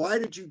Why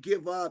did you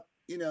give up?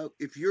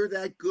 If you're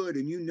that good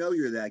and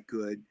you're that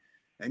good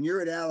and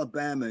you're at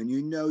Alabama and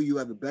you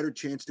have a better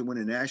chance to win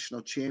a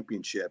national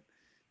championship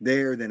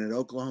there than at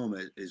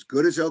Oklahoma, as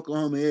good as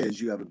Oklahoma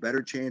is, you have a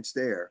better chance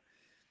there.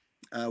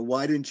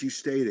 Why didn't you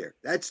stay there?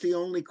 That's the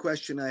only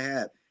question I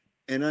have.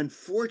 And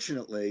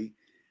unfortunately,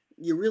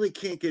 you really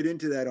can't get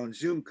into that on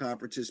Zoom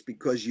conferences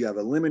because you have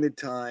a limited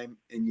time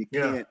and you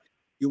can't.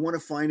 You want to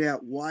find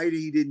out why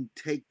he didn't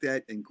take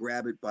that and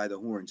grab it by the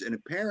horns. And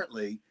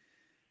apparently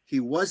he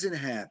wasn't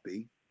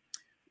happy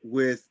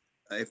with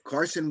if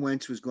Carson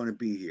Wentz was going to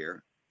be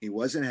here. He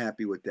wasn't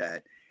happy with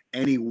that.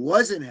 And he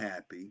wasn't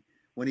happy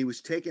when he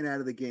was taken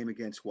out of the game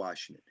against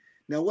Washington.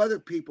 Now,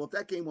 if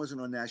that game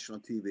wasn't on national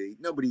TV,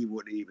 nobody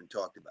would have even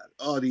talked about it.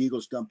 Oh, the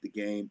Eagles dumped the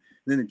game. And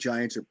then the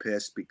Giants are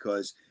pissed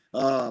because,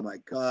 oh my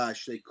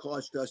gosh, they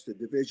cost us the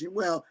division.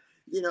 Well,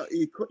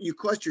 you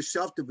cost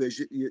yourself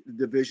the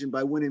division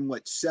by winning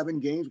 7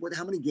 games?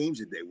 How many games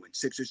did they win?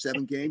 6 or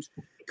 7 games?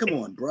 Come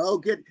on,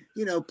 bro.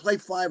 Play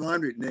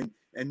 500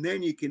 and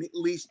then you can at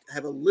least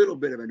have a little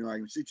bit of an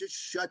argument. So just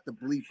shut the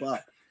bleep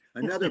up.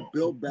 Another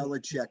Bill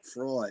Belichick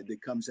fraud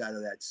that comes out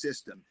of that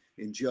system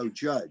in Joe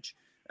Judge.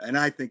 And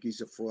I think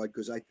he's a fraud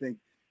because I think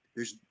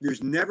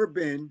there's never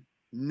been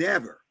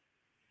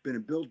a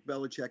Bill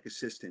Belichick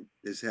assistant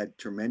that's had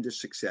tremendous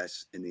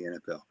success in the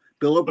NFL.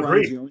 Bill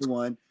O'Brien's the only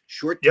one,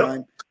 short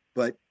time,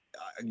 but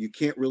you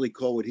can't really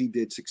call what he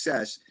did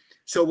success.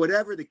 So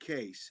whatever the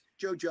case,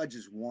 Joe Judge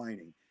is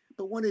whining.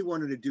 But what he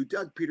wanted to do,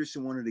 Doug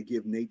Peterson wanted to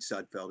give Nate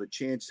Sudfeld a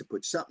chance to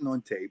put something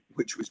on tape,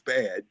 which was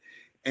bad,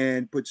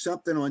 and put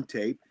something on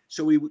tape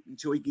so he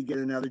could get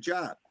another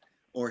job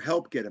or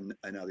help get him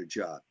another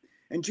job.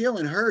 And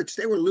Jalen Hurts,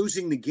 they were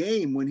losing the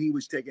game when he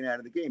was taken out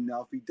of the game.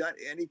 Now,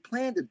 and he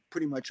planned it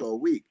pretty much all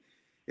week.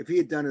 If he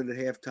had done it at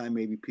halftime,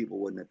 maybe people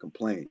wouldn't have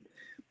complained.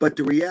 But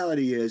the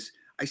reality is,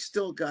 I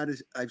still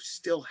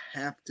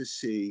have to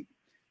see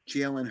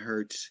Jalen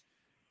Hurts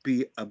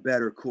be a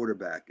better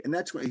quarterback. And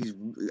that's what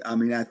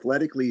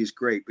athletically he's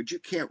great, but you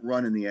can't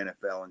run in the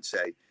NFL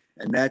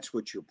and that's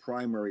what your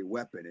primary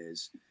weapon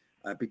is,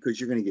 because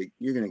you're going to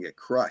get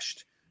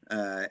crushed.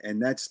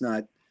 And it's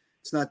not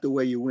the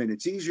way you win.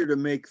 It's easier to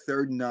make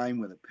 3rd and 9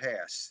 with a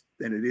pass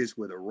than it is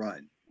with a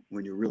run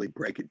when you really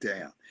break it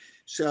down.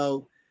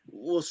 So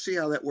we'll see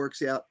how that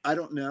works out. I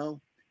don't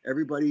know.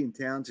 Everybody in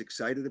town's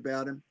excited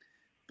about him,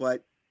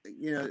 but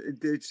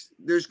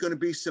there's going to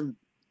be some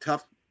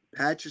tough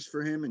patches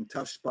for him and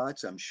tough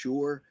spots, I'm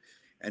sure.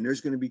 And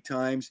there's going to be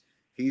times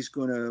he's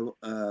going to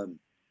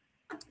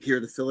hear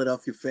the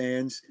Philadelphia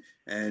fans,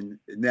 and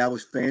now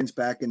with fans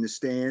back in the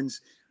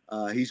stands,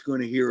 he's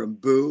going to hear him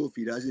boo if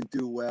he doesn't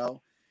do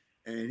well.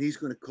 And he's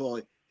going to call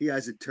it, he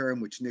has a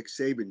term which Nick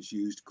Saban's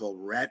used called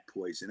rat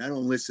poison. I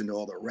don't listen to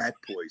all the rat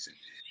poison.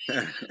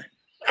 I'll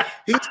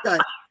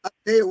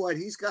tell you what,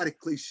 he's got a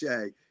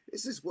cliche.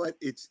 This is what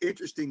it's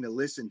interesting to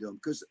listen to him,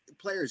 because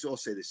players all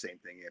say the same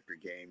thing after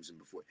games and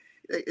before.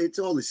 It's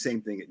all the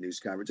same thing at news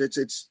conference.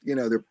 It's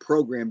they're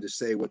programmed to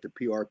say what the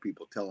PR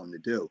people tell them to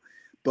do.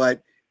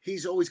 But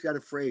he's always got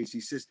a phrase.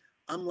 He says,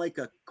 I want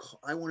to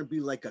be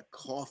like a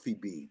coffee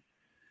bean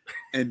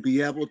and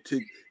be able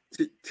to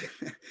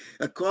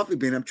a coffee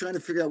bean. I'm trying to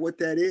figure out what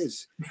that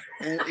is.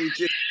 And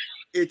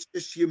it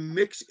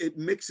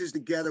mixes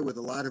together with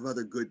a lot of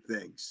other good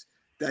things.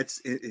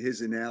 That's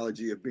his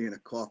analogy of being a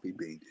coffee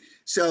bean.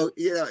 So,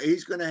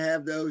 he's going to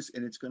have those,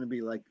 and it's going to be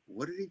like,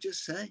 what did he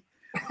just say?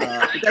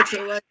 But that's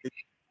all right.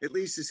 At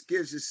least this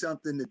gives us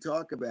something to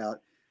talk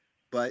about.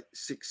 But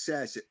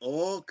success, it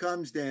all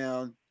comes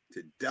down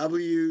to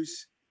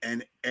W's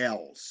and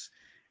L's.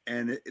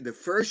 And the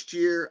first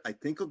year, I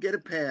think he'll get a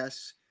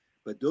pass,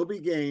 but there'll be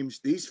games.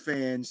 These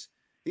fans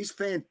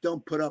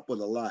don't put up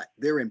with a lot.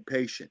 They're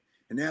impatient.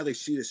 And now they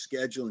see the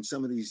schedule, and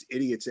some of these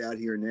idiots out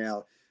here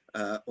now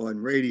on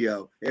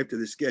radio after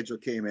the schedule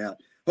came out.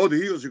 Oh, the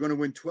Eagles are going to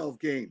win 12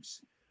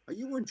 games. Are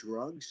you on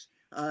drugs?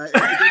 They're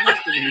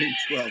not going to win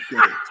 12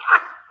 games.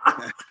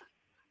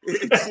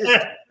 It's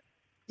just,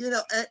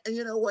 and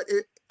you know what?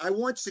 I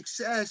want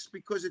success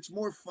because it's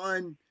more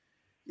fun,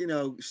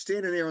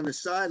 standing there on the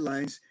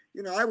sidelines.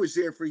 I was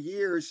there for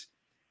years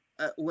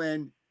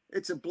when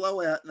it's a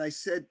blowout, and I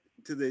said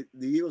to the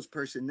Eagles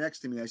person next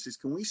to me, I says,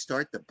 can we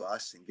start the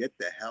bus and get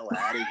the hell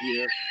out of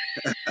here?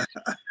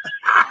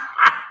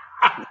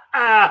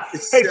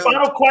 Hey,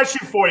 final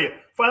question for you.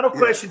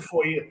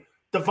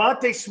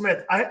 Devontae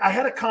Smith, I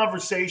had a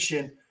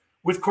conversation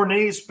with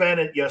Cornelius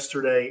Bennett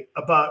yesterday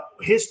about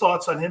his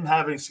thoughts on him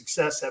having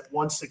success at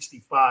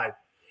 165.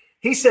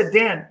 He said,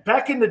 Dan,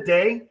 back in the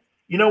day,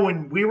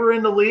 when we were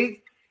in the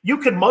league, you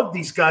could mug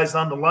these guys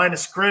on the line of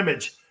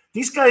scrimmage.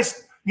 These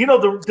guys,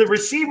 the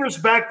receivers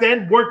back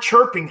then weren't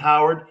chirping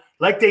Howard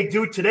like they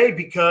do today,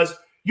 because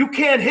you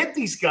can't hit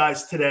these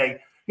guys today.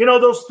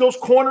 Those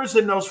corners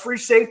and those free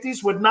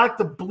safeties would knock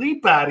the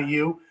bleep out of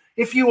you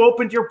if you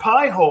opened your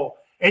pie hole.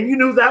 And you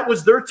knew that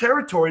was their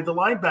territory, the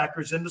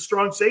linebackers and the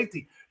strong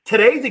safety.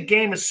 Today, the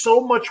game is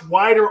so much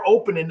wider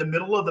open in the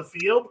middle of the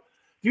field.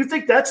 Do you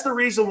think that's the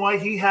reason why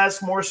he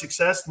has more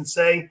success than,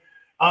 say,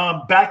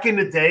 back in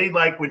the day,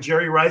 like when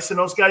Jerry Rice and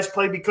those guys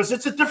played, because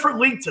it's a different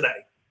league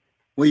today.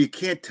 Well, you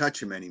can't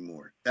touch him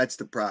anymore. That's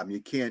the problem.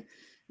 You can't,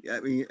 I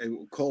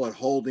mean, call it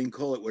holding,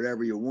 call it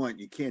whatever you want.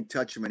 You can't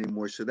touch him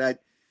anymore. So that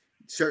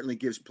certainly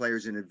gives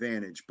players an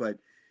advantage. But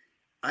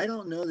I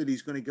don't know that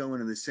he's going to go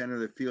into the center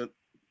of the field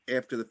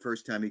after the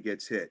first time he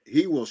gets hit.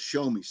 He will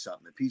show me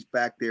something if he's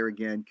back there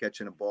again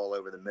catching a ball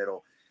over the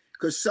middle,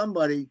 because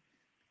somebody,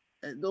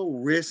 they'll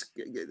risk.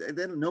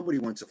 Nobody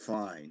wants a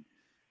fine,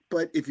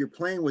 but if you're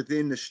playing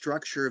within the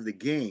structure of the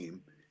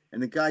game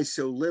and the guy's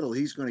so little,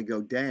 he's going to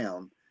go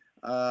down.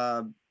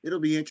 It'll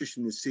be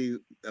interesting to see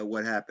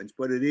what happens,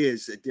 but it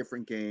is a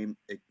different game.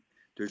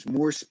 There's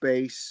more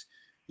space.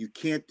 You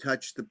can't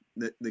touch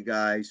the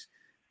guys.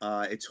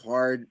 It's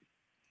hard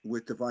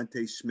with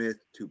Devontae Smith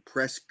to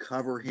press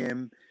cover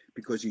him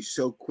because he's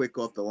so quick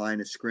off the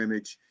line of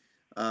scrimmage.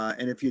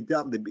 And if you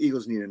double, the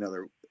Eagles need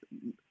another.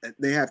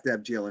 They have to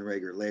have Jalen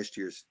Reagor, last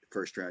year's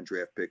first-round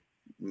draft pick,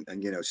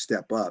 and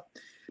step up,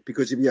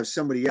 because if you have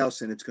somebody else,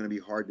 then it's going to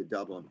be hard to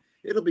double him.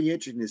 It'll be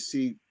interesting to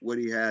see what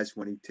he has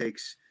when he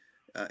takes.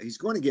 He's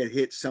going to get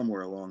hit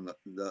somewhere along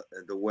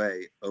the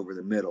way over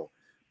the middle,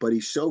 but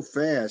he's so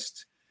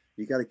fast.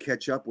 You got to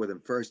catch up with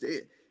him first.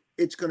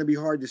 It's going to be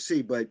hard to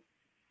see, but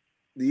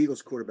the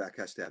Eagles quarterback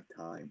has to have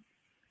time.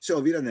 So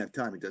if he doesn't have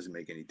time, it doesn't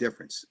make any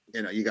difference.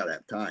 You got to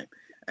have time.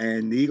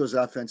 And the Eagles'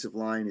 offensive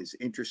line is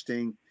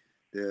interesting.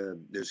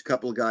 There's a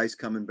couple of guys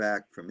coming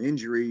back from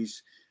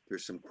injuries.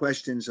 There's some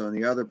questions on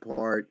the other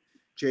part.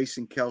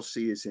 Jason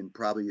Kelsey is in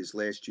probably his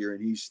last year,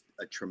 and he's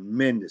a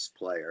tremendous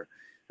player.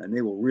 And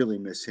they will really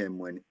miss him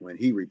when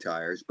he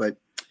retires. But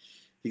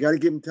you got to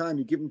give him time.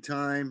 You give him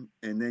time,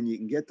 and then you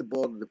can get the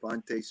ball to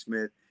Devontae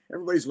Smith.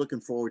 Everybody's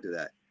looking forward to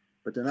that.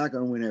 But they're not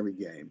going to win every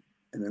game.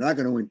 And they're not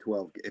going to win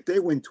 12. If they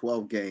win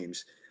 12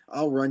 games,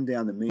 I'll run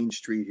down the main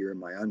street here in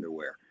my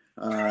underwear.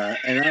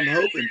 And I'm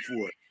hoping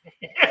for it.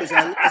 Because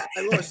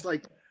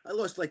I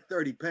lost like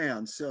 30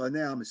 pounds. So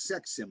now I'm a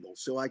sex symbol.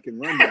 So I can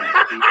run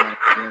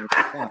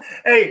down.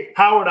 Hey,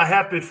 Howard,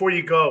 before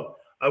you go,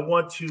 I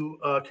want to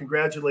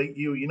congratulate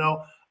you.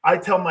 I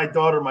tell my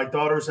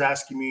daughter's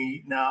asking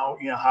me now,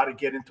 how to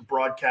get into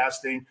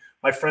broadcasting.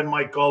 My friend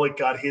Mike Golick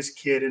got his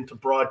kid into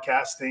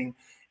broadcasting,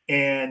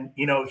 and,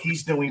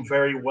 he's doing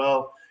very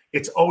well.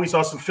 It's always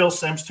awesome. Phil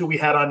Sims, too, we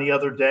had on the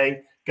other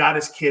day, got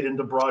his kid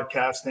into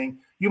broadcasting.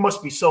 You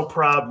must be so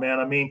proud, man.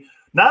 I mean,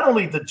 not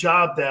only the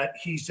job that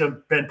he's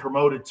been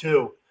promoted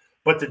to,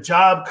 but the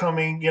job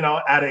coming,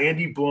 out of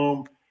Andy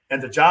Bloom,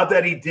 and the job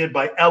that he did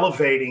by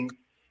elevating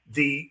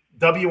the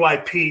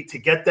WIP to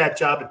get that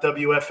job at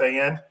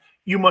WFAN.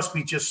 You must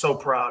be just so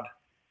proud.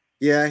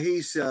 Yeah,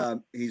 he's a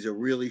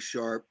really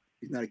sharp.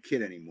 He's not a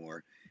kid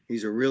anymore.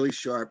 He's a really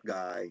sharp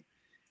guy.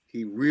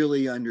 He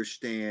really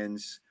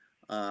understands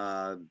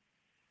the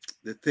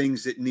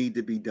things that need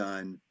to be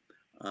done.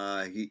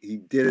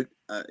 He did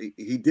it.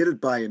 He did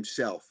it by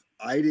himself.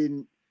 I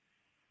didn't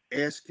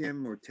ask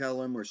him or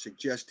tell him or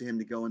suggest to him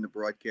to go into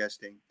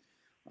broadcasting.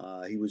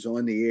 He was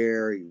on the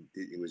air.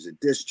 He was a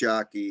disc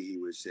jockey.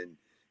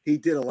 He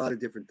did a lot of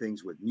different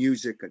things with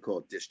music. I call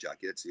it disc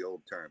jockey. That's the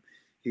old term.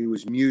 He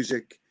was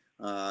music.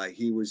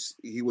 He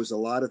was a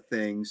lot of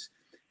things.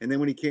 And then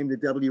when he came to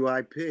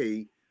WIP,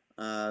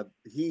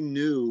 he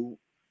knew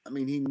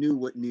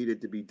what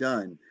needed to be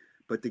done.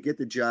 But to get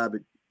the job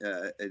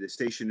at a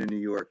station in New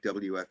York,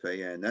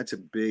 WFAN, that's a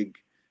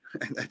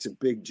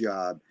big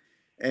job.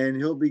 And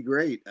he'll be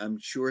great. I'm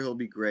sure he'll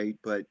be great.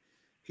 But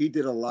he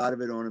did a lot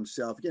of it on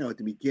himself. At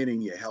the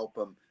beginning, you help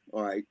him.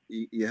 All right,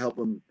 you help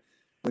him.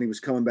 When he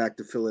was coming back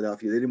to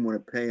Philadelphia, they didn't want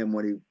to pay him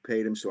what he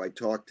paid him. So I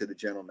talked to the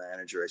general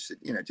manager. I said,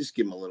 just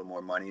give him a little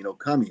more money and he'll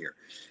come here.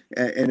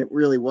 And it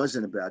really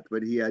wasn't about,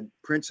 but he had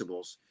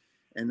principles.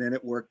 And then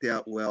it worked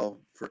out well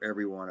for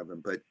every one of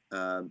them. But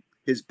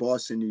his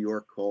boss in New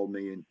York called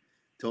me and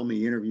told me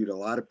he interviewed a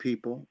lot of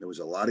people. There was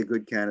a lot of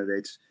good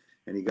candidates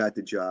and he got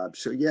the job.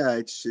 So, yeah,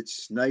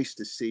 it's nice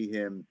to see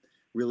him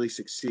really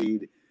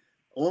succeed.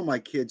 All my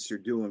kids are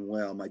doing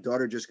well. My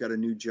daughter just got a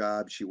new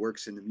job. She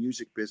works in the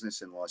music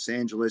business in Los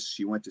Angeles.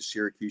 She went to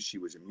Syracuse. She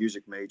was a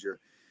music major.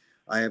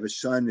 I have a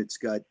son that's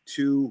got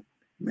 2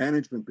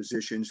 management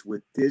positions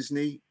with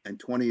Disney, and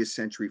 20th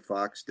Century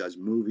Fox does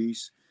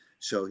movies.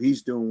 So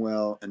he's doing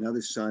well.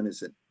 Another son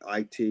is at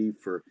IT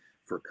for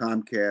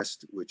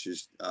Comcast, which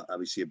is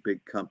obviously a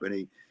big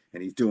company,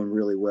 and he's doing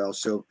really well.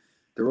 So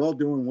they're all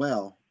doing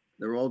well.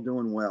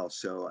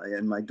 So,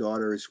 and my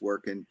daughter is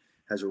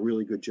has a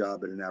really good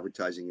job at an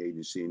advertising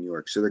agency in New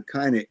York. So they're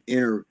kind of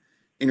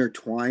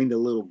intertwined a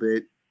little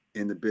bit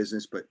in the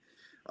business, but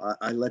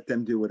I let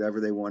them do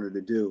whatever they wanted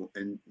to do.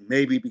 And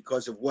maybe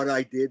because of what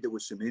I did, there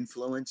was some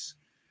influence,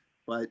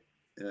 but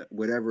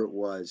whatever it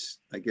was,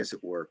 I guess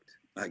it worked.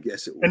 And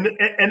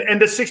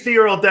the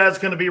 60-year-old dad's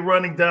going to be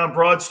running down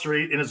Broad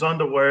Street in his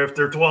underwear if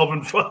they're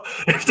 12-5.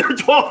 If they're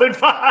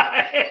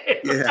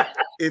 12-5. Yeah.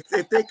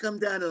 If they come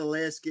down to the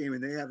last game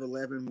and they have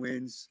 11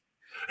 wins,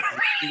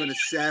 I'm going to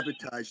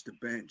sabotage the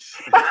bench.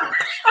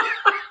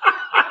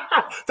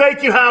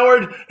 Thank you,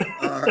 Howard.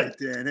 All right,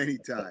 Dan.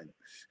 Anytime.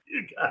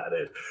 You got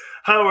it.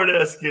 Howard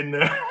Eskin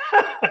there.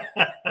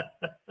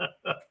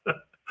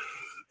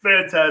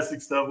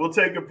 Fantastic stuff. We'll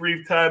take a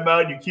brief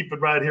timeout. You keep it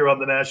right here on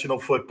the National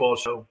Football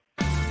Show.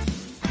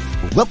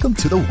 Welcome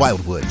to the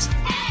Wildwoods,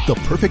 the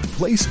perfect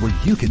place where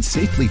you can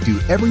safely do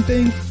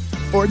everything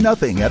or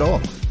nothing at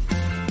all.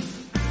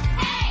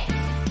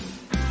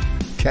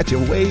 Catch a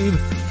wave,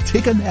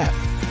 take a nap,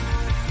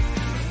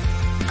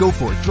 go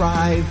for a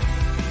drive,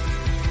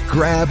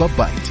 grab a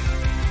bite.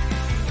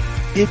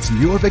 It's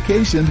your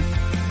vacation,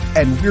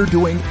 and we're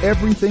doing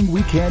everything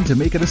we can to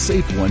make it a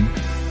safe one.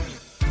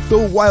 The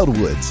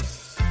Wildwoods.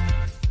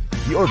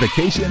 Your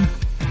vacation,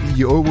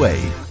 your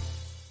way.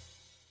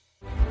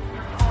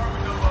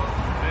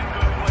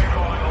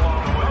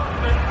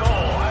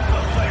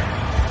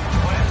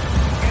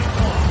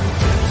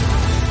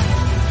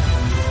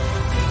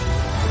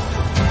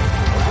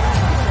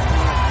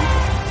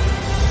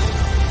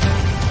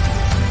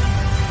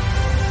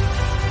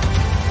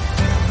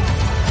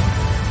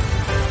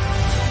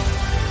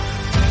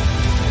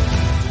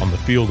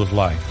 Field of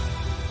life,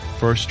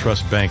 First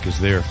Trust Bank is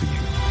there for you.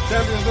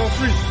 Champions on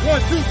 3.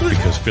 1, 2, 3.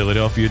 Because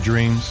Philadelphia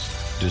dreams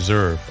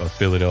deserve a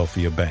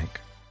Philadelphia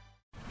bank.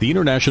 The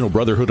International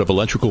Brotherhood of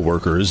Electrical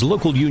Workers,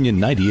 Local Union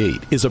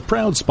 98, is a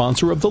proud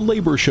sponsor of The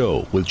Labor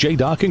Show with J.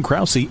 Doc and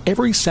Krause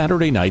every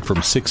Saturday night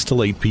from 6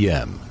 till 8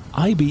 p.m.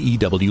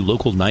 IBEW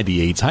Local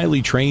 98's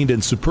highly trained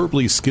and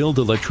superbly skilled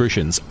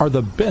electricians are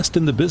the best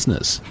in the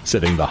business,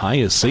 setting the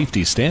highest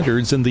safety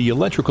standards in the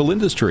electrical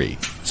industry.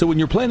 So when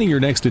you're planning your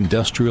next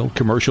industrial,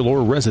 commercial,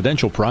 or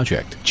residential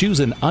project,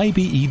 choose an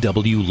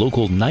IBEW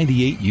Local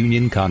 98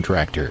 union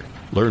contractor.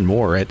 Learn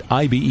more at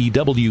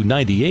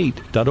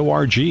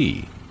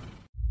ibew98.org.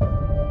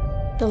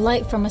 The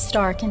light from a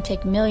star can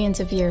take millions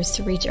of years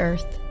to reach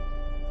Earth.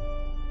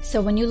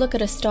 So when you look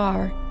at a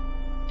star,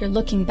 you're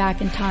looking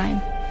back in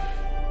time.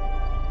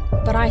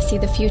 But I see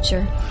the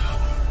future.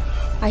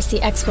 I see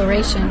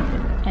exploration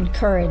and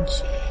courage.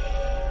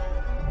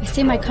 I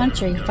see my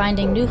country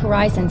finding new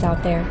horizons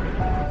out there.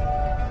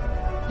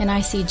 And I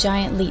see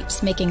giant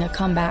leaps making a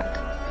comeback.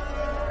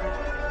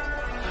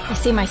 I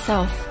see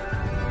myself.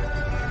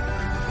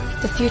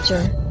 The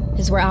future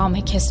is where I'll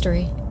make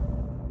history.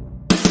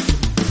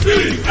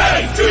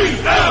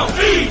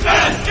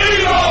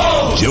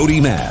 D-A-T-L-E-S-E-O! Jody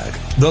Mack,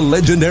 the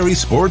legendary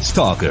sports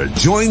talker,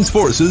 joins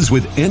forces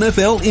with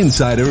NFL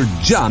insider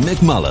John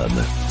McMullen.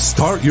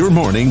 Start your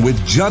morning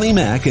with Johnny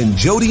Mack and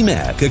Jody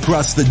Mack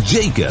across the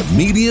Jacob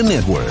Media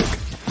Network.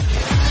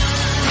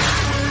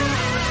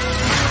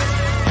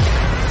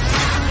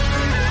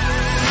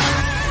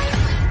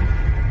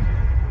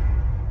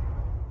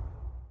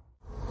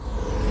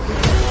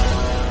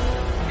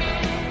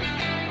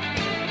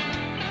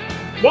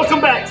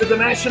 Welcome back to the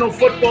National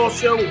Football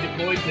Show with your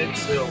boy Big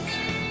Sills.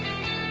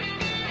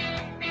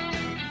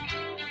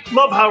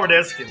 Love Howard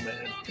Eskin,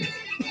 man.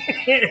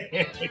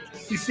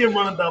 You see him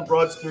running down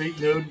Broad Street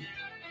nude?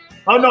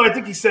 Oh, no, I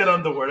think he said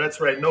underwear. That's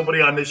right. Nobody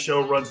on this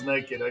show runs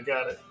naked. I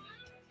got it.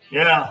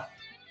 Yeah.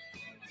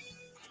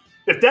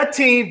 If that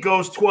team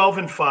goes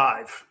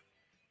 12-5,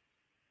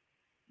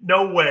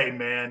 no way,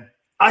 man.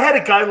 I had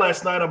a guy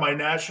last night on my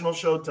national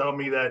show tell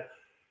me that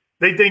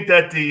they think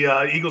that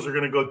the Eagles are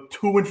going to go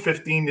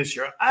 2-15 this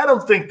year. I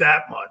don't think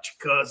that much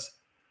because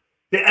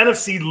the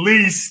NFC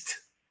least.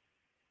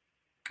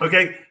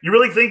 Okay, you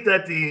really think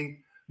that the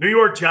New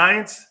York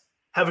Giants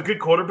have a good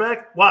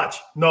quarterback? Watch.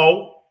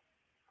 No.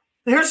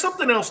 Here's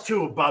something else,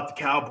 too, about the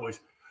Cowboys.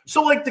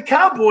 So, like, the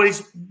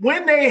Cowboys,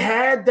 when they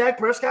had Dak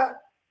Prescott,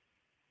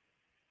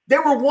 they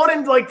were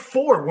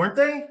 1-4, weren't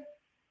they?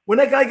 When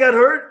that guy got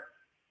hurt?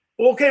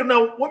 Okay,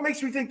 now, what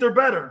makes me think they're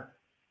better?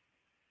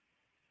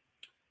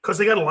 Because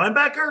they got a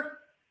linebacker?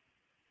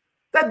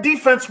 That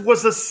defense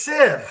was a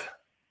sieve.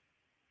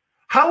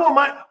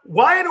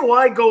 Why do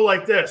I go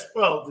like this?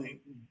 Well, the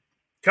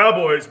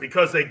Cowboys,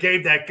 because they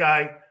gave that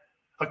guy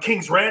a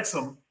king's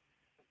ransom,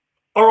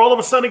 are all of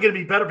a sudden going to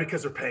be better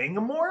because they're paying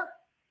him more?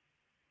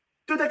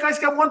 Dude, that guy's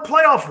got one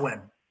playoff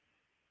win.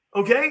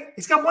 Okay?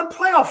 He's got one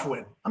playoff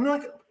win. I'm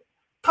like,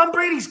 Tom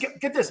Brady's,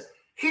 get this.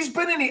 He's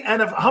been in the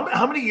NFL.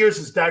 How many years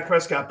has Dak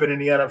Prescott been in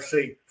the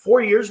NFC?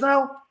 4 years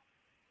now?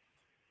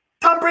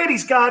 Tom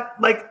Brady's got,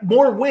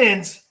 more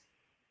wins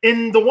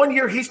in the 1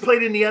 year he's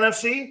played in the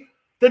NFC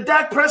than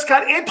Dak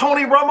Prescott and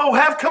Tony Romo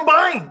have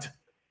combined.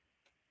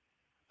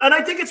 And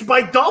I think it's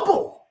by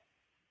double.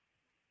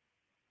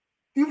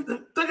 Think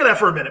of that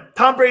for a minute.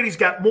 Tom Brady's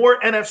got more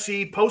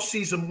NFC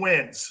postseason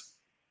wins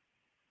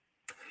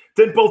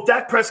than both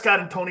Dak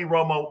Prescott and Tony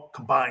Romo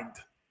combined.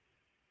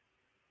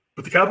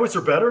 But the Cowboys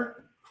are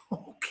better?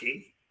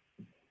 Okay.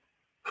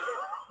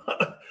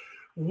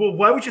 Well,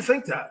 why would you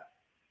think that?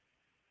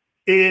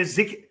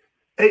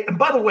 And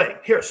by the way,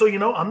 here, so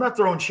I'm not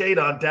throwing shade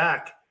on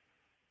Dak.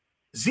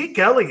 Zeke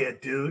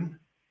Elliott, dude,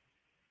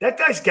 that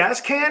guy's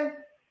gas can,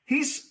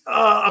 he's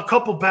a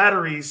couple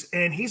batteries,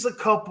 and he's a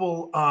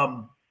couple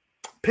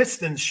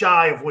pistons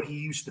shy of what he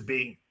used to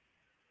be.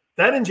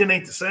 That engine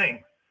ain't the same.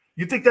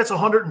 You think that's a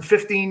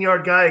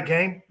 115-yard guy a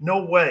game?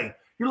 No way.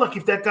 You're lucky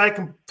if that guy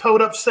can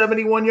tote up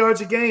 71 yards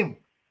a game.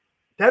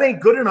 That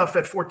ain't good enough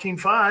at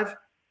 14.5.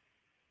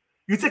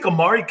 You think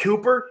Amari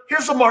Cooper?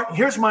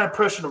 Here's my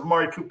impression of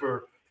Amari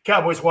Cooper,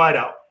 Cowboys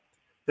wideout,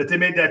 that they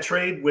made that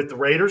trade with the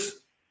Raiders.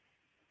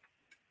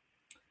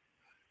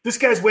 This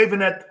guy's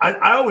waving at –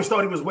 I always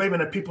thought he was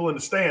waving at people in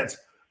the stands.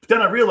 But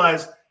then I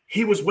realized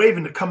he was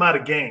waving to come out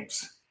of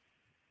games.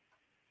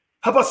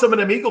 How about some of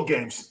them Eagle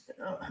games?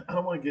 I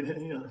don't want to get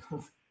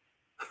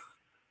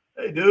 –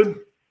 hey, dude,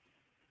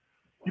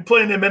 you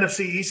playing them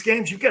NFC East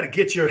games, you got to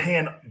get your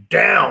hand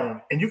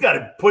down, and you got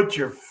to put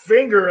your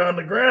finger on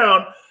the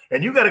ground,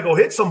 and you got to go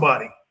hit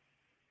somebody.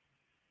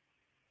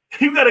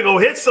 You got to go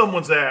hit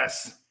someone's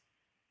ass.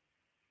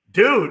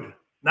 Dude,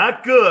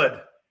 not good.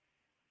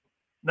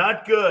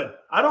 Not good.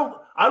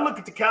 I look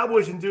at the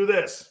Cowboys and do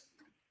this.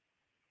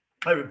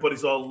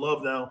 Everybody's all in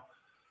love now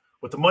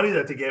with the money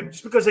that they gave him.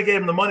 Just because they gave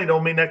him the money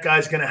don't mean that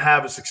guy's going to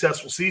have a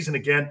successful season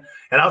again.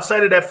 And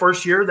outside of that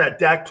first year that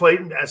Dak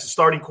played as a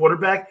starting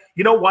quarterback,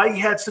 you know why he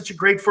had such a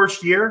great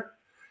first year?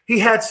 He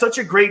had such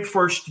a great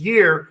first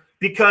year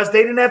because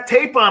they didn't have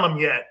tape on him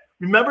yet.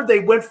 Remember, they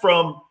went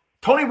from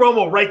Tony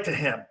Romo right to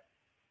him.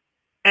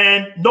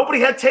 And nobody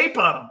had tape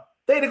on him.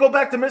 They had to go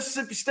back to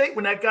Mississippi State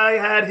when that guy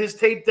had his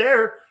tape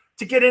there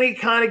to get any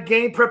kind of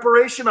game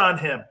preparation on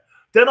him.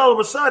 Then all of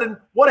a sudden,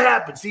 what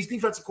happens? These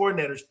defensive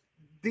coordinators,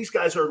 these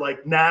guys are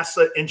like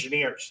NASA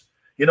engineers.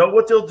 You know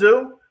what they'll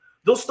do?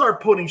 They'll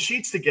start putting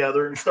sheets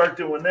together and start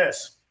doing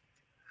this.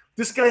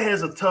 This guy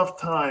has a tough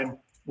time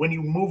when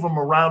you move him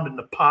around in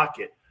the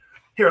pocket.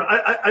 Here,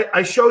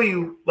 I show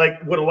you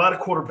like what a lot of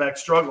quarterbacks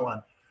struggle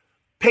on.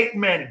 Peyton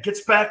Manning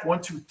gets back,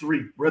 1, 2,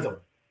 3, rhythm.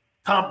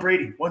 Tom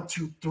Brady, 1,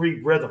 2,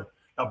 3, rhythm.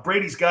 Now,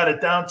 Brady's got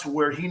it down to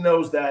where he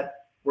knows that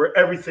where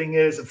everything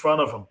is in front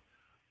of him.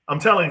 I'm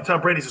telling you,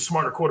 Tom Brady's a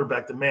smarter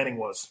quarterback than Manning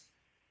was.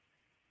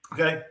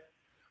 Okay?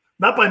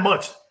 Not by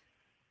much.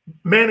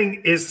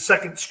 Manning is the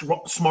second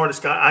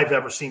smartest guy I've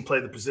ever seen play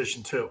the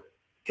position too.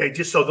 Okay?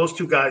 Just so those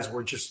two guys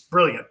were just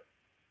brilliant.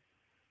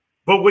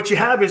 But what you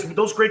have is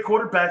those great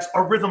quarterbacks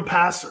are rhythm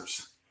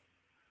passers.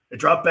 They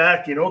drop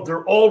back,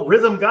 they're all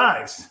rhythm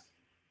guys.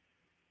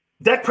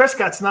 Dak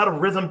Prescott's not a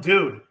rhythm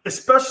dude,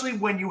 especially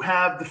when you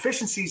have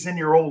deficiencies in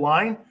your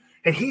O-line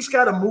and he's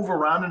got to move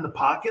around in the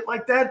pocket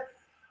like that.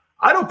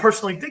 I don't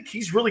personally think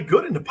he's really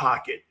good in the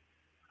pocket.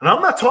 And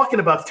I'm not talking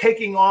about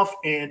taking off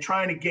and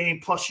trying to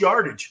gain plus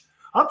yardage.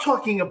 I'm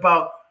talking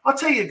about, I'll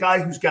tell you a guy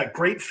who's got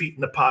great feet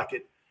in the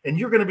pocket, and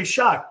you're going to be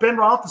shocked, Ben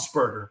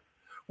Roethlisberger.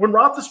 When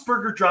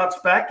Roethlisberger drops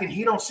back and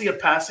he don't see a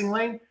passing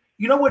lane,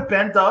 you know what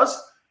Ben does?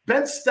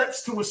 Ben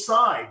steps to his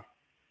side.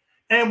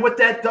 And what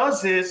that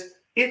does is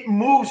it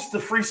moves the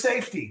free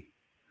safety.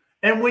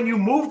 And when you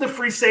move the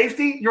free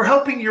safety, you're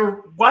helping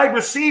your wide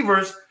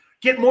receivers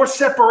get more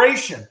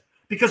separation.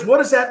 Because what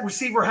does that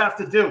receiver have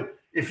to do?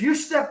 If you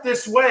step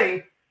this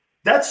way,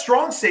 that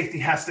strong safety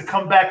has to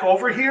come back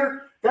over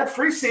here. That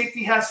free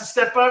safety has to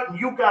step out, and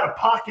you've got a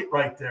pocket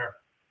right there.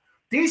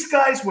 These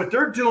guys, what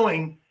they're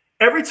doing,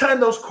 every time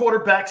those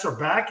quarterbacks are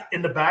back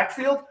in the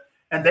backfield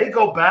and they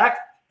go back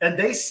and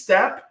they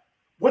step,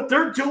 what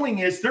they're doing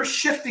is they're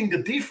shifting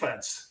the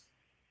defense.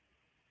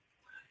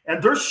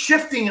 And they're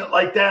shifting it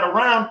like that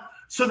around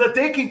so that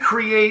they can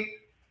create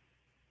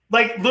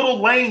like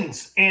little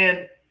lanes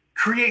and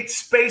create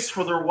space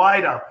for their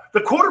wideout.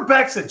 The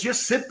quarterbacks that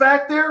just sit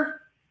back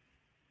there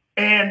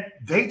and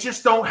they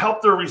just don't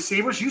help their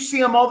receivers, you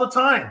see them all the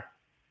time.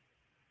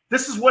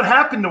 This is what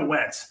happened to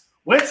Wentz.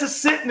 Wentz is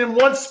sitting in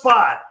one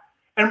spot.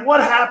 And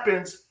what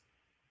happens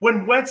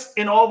when Wentz,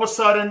 and all of a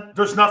sudden,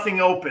 there's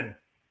nothing open?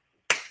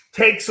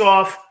 Takes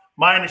off,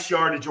 minus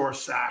yardage or a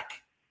sack.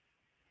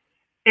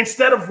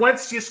 Instead of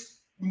Wentz just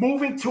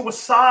moving to a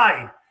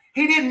side,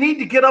 he didn't need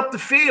to get up the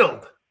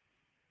field.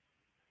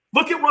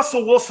 Look at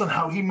Russell Wilson,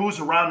 how he moves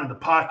around in the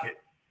pocket.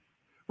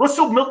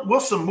 Russell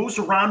Wilson moves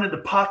around in the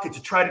pocket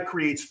to try to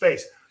create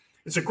space.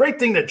 It's a great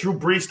thing that Drew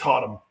Brees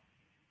taught him.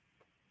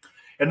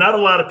 And not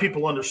a lot of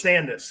people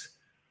understand this.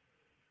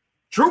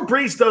 Drew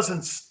Brees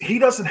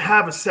doesn't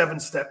have a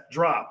 7-step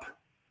drop.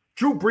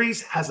 Drew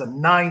Brees has a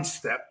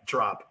 9-step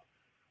drop.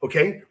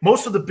 Okay?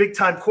 Most of the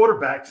big-time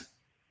quarterbacks,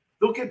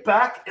 they'll get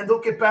back and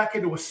they'll get back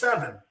into a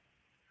 7.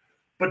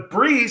 But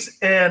Brees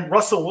and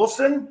Russell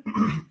Wilson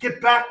get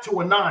back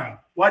to a 9.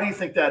 Why do you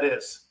think that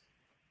is?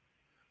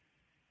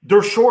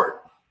 They're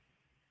short.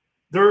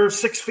 They're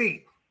 6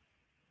 feet.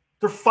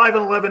 They're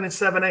 5'11" and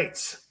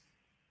 7/8.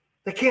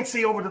 They can't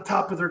see over the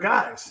top of their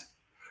guys.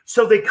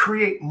 So they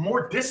create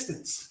more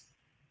distance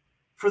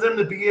for them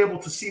to be able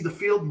to see the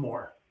field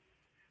more.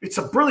 It's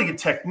a brilliant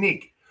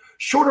technique.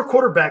 Shorter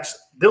quarterbacks,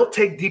 they'll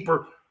take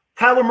deeper.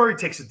 Kyler Murray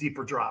takes a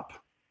deeper drop.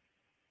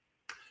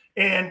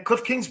 And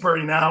Cliff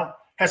Kingsbury now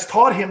has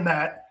taught him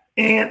that,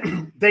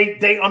 and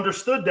they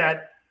understood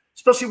that,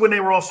 especially when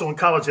they were also in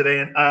college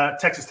at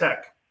Texas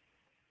Tech.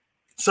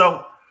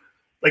 So,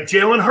 like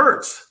Jalen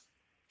Hurts.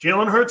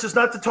 Jalen Hurts is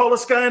not the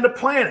tallest guy on the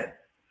planet.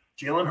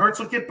 Jalen Hurts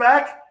will get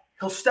back.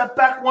 He'll step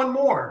back one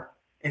more,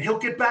 and he'll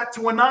get back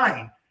to a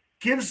 9.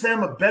 Gives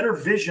them a better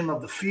vision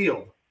of the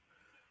field.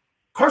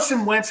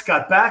 Carson Wentz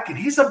got back, and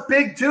he's a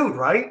big dude,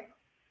 right?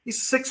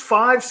 He's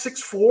 6'5",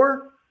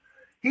 6'4".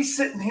 He's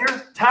sitting here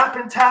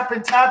tapping.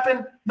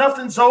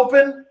 Nothing's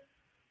open.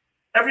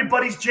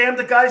 Everybody's jammed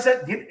the guys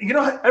that,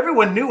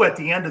 everyone knew at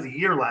the end of the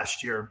year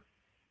last year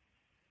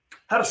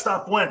how to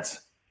stop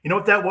Wentz. You know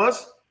what that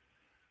was?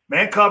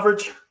 Man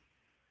coverage,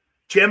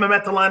 jam him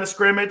at the line of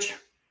scrimmage,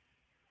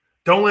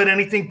 don't let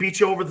anything beat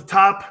you over the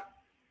top.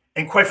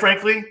 And quite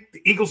frankly,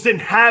 the Eagles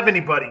didn't have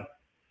anybody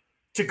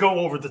to go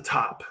over the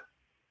top.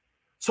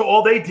 So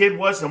all they did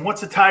was, and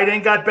once the tight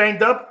end got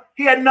banged up,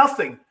 he had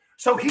nothing.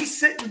 So he's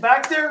sitting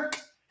back there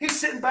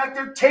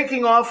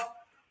taking off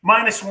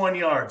 -1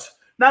 yards.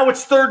 Now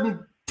it's 3rd and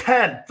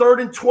 10,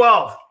 3rd and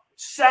 12,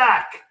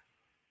 sack.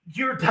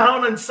 You're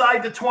down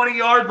inside the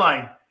 20-yard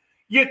line.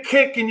 You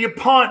kick and you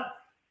punt.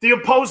 The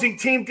opposing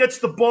team gets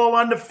the ball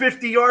on the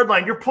 50-yard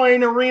line. You're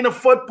playing arena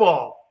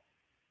football.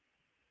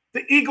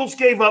 The Eagles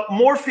gave up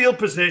more field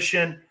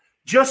position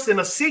just in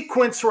a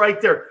sequence right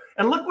there.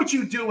 And look what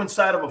you do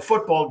inside of a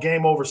football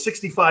game over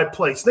 65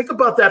 plays. Think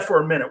about that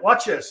for a minute.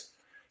 Watch this.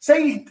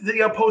 Say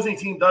the opposing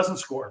team doesn't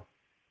score.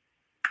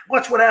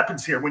 Watch what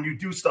happens here when you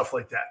do stuff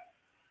like that.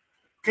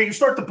 Okay, you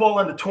start the ball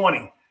on the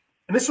 20.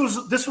 And this was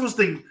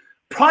the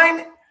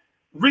prime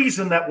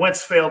reason that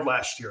Wentz failed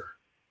last year.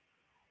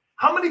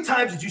 How many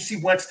times did you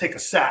see Wentz take a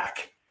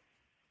sack?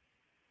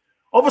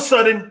 All of a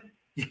sudden,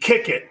 you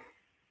kick it.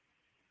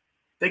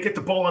 They get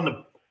the ball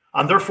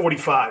on their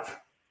 45.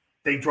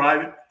 They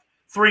drive it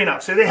 3 and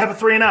out. Say they have a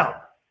 3 and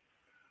out.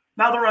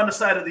 Now they're on the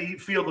side of the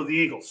field of the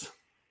Eagles.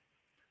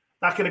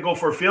 Not going to go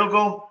for a field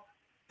goal.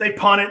 They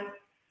punt it.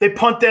 They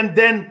punt them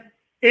then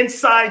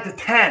inside the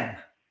 10.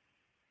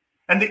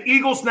 And the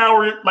Eagles now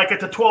are like at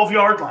the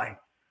 12-yard line.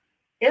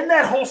 In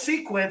that whole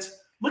sequence,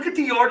 look at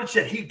the yardage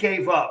that he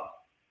gave up.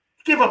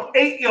 He gave up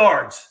 8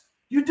 yards.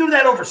 You do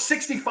that over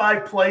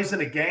 65 plays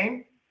in a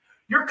game,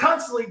 you're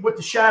constantly with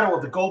the shadow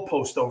of the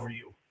goalpost over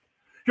you.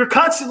 You're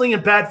constantly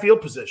in bad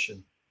field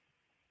position.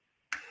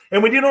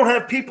 And when you don't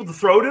have people to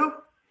throw to,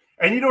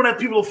 and you don't have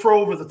people to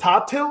throw over the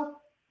top to,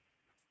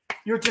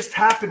 you're just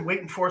tapping,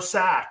 waiting for a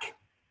sack.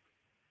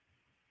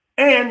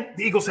 And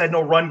the Eagles had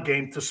no run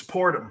game to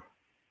support him.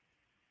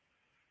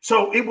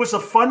 So it was a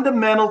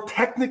fundamental,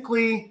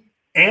 technically,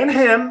 and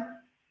him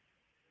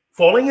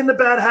falling into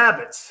bad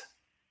habits,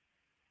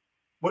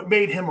 what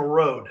made him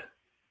erode.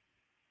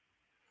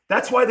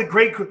 That's why the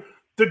great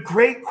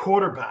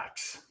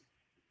quarterbacks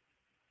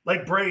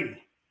like Brady,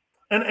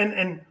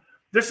 and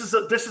this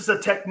is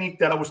a technique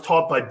that I was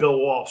taught by Bill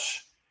Walsh,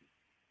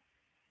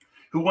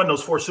 who won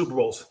those 4 Super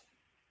Bowls.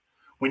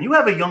 When you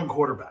have a young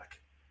quarterback,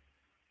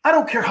 I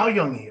don't care how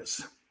young he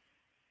is.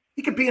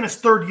 He could be in his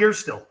 3rd year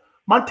still.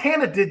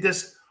 Montana did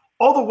this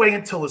all the way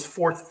until his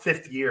 4th,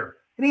 5th year,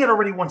 and he had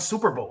already won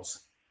Super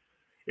Bowls.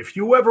 If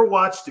you ever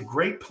watched the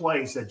great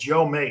plays that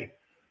Joe made,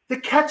 the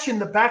catch in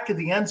the back of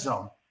the end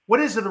zone, what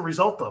is it a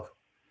result of?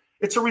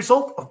 It's a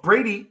result of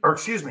Brady,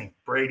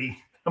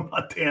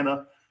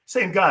 Montana,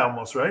 same guy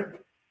almost, right?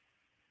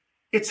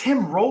 It's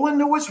him rolling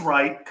to his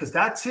right because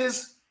that's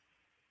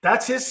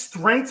his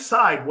strength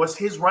side, was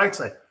his right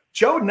side.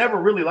 Joe never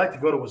really liked to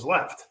go to his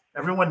left.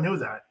 Everyone knew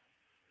that.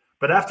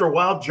 But after a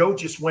while, Joe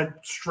just went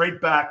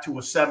straight back to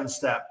a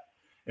 7-step.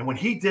 And when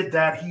he did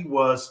that, he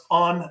was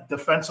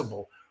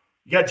undefensible.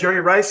 You got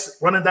Jerry Rice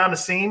running down the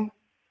seam,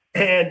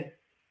 and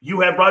you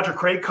had Roger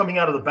Craig coming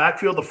out of the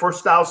backfield, the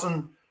first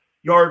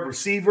 1,000-yard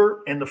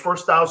receiver and the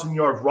first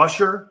 1,000-yard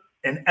rusher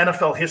in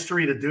NFL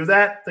history to do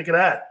that. Think of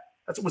that.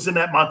 That's what was in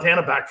that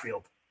Montana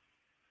backfield.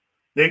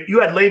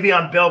 You had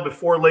Le'Veon Bell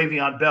before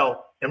Le'Veon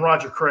Bell and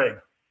Roger Craig.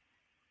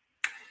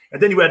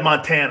 And then you had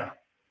Montana.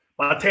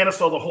 Montana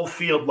saw the whole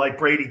field like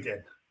Brady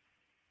did.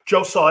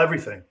 Joe saw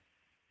everything.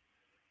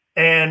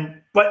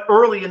 But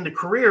early in the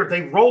career,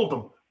 they rolled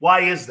him.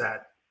 Why is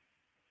that?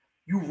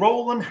 You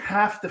roll him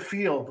half the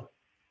field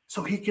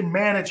so he can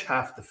manage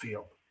half the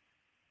field.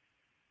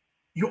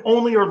 You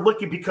only are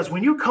looking because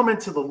when you come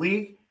into the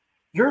league,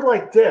 you're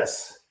like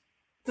this.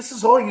 This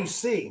is all you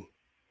see.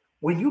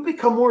 When you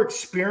become more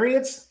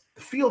experienced,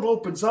 the field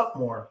opens up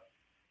more.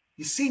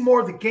 You see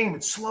more of the game.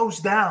 It slows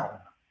down.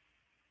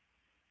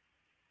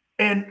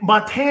 And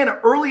Montana,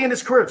 early in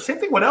his career, same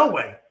thing with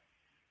Elway.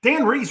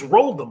 Dan Reeves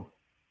rolled him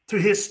to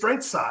his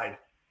strength side.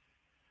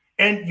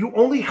 And you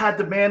only had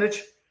to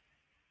manage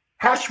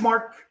hash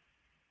mark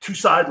to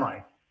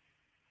sideline.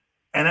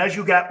 And as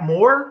you got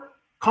more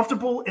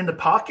comfortable in the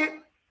pocket,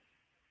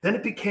 then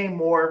it became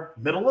more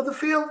middle of the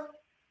field,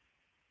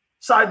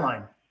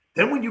 sideline.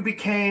 Then when you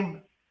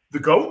became the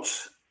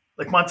GOATs,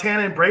 like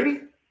Montana and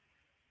Brady,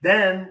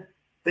 then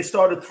they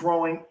started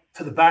throwing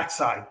to the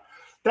backside.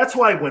 That's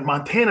why when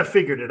Montana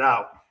figured it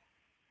out,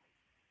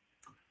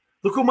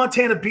 look who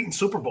Montana beat in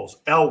Super Bowls.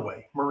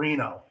 Elway,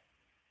 Marino.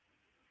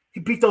 He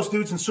beat those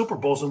dudes in Super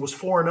Bowls and was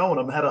 4-0 in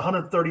them, had a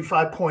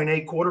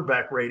 135.8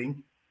 quarterback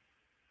rating,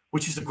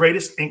 which is the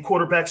greatest in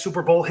quarterback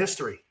Super Bowl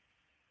history.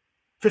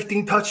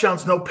 15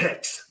 touchdowns, no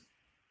picks.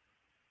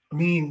 I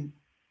mean,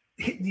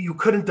 you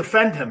couldn't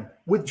defend him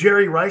with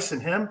Jerry Rice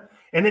and him.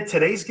 And in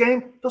today's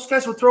game, those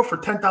guys would throw for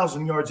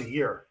 10,000 yards a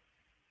year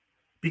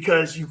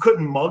because you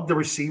couldn't mug the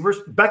receivers.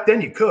 Back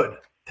then you could.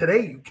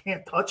 Today you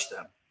can't touch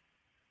them.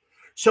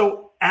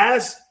 So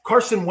as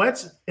Carson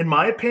Wentz, in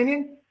my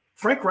opinion,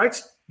 Frank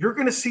Reich's you're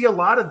going to see a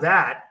lot of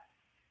that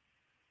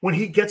when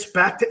he gets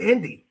back to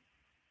Indy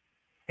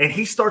and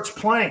he starts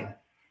playing.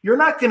 You're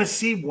not going to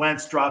see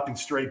Wentz dropping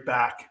straight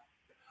back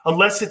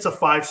unless it's a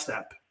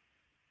 5-step.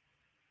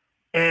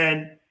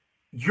 And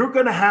you're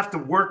going to have to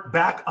work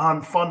back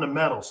on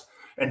fundamentals.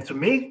 And to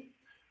me,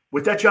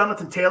 with that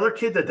Jonathan Taylor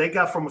kid that they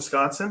got from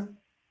Wisconsin,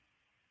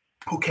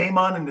 who came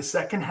on in the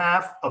second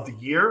half of the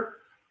year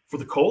for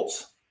the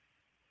Colts,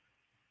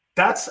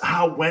 that's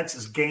how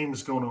Wentz's game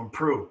is going to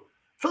improve.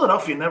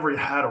 Philadelphia never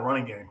had a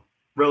running game,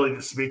 really,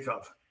 to speak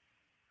of.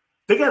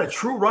 They got a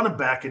true running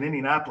back in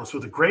Indianapolis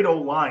with a great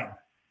old line.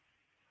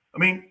 I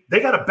mean,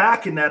 they got a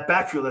back in that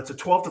backfield that's a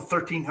 12 to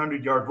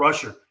 1,300-yard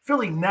rusher.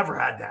 Philly never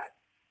had that.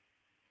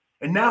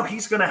 And now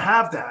he's going to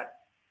have that.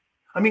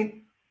 I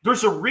mean,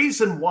 there's a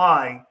reason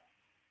why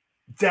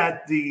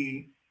that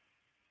the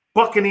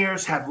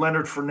Buccaneers have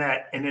Leonard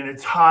Fournette and an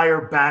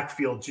entire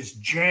backfield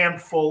just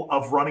jammed full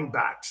of running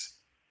backs.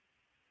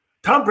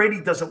 Tom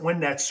Brady doesn't win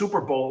that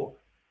Super Bowl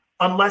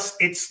unless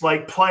it's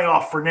like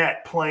playoff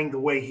Fournette playing the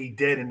way he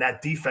did and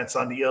that defense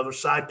on the other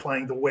side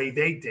playing the way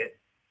they did.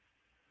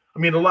 I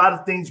mean, a lot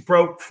of things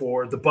broke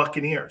for the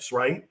Buccaneers,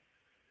 right?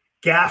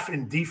 Gaff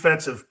in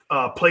defensive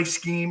play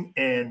scheme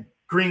in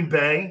Green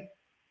Bay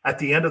at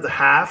the end of the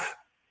half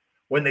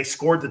when they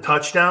scored the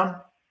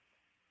touchdown,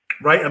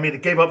 right? I mean,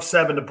 it gave up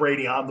 7 to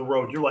Brady on the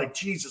road. You're like,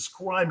 Jesus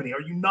criminy,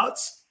 are you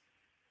nuts?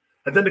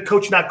 And then the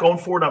coach not going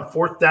for it on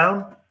 4th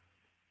down.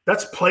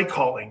 That's play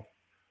calling.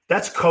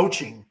 That's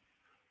coaching.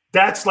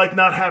 That's like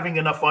not having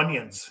enough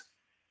onions.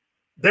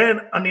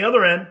 Then on the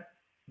other end,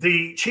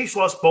 the Chiefs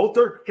lost both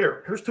their –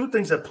 here's 2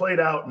 things that played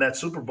out in that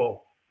Super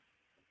Bowl.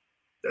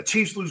 The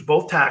Chiefs lose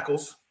both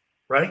tackles,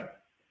 right?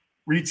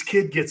 Reed's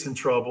kid gets in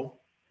trouble.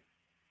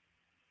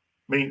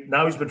 I mean,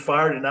 now he's been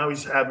fired and now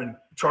he's having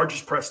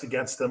charges pressed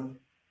against him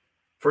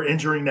for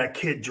injuring that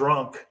kid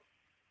drunk.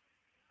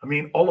 I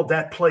mean, all of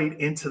that played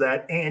into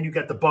that, and you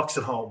got the Bucs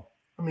at home.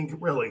 I mean,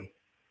 really,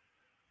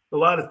 a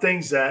lot of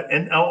things that –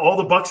 and all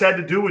the Bucs had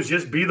to do was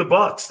just be the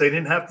Bucs. They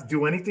didn't have to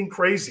do anything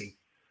crazy.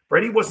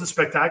 Brady wasn't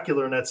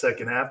spectacular in that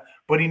second half,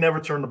 but he never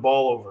turned the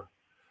ball over.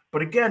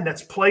 But again,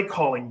 that's play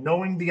calling,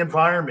 knowing the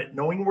environment,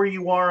 knowing where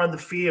you are on the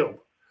field,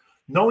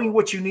 knowing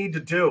what you need to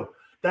do.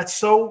 That's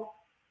so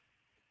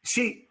 –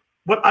 see,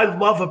 what I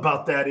love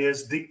about that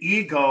is the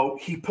ego,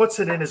 he puts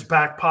it in his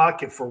back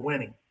pocket for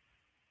winning.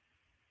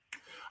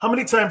 How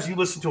many times do you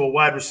listen to a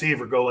wide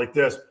receiver go like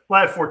this?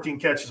 Well, I have 14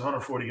 catches,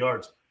 140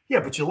 yards.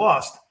 Yeah, but you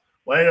lost.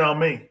 Lay it on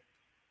me.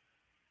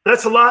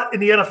 That's a lot in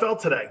the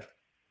NFL today,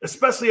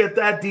 especially at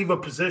that diva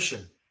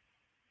position.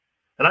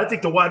 And I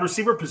think the wide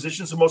receiver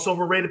position is the most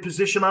overrated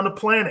position on the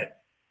planet.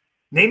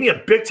 Name me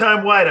a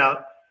big-time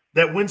wideout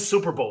that wins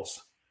Super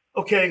Bowls.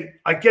 Okay,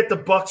 I get the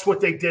Bucs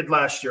what they did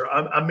last year.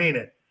 I mean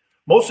it.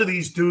 Most of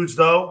these dudes,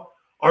 though,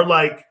 are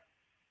like –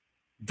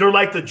 they're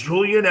like the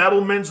Julian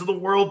Edelmans of the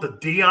world, the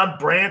Deion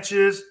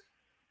Branches,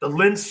 the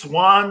Lynn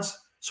Swans.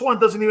 Swan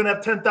doesn't even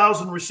have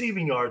 10,000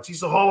 receiving yards.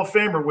 He's a Hall of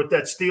Famer with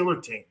that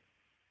Steeler team.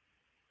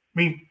 I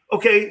mean,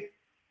 okay,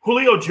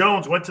 Julio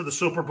Jones went to the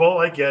Super Bowl.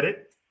 I get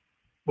it.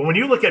 But when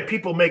you look at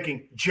people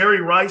making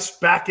Jerry Rice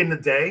back in the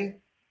day,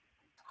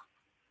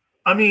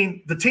 I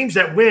mean, the teams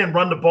that win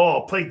run the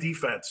ball, play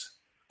defense.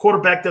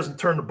 Quarterback doesn't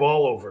turn the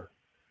ball over.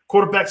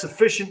 Quarterback's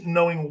efficient in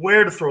knowing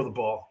where to throw the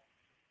ball.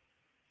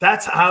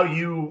 That's how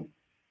you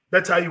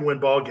win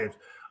ball games.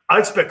 I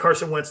expect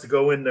Carson Wentz to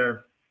go in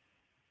there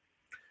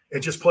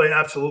and just play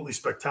absolutely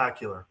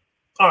spectacular.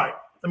 All right,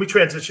 let me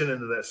transition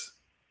into this.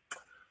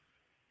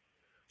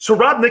 So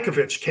Rob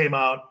Ninkovich came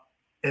out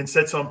and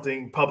said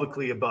something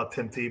publicly about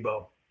Tim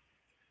Tebow.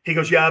 He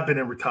goes, yeah, I've been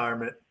in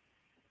retirement.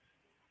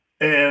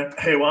 And,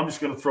 hey, well, I'm just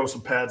going to throw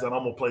some pads on.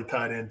 I'm going to play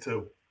tight end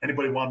too.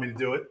 Anybody want me to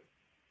do it?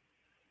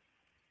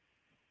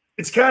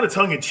 It's kind of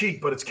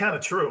tongue-in-cheek, but it's kind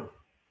of true.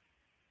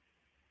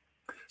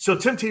 So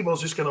Tim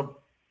Tebow's just going to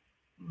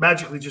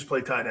magically just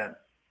play tight end.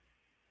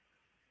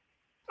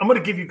 I'm going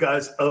to give you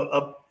guys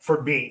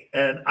for me,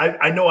 and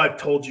I know I've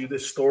told you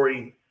this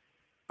story,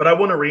 but I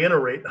want to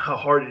reiterate how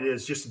hard it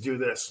is just to do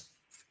this.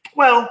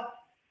 Well,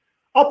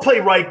 I'll play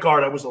right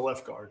guard. I was a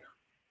left guard.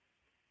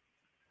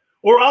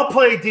 Or I'll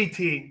play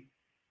DT,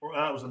 or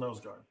I was a nose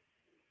guard.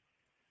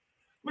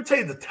 Let me tell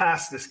you the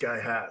task this guy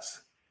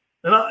has,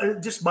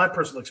 and just my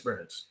personal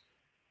experience.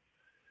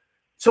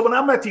 So when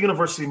I'm at the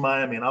University of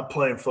Miami and I'm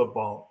playing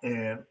football,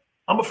 and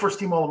I'm a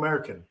first-team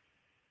All-American.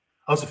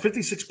 I was a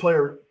 56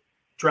 player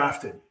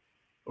drafted,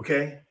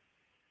 okay,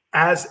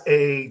 as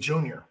a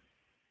junior,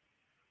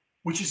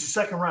 which is the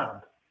second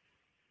round,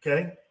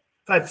 okay?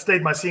 If I had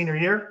stayed my senior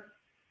year,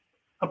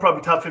 I'm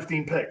probably top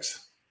 15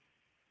 picks.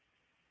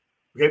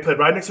 Okay, played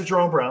right next to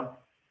Jerome Brown,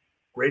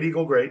 great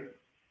Eagle, great.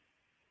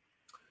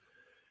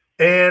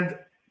 And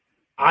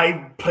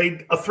I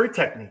played a 3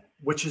 technique,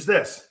 which is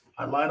this.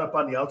 I line up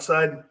on the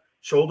outside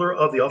shoulder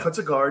of the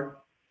offensive guard.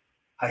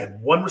 I had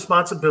one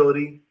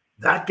responsibility,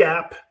 that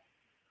gap,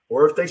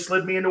 or if they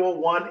slid me into a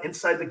 1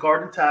 inside the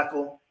guard and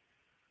tackle,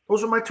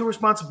 those are my 2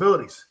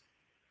 responsibilities,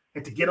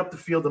 and to get up the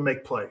field and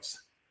make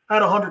plays. I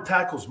had 100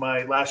 tackles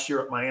my last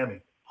year at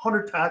Miami,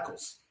 100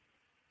 tackles.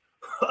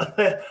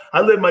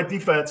 I led my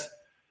defense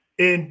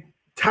in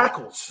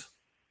tackles,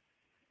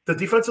 the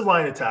defensive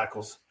line in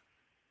tackles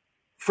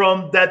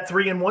from that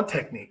 3-and-1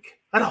 technique.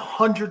 I had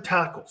 100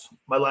 tackles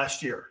my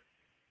last year.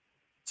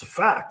 It's a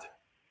fact.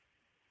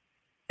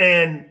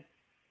 And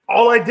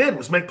all I did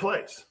was make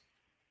plays.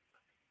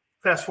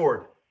 Fast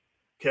forward.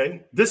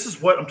 Okay. This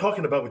is what I'm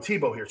talking about with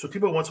Tebow here. So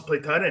Tebow wants to play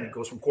tight end. He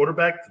goes from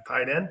quarterback to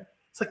tight end.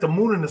 It's like the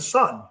moon and the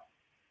sun.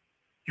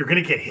 You're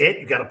going to get hit.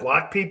 You got to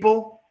block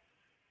people.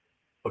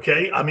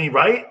 Okay. I mean,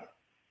 right?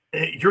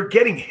 You're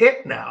getting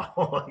hit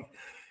now.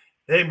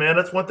 Hey, man,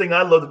 that's one thing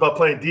I loved about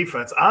playing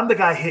defense. I'm the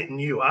guy hitting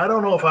you. I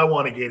don't know if I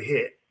want to get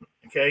hit.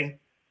 Okay.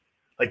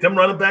 Like them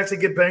running backs that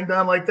get banged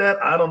on like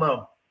that. I don't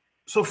know.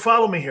 So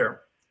follow me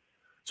here.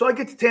 So I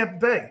get to Tampa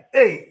Bay.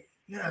 Hey,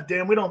 yeah,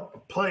 Dan, we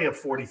don't play a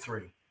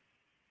 43.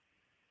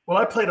 Well,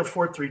 I played a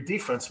 4-3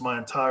 defense my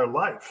entire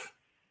life.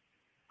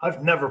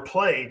 I've never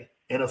played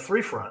in a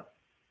 3-front.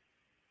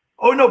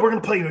 Oh, no, we're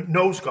going to play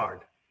nose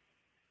guard.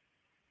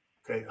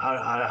 Okay,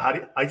 how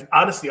do you,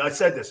 honestly, I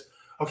said this.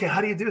 Okay,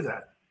 how do you do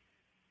that?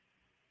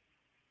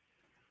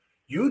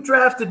 You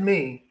drafted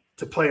me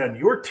to play on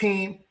your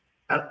team,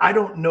 and I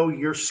don't know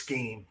your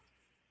scheme.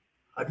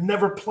 I've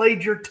never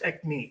played your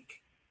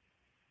technique.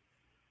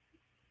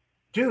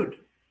 Dude,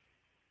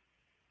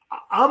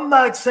 I'm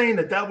not saying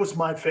that was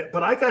my fit,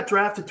 but I got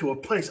drafted to a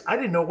place I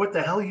didn't know what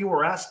the hell you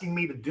were asking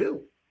me to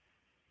do.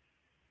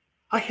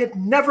 I had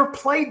never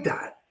played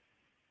that.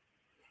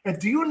 And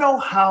do you know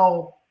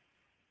how,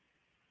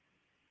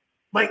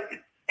 like,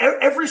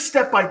 every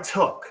step I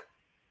took,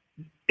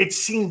 it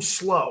seemed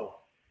slow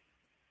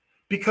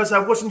because I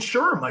wasn't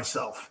sure of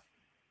myself.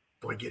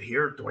 Do I get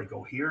here? Do I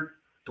go here?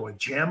 Do I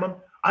jam them?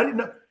 I didn't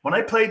know. When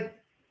I played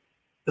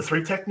the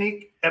 3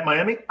 technique at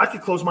Miami, I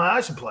could close my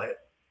eyes and play it.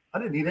 I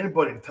didn't need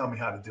anybody to tell me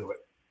how to do it.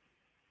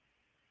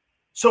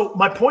 So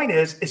my point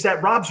is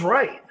that Rob's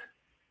right.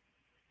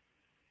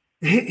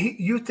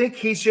 You think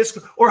he's just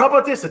 – or how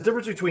about this, the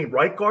difference between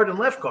right guard and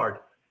left guard.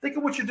 Think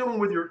of what you're doing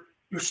with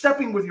you're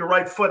stepping with your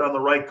right foot on the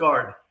right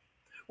guard.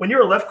 When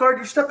you're a left guard,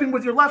 you're stepping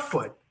with your left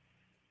foot.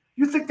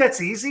 You think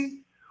that's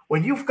easy?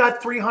 When you've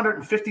got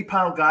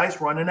 350-pound guys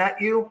running at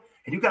you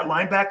and you've got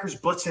linebackers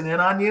blitzing in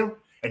on you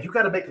and you've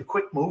got to make a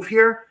quick move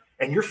here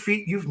and your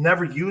feet, you've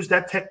never used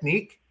that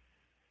technique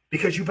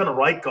because you've been a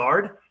right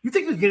guard, you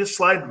think you can just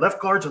slide left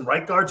guards and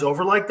right guards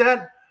over like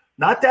that?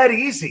 Not that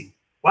easy.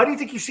 Why do you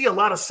think you see a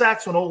lot of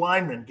sacks when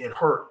O-linemen get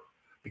hurt?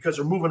 Because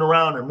they're moving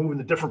around and moving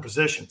to different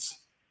positions.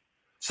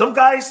 Some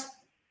guys,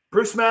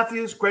 Bruce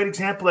Matthews, great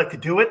example that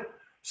could do it.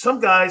 Some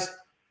guys,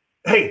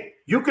 hey,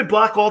 you could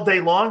block all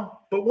day long,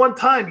 but one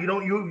time you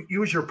don't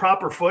use your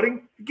proper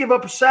footing, you give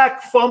up a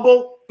sack,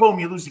 fumble, boom,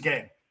 you lose the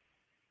game.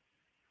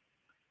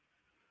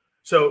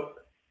 So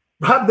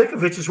Rob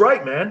Nikovich is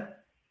right, man.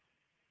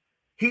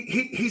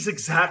 He's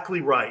exactly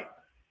right.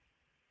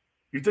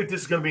 You think this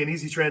is going to be an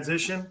easy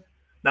transition?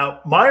 Now,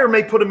 Meyer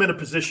may put him in a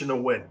position to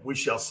win. We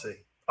shall see.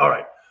 All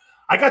right.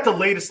 I got the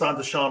latest on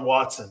Deshaun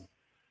Watson.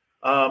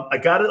 I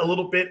got it a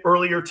little bit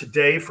earlier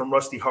today from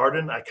Rusty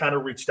Hardin. I kind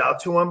of reached out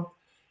to him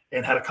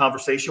and had a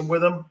conversation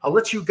with him. I'll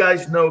let you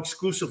guys know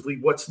exclusively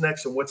what's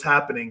next and what's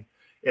happening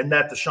in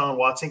that Deshaun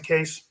Watson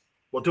case.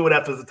 We'll do it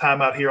after the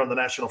timeout here on the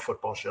National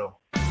Football Show.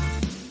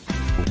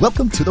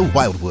 Welcome to the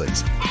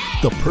Wildwoods,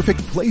 the perfect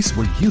place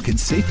where you can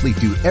safely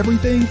do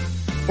everything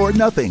or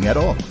nothing at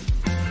all.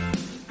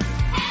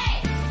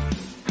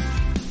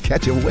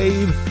 Catch a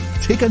wave,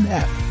 take a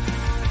nap,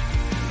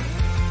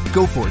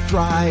 go for a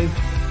drive,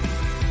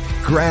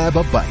 grab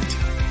a bite.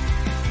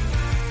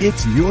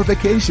 It's your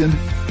vacation,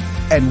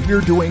 and we're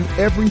doing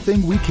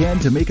everything we can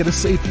to make it a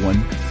safe one.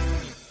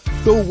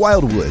 The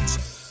Wildwoods.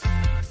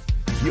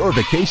 Your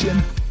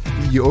vacation,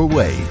 your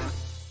way.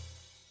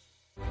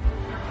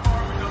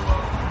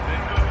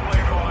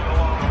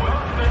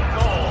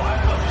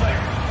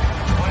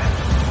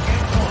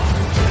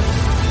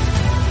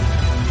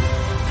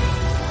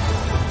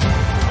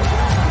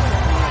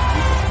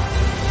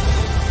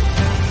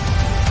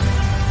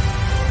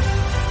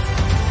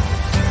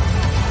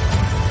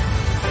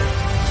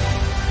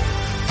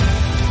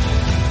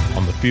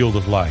 Field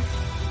of life,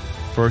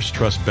 First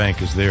Trust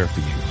Bank is there for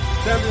you.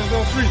 Champions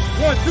on 3.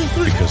 1, 2,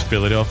 3. Because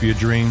Philadelphia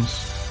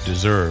dreams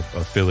deserve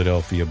a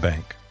Philadelphia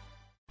bank.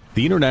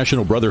 The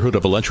International Brotherhood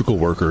of Electrical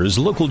Workers,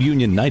 Local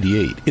Union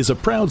 98, is a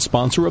proud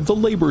sponsor of The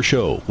Labor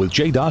Show with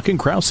J. Doc and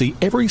Krause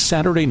every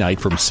Saturday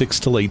night from 6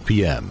 till 8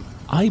 p.m.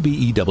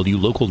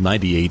 IBEW Local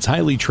 98's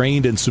highly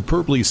trained and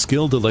superbly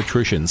skilled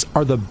electricians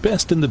are the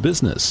best in the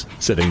business,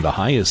 setting the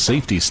highest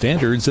safety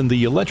standards in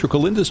the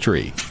electrical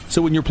industry.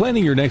 So when you're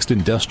planning your next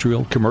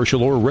industrial,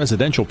 commercial, or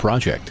residential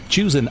project,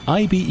 choose an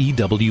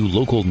IBEW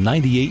Local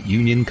 98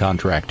 union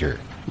contractor.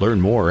 Learn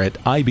more at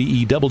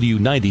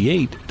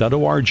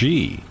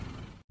IBEW98.org.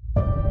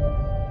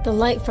 The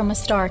light from a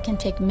star can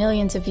take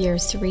millions of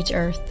years to reach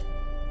Earth.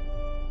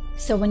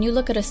 So when you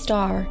look at a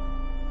star,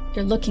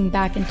 you're looking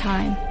back in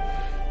time.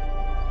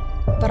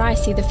 But I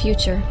see the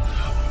future.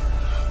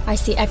 I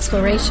see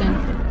exploration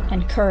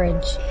and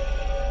courage.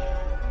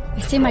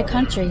 I see my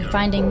country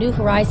finding new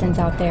horizons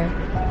out there.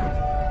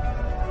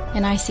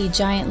 and I see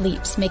giant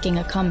leaps making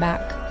a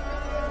comeback.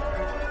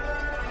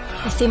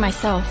 I see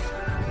myself.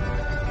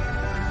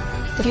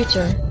 The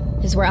future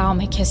is where I'll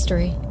make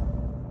history.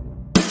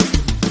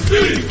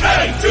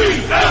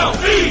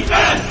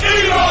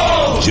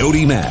 C-A-T-L-E-N-E-O!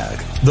 Jody Mack,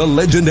 the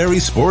legendary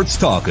sports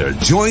talker,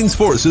 joins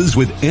forces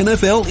with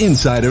NFL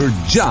insider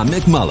John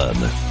McMullen.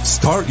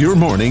 Start your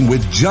morning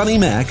with Johnny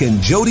Mack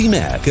and Jody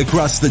Mack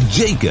across the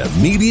Jacob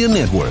Media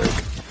Network.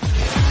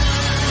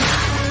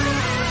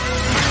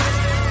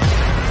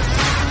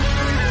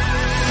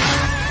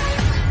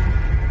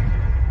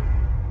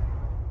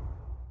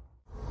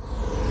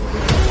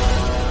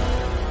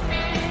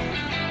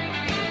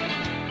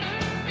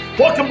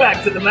 Welcome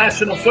back to the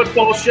National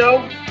Football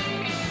Show.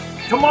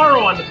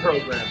 Tomorrow on the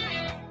program,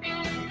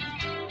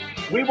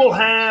 we will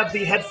have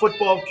the head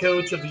football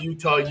coach of the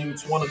Utah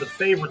Utes, one of the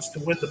favorites to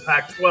win the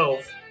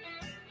Pac-12.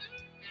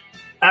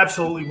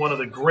 Absolutely one of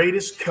the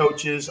greatest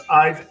coaches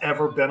I've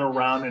ever been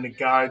around, and a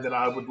guy that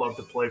I would love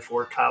to play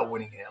for, Kyle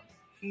Whittingham.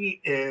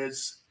 He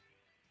is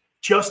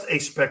just a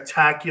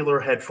spectacular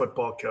head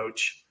football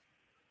coach.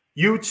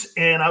 Utes,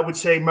 and I would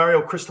say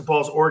Mario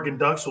Cristobal's Oregon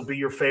Ducks will be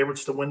your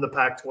favorites to win the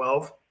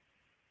Pac-12.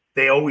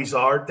 They always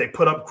are. They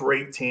put up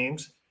great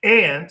teams.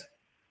 And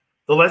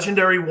the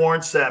legendary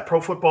Warren Sapp,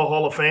 Pro Football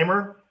Hall of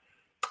Famer.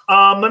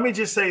 Let me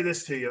just say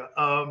this to you.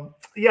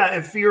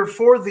 If you're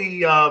for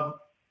the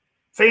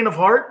faint of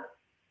heart,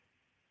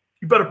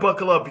 you better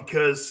buckle up,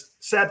 because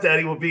Sapp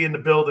Daddy will be in the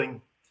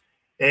building.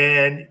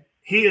 And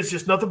he is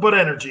just nothing but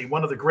energy.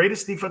 One of the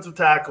greatest defensive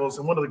tackles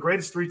and one of the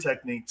greatest three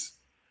techniques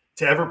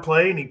to ever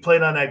play. And he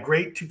played on that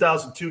great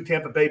 2002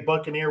 Tampa Bay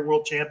Buccaneer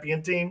world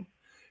champion team.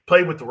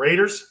 Played with the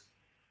Raiders.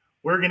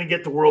 We're going to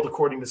get the world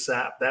according to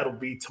Sapp. That'll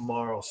be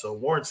tomorrow. So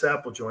Warren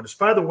Sapp will join us.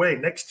 By the way,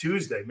 next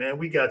Tuesday, man,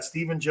 we got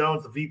Stephen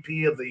Jones, the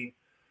VP of the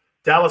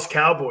Dallas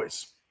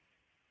Cowboys.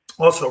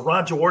 Also,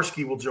 Ron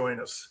Jaworski will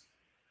join us.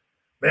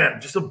 Man,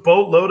 just a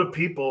boatload of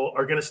people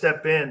are going to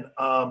step in.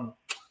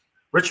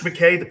 Rich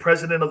McKay, the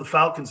president of the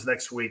Falcons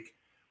next week,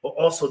 will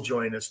also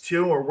join us.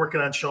 Too, we're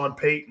working on Sean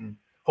Payton,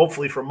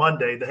 hopefully for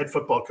Monday, the head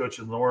football coach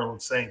of the New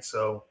Orleans Saints.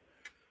 So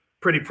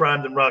pretty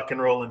primed and rock and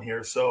rolling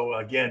here. So,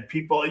 again,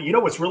 people, you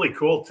know what's really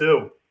cool,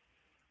 too?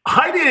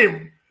 I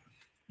didn't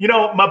 –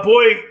 my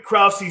boy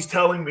Krause's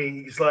telling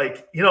me, he's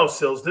like,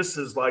 Sills, this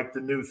is like the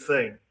new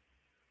thing.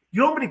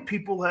 You know how many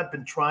people have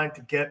been trying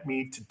to get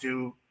me to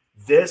do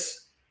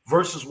this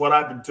versus what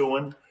I've been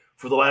doing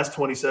for the last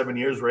 27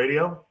 years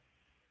radio?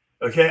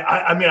 Okay?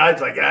 I was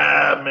like,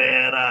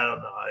 man, I don't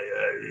know.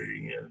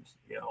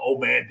 Old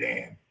man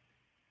Dan.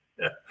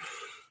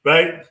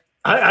 Right?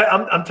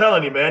 I'm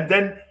telling you, man.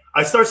 Then –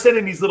 I start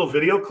sending these little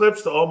video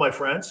clips to all my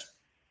friends.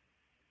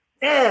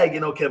 Yeah,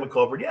 Kevin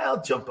Colbert. Yeah,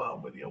 I'll jump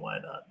on with you. Why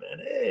not, man?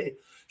 Hey,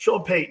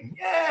 Sean Payton.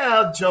 Yeah,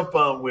 I'll jump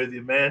on with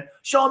you, man.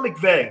 Sean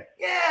McVay.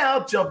 Yeah,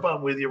 I'll jump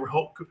on with you. The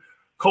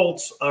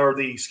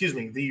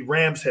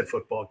Rams head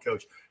football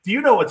coach. Do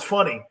you know what's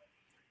funny?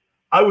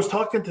 I was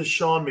talking to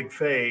Sean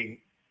McVay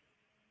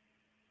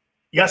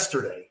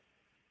yesterday,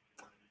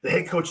 the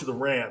head coach of the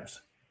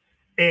Rams,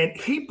 and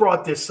he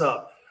brought this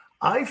up.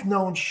 I've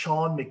known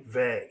Sean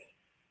McVay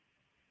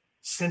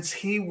since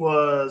he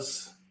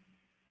was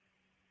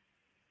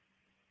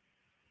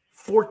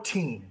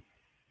 14.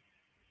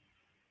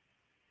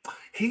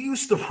 He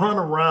used to run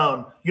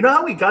around. You know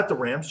how he got the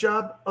Rams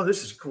job? Oh,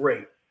 this is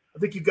great. I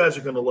think you guys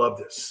are going to love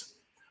this.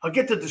 I'll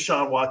get to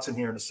Deshaun Watson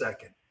here in a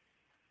second.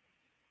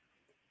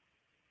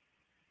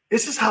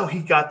 This is how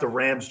he got the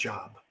Rams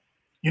job.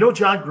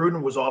 John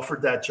Gruden was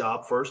offered that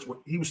job first.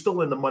 He was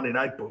still in the Monday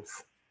night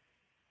booth.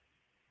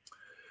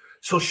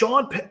 So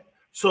Sean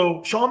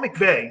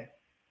McVay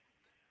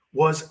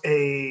was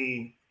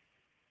a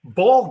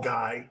ball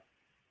guy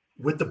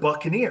with the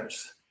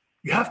Buccaneers.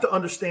 You have to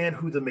understand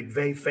who the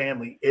McVay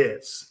family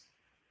is.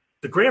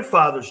 The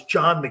grandfather's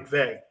John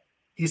McVay.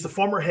 He's the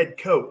former head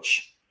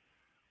coach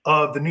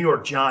of the New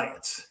York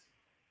Giants.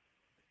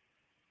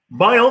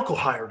 My uncle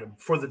hired him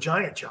for the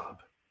Giant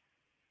job.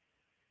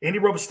 Andy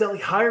Robustelli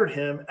hired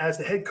him as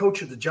the head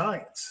coach of the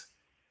Giants.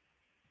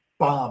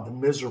 Bombed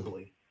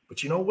miserably.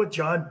 But you know what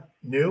John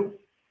knew?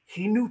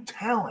 He knew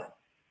talent.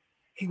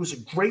 He was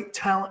a great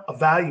talent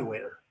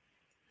evaluator.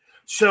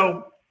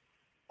 So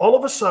all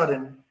of a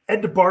sudden,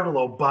 Ed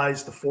DeBartolo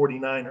buys the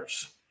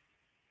 49ers.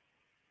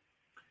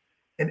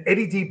 And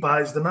Eddie D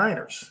buys the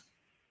Niners.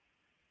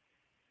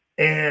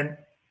 And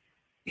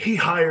he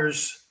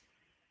hires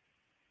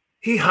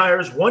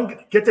one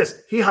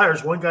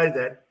guy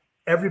that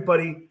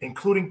everybody,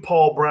 including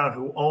Paul Brown,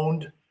 who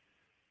owned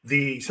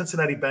the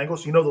Cincinnati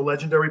Bengals. You know the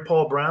legendary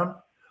Paul Brown?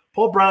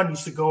 Paul Brown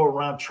used to go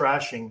around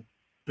trashing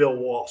Bill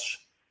Walsh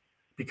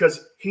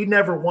because he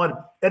never wanted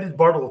 – Eddie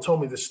Bartolo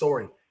told me this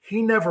story.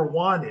 He never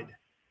wanted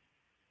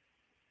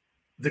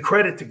the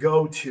credit to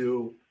go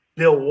to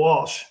Bill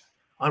Walsh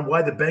on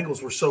why the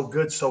Bengals were so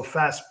good so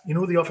fast. You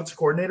know who the offensive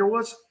coordinator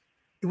was?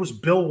 It was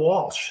Bill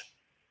Walsh.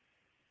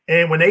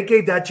 And when they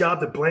gave that job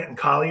to Blanton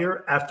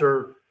Collier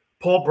after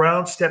Paul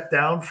Brown stepped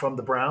down from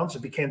the Browns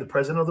and became the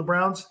president of the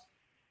Browns,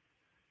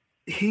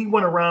 he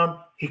went around.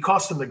 He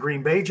cost him the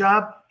Green Bay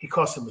job. He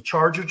cost him the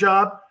Charger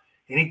job.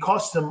 and he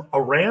cost him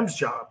a Rams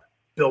job,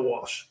 Bill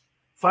Walsh.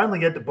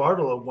 Finally, Ed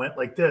DeBartolo went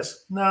like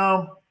this: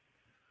 no,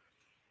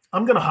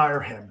 I'm going to hire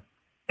him.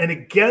 And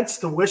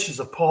against the wishes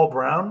of Paul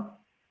Brown,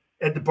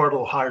 Ed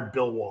DeBartolo hired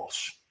Bill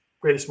Walsh.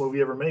 Greatest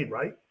movie ever made,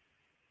 right?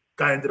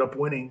 Guy ended up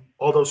winning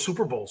all those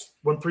Super Bowls,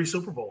 won 3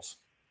 Super Bowls.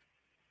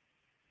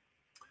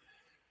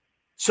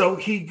 So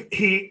I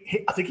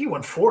think he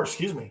won 4,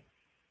 excuse me.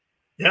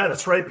 Yeah,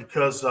 that's right,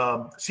 because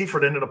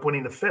Seifert ended up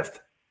winning the 5th.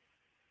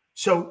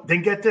 So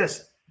then get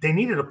this. They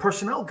needed a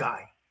personnel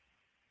guy.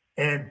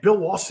 And Bill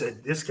Walsh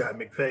said, this guy,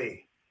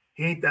 McVay,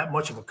 he ain't that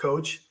much of a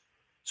coach.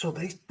 So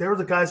they're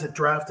the guys that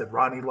drafted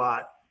Ronnie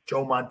Lott,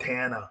 Joe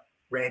Montana,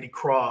 Randy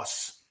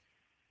Cross,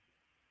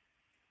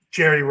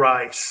 Jerry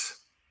Rice,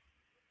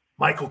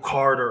 Michael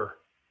Carter,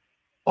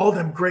 all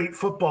them great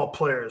football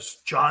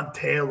players, John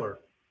Taylor,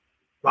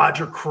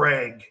 Roger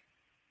Craig.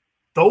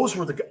 Those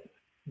were the guys.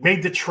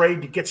 Made the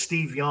trade to get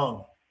Steve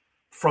Young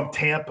from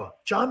Tampa.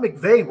 John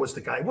McVay was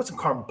the guy. It wasn't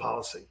Carmen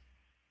Policy.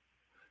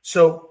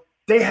 So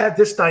they had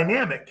this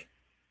dynamic.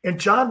 And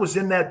John was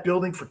in that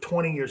building for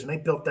 20 years, and they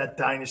built that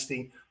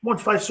dynasty, won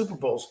 5 Super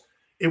Bowls.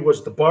 It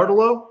was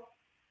DeBartolo,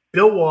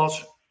 Bill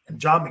Walsh, and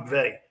John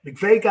McVay.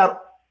 McVay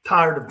got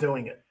tired of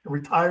doing it and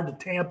retired to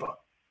Tampa.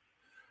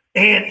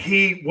 And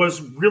he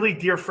was really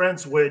dear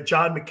friends with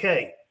John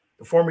McKay,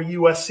 the former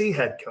USC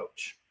head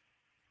coach.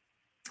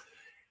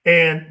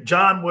 And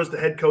John was the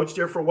head coach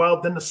there for a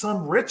while. Then the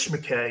son, Rich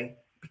McKay,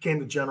 became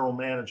the general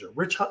manager.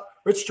 Rich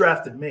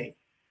drafted me.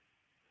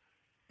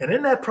 And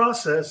in that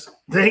process,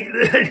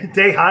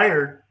 they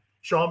hired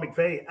Sean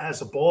McVay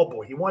as a ball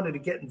boy. He wanted to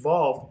get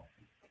involved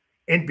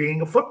in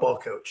being a football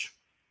coach.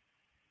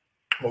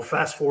 Well,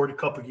 fast forward a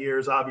couple of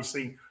years,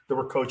 obviously there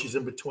were coaches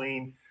in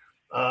between.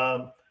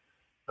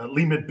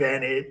 Lehman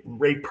Bennett and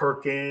Ray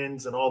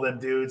Perkins and all them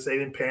dudes. They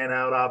didn't pan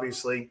out,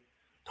 obviously.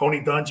 Tony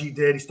Dungy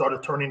did. He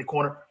started turning the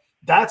corner.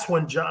 That's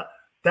when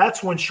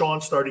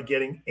Sean started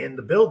getting in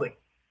the building.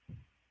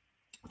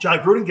 John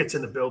Gruden gets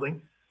in the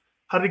building.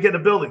 How did he get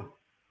in the building?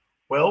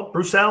 Well,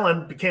 Bruce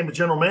Allen became the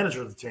general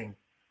manager of the team.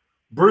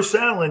 Bruce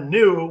Allen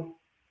knew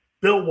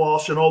Bill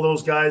Walsh and all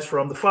those guys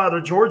from the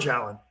father, George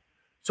Allen.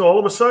 So all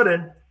of a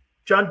sudden,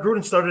 John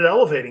Gruden started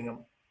elevating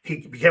him.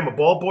 He became a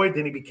ball boy.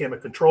 Then he became a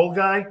control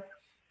guy.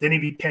 Then he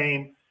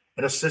became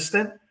an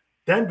assistant.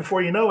 Then,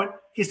 before you know it,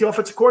 he's the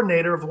offensive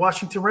coordinator of the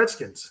Washington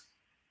Redskins.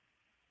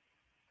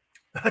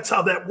 That's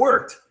how that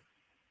worked.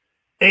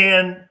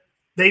 And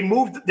they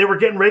were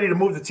getting ready to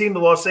move the team to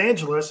Los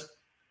Angeles.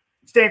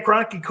 Stan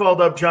Kroenke called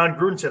up John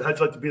Gruden and said, how'd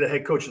you like to be the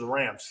head coach of the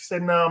Rams? He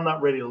said, no, I'm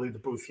not ready to leave the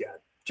booth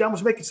yet. John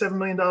was making $7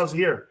 million a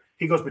year.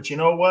 He goes, but you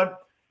know what?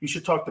 You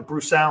should talk to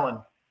Bruce Allen.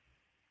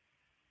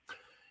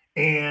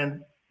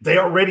 And they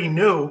already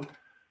knew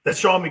that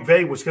Sean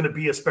McVay was going to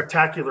be a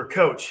spectacular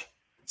coach.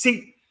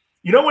 See,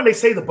 you know when they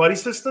say the buddy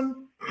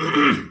system?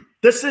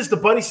 This is the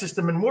buddy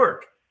system in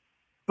work.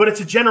 But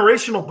it's a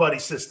generational buddy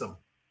system.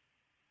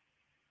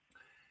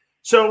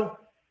 So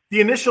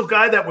the initial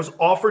guy that was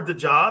offered the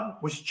job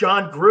was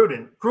John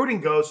Gruden.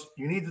 Gruden goes,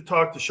 you need to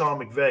talk to Sean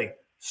McVay.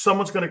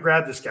 Someone's going to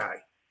grab this guy.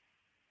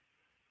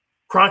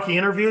 Kroenke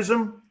interviews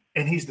him,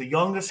 and he's the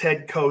youngest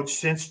head coach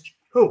since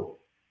who?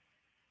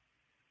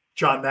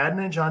 John Madden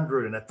and John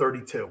Gruden at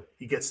 32.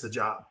 He gets the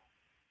job.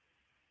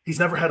 He's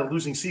never had a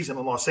losing season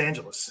in Los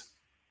Angeles.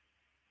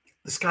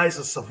 This guy's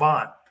a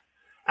savant.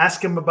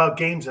 Ask him about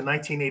games in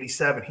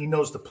 1987. He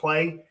knows the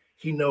play.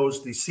 He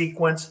knows the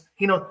sequence.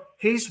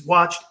 He's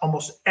watched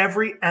almost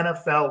every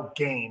NFL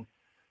game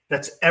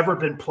that's ever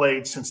been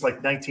played since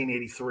like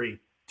 1983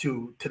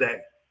 to today.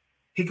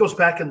 He goes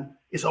back and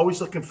is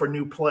always looking for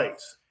new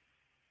plays.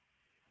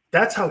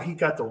 That's how he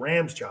got the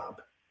Rams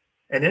job.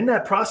 And in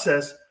that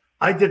process,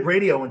 I did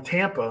radio in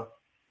Tampa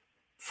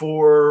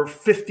for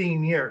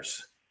 15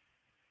 years.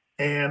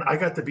 And I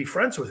got to be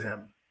friends with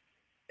him.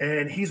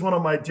 And he's one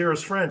of my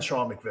dearest friends,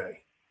 Sean McVay.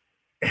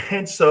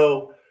 And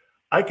so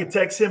I could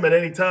text him at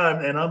any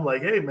time, and I'm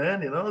like, hey,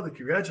 man, the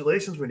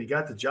congratulations when he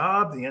got the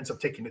job. He ends up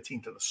taking the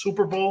team to the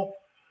Super Bowl.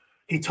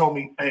 He told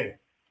me, hey,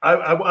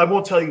 I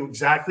won't tell you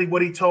exactly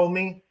what he told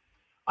me.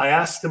 I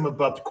asked him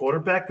about the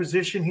quarterback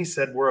position. He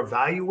said, we're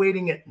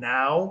evaluating it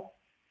now.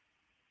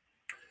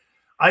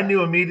 I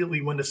knew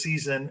immediately when the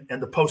season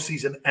and the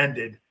postseason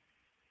ended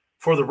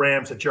for the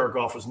Rams that Jared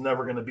Goff was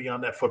never going to be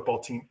on that football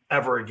team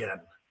ever again.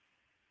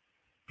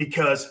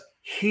 Because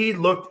he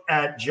looked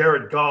at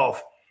Jared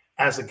Goff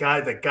as a guy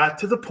that got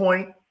to the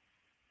point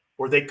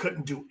where they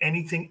couldn't do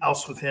anything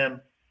else with him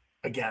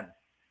again.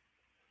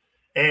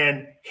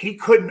 And he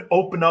couldn't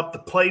open up the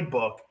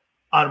playbook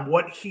on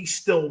what he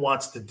still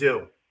wants to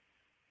do.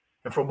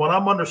 And from what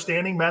I'm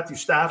understanding, Matthew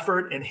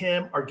Stafford and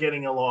him are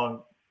getting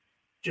along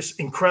just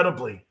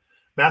incredibly.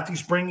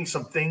 Matthew's bringing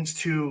some things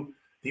to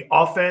the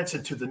offense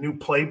and to the new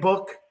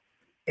playbook,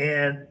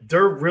 and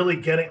they're really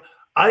getting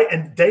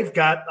and they've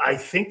got, I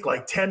think,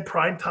 like 10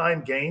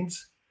 primetime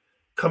games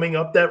coming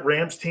up, that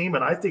Rams team,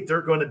 and I think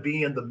they're going to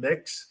be in the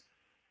mix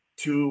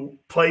to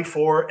play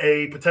for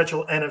a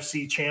potential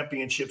NFC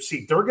championship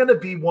seat. They're going to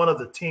be one of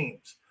the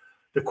teams.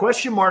 The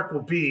question mark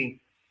will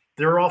be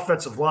their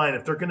offensive line,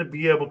 if they're going to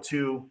be able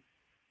to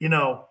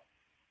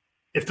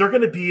if they're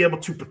going to be able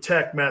to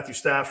protect Matthew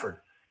Stafford,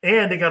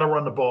 and they got to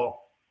run the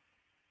ball.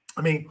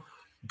 I mean,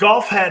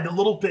 Goff had a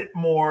little bit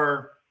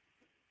more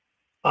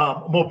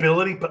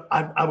mobility, but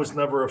I was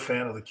never a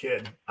fan of the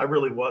kid. I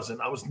really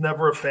wasn't. I was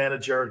never a fan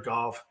of Jared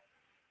Goff.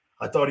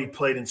 I thought he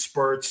played in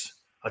spurts.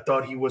 I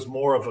thought he was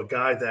more of a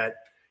guy that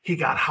he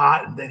got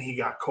hot and then he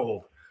got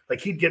cold.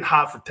 Like he'd get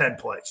hot for 10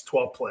 plays,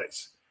 12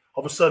 plays.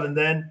 All of a sudden,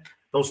 then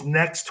those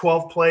next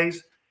 12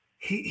 plays,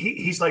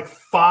 he's like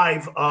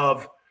five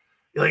of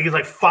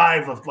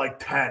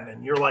 10,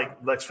 and you're like,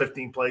 that's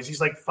 15 plays.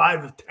 He's like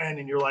 5 of 10,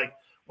 and you're like,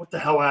 what the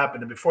hell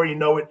happened? And before you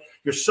know it,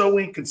 you're so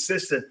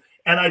inconsistent.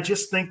 And I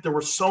just think there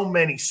were so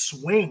many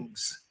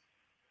swings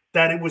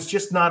that it was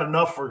just not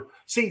enough for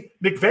 – see,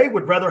 McVay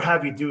would rather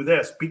have you do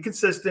this. Be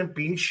consistent,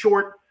 be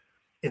short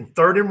in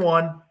 3rd and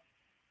 1.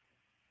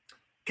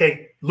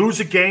 Okay, lose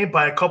a game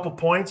by a couple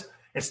points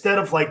instead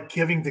of like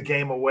giving the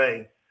game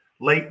away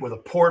late with a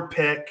poor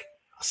pick,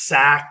 a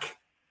sack,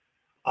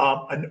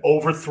 an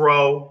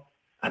overthrow,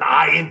 an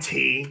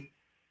INT.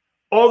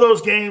 All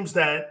those games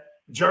that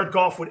Jared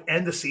Goff would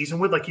end the season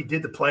with, like he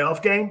did the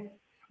playoff game,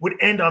 would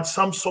end on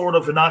some sort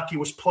of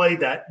innocuous play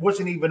that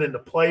wasn't even in the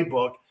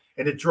playbook,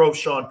 and it drove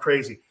Sean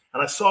crazy.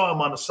 And I saw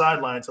him on the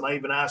sidelines, and I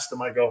even asked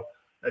him, I go,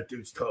 that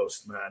dude's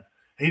toast, man.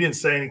 He didn't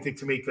say anything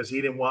to me because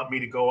he didn't want me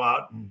to go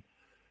out and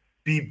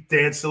be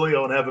Dan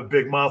Sileo and have a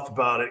big mouth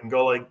about it and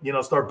go like,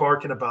 start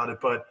barking about it.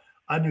 But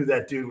I knew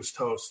that dude was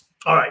toast.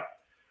 All right.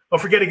 Don't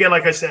forget again,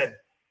 like I said,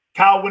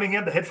 Kyle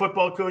Whittingham, the head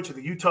football coach of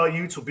the Utah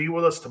Utes, will be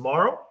with us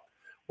tomorrow.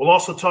 We'll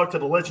also talk to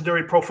the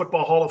legendary Pro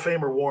Football Hall of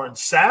Famer Warren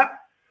Sapp,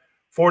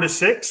 4 to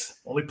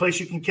 6. Only place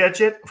you can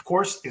catch it, of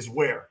course, is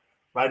where?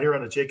 Right here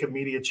on the Jacob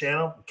Media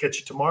channel. We'll catch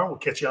you tomorrow. We'll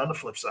catch you on the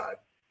flip side.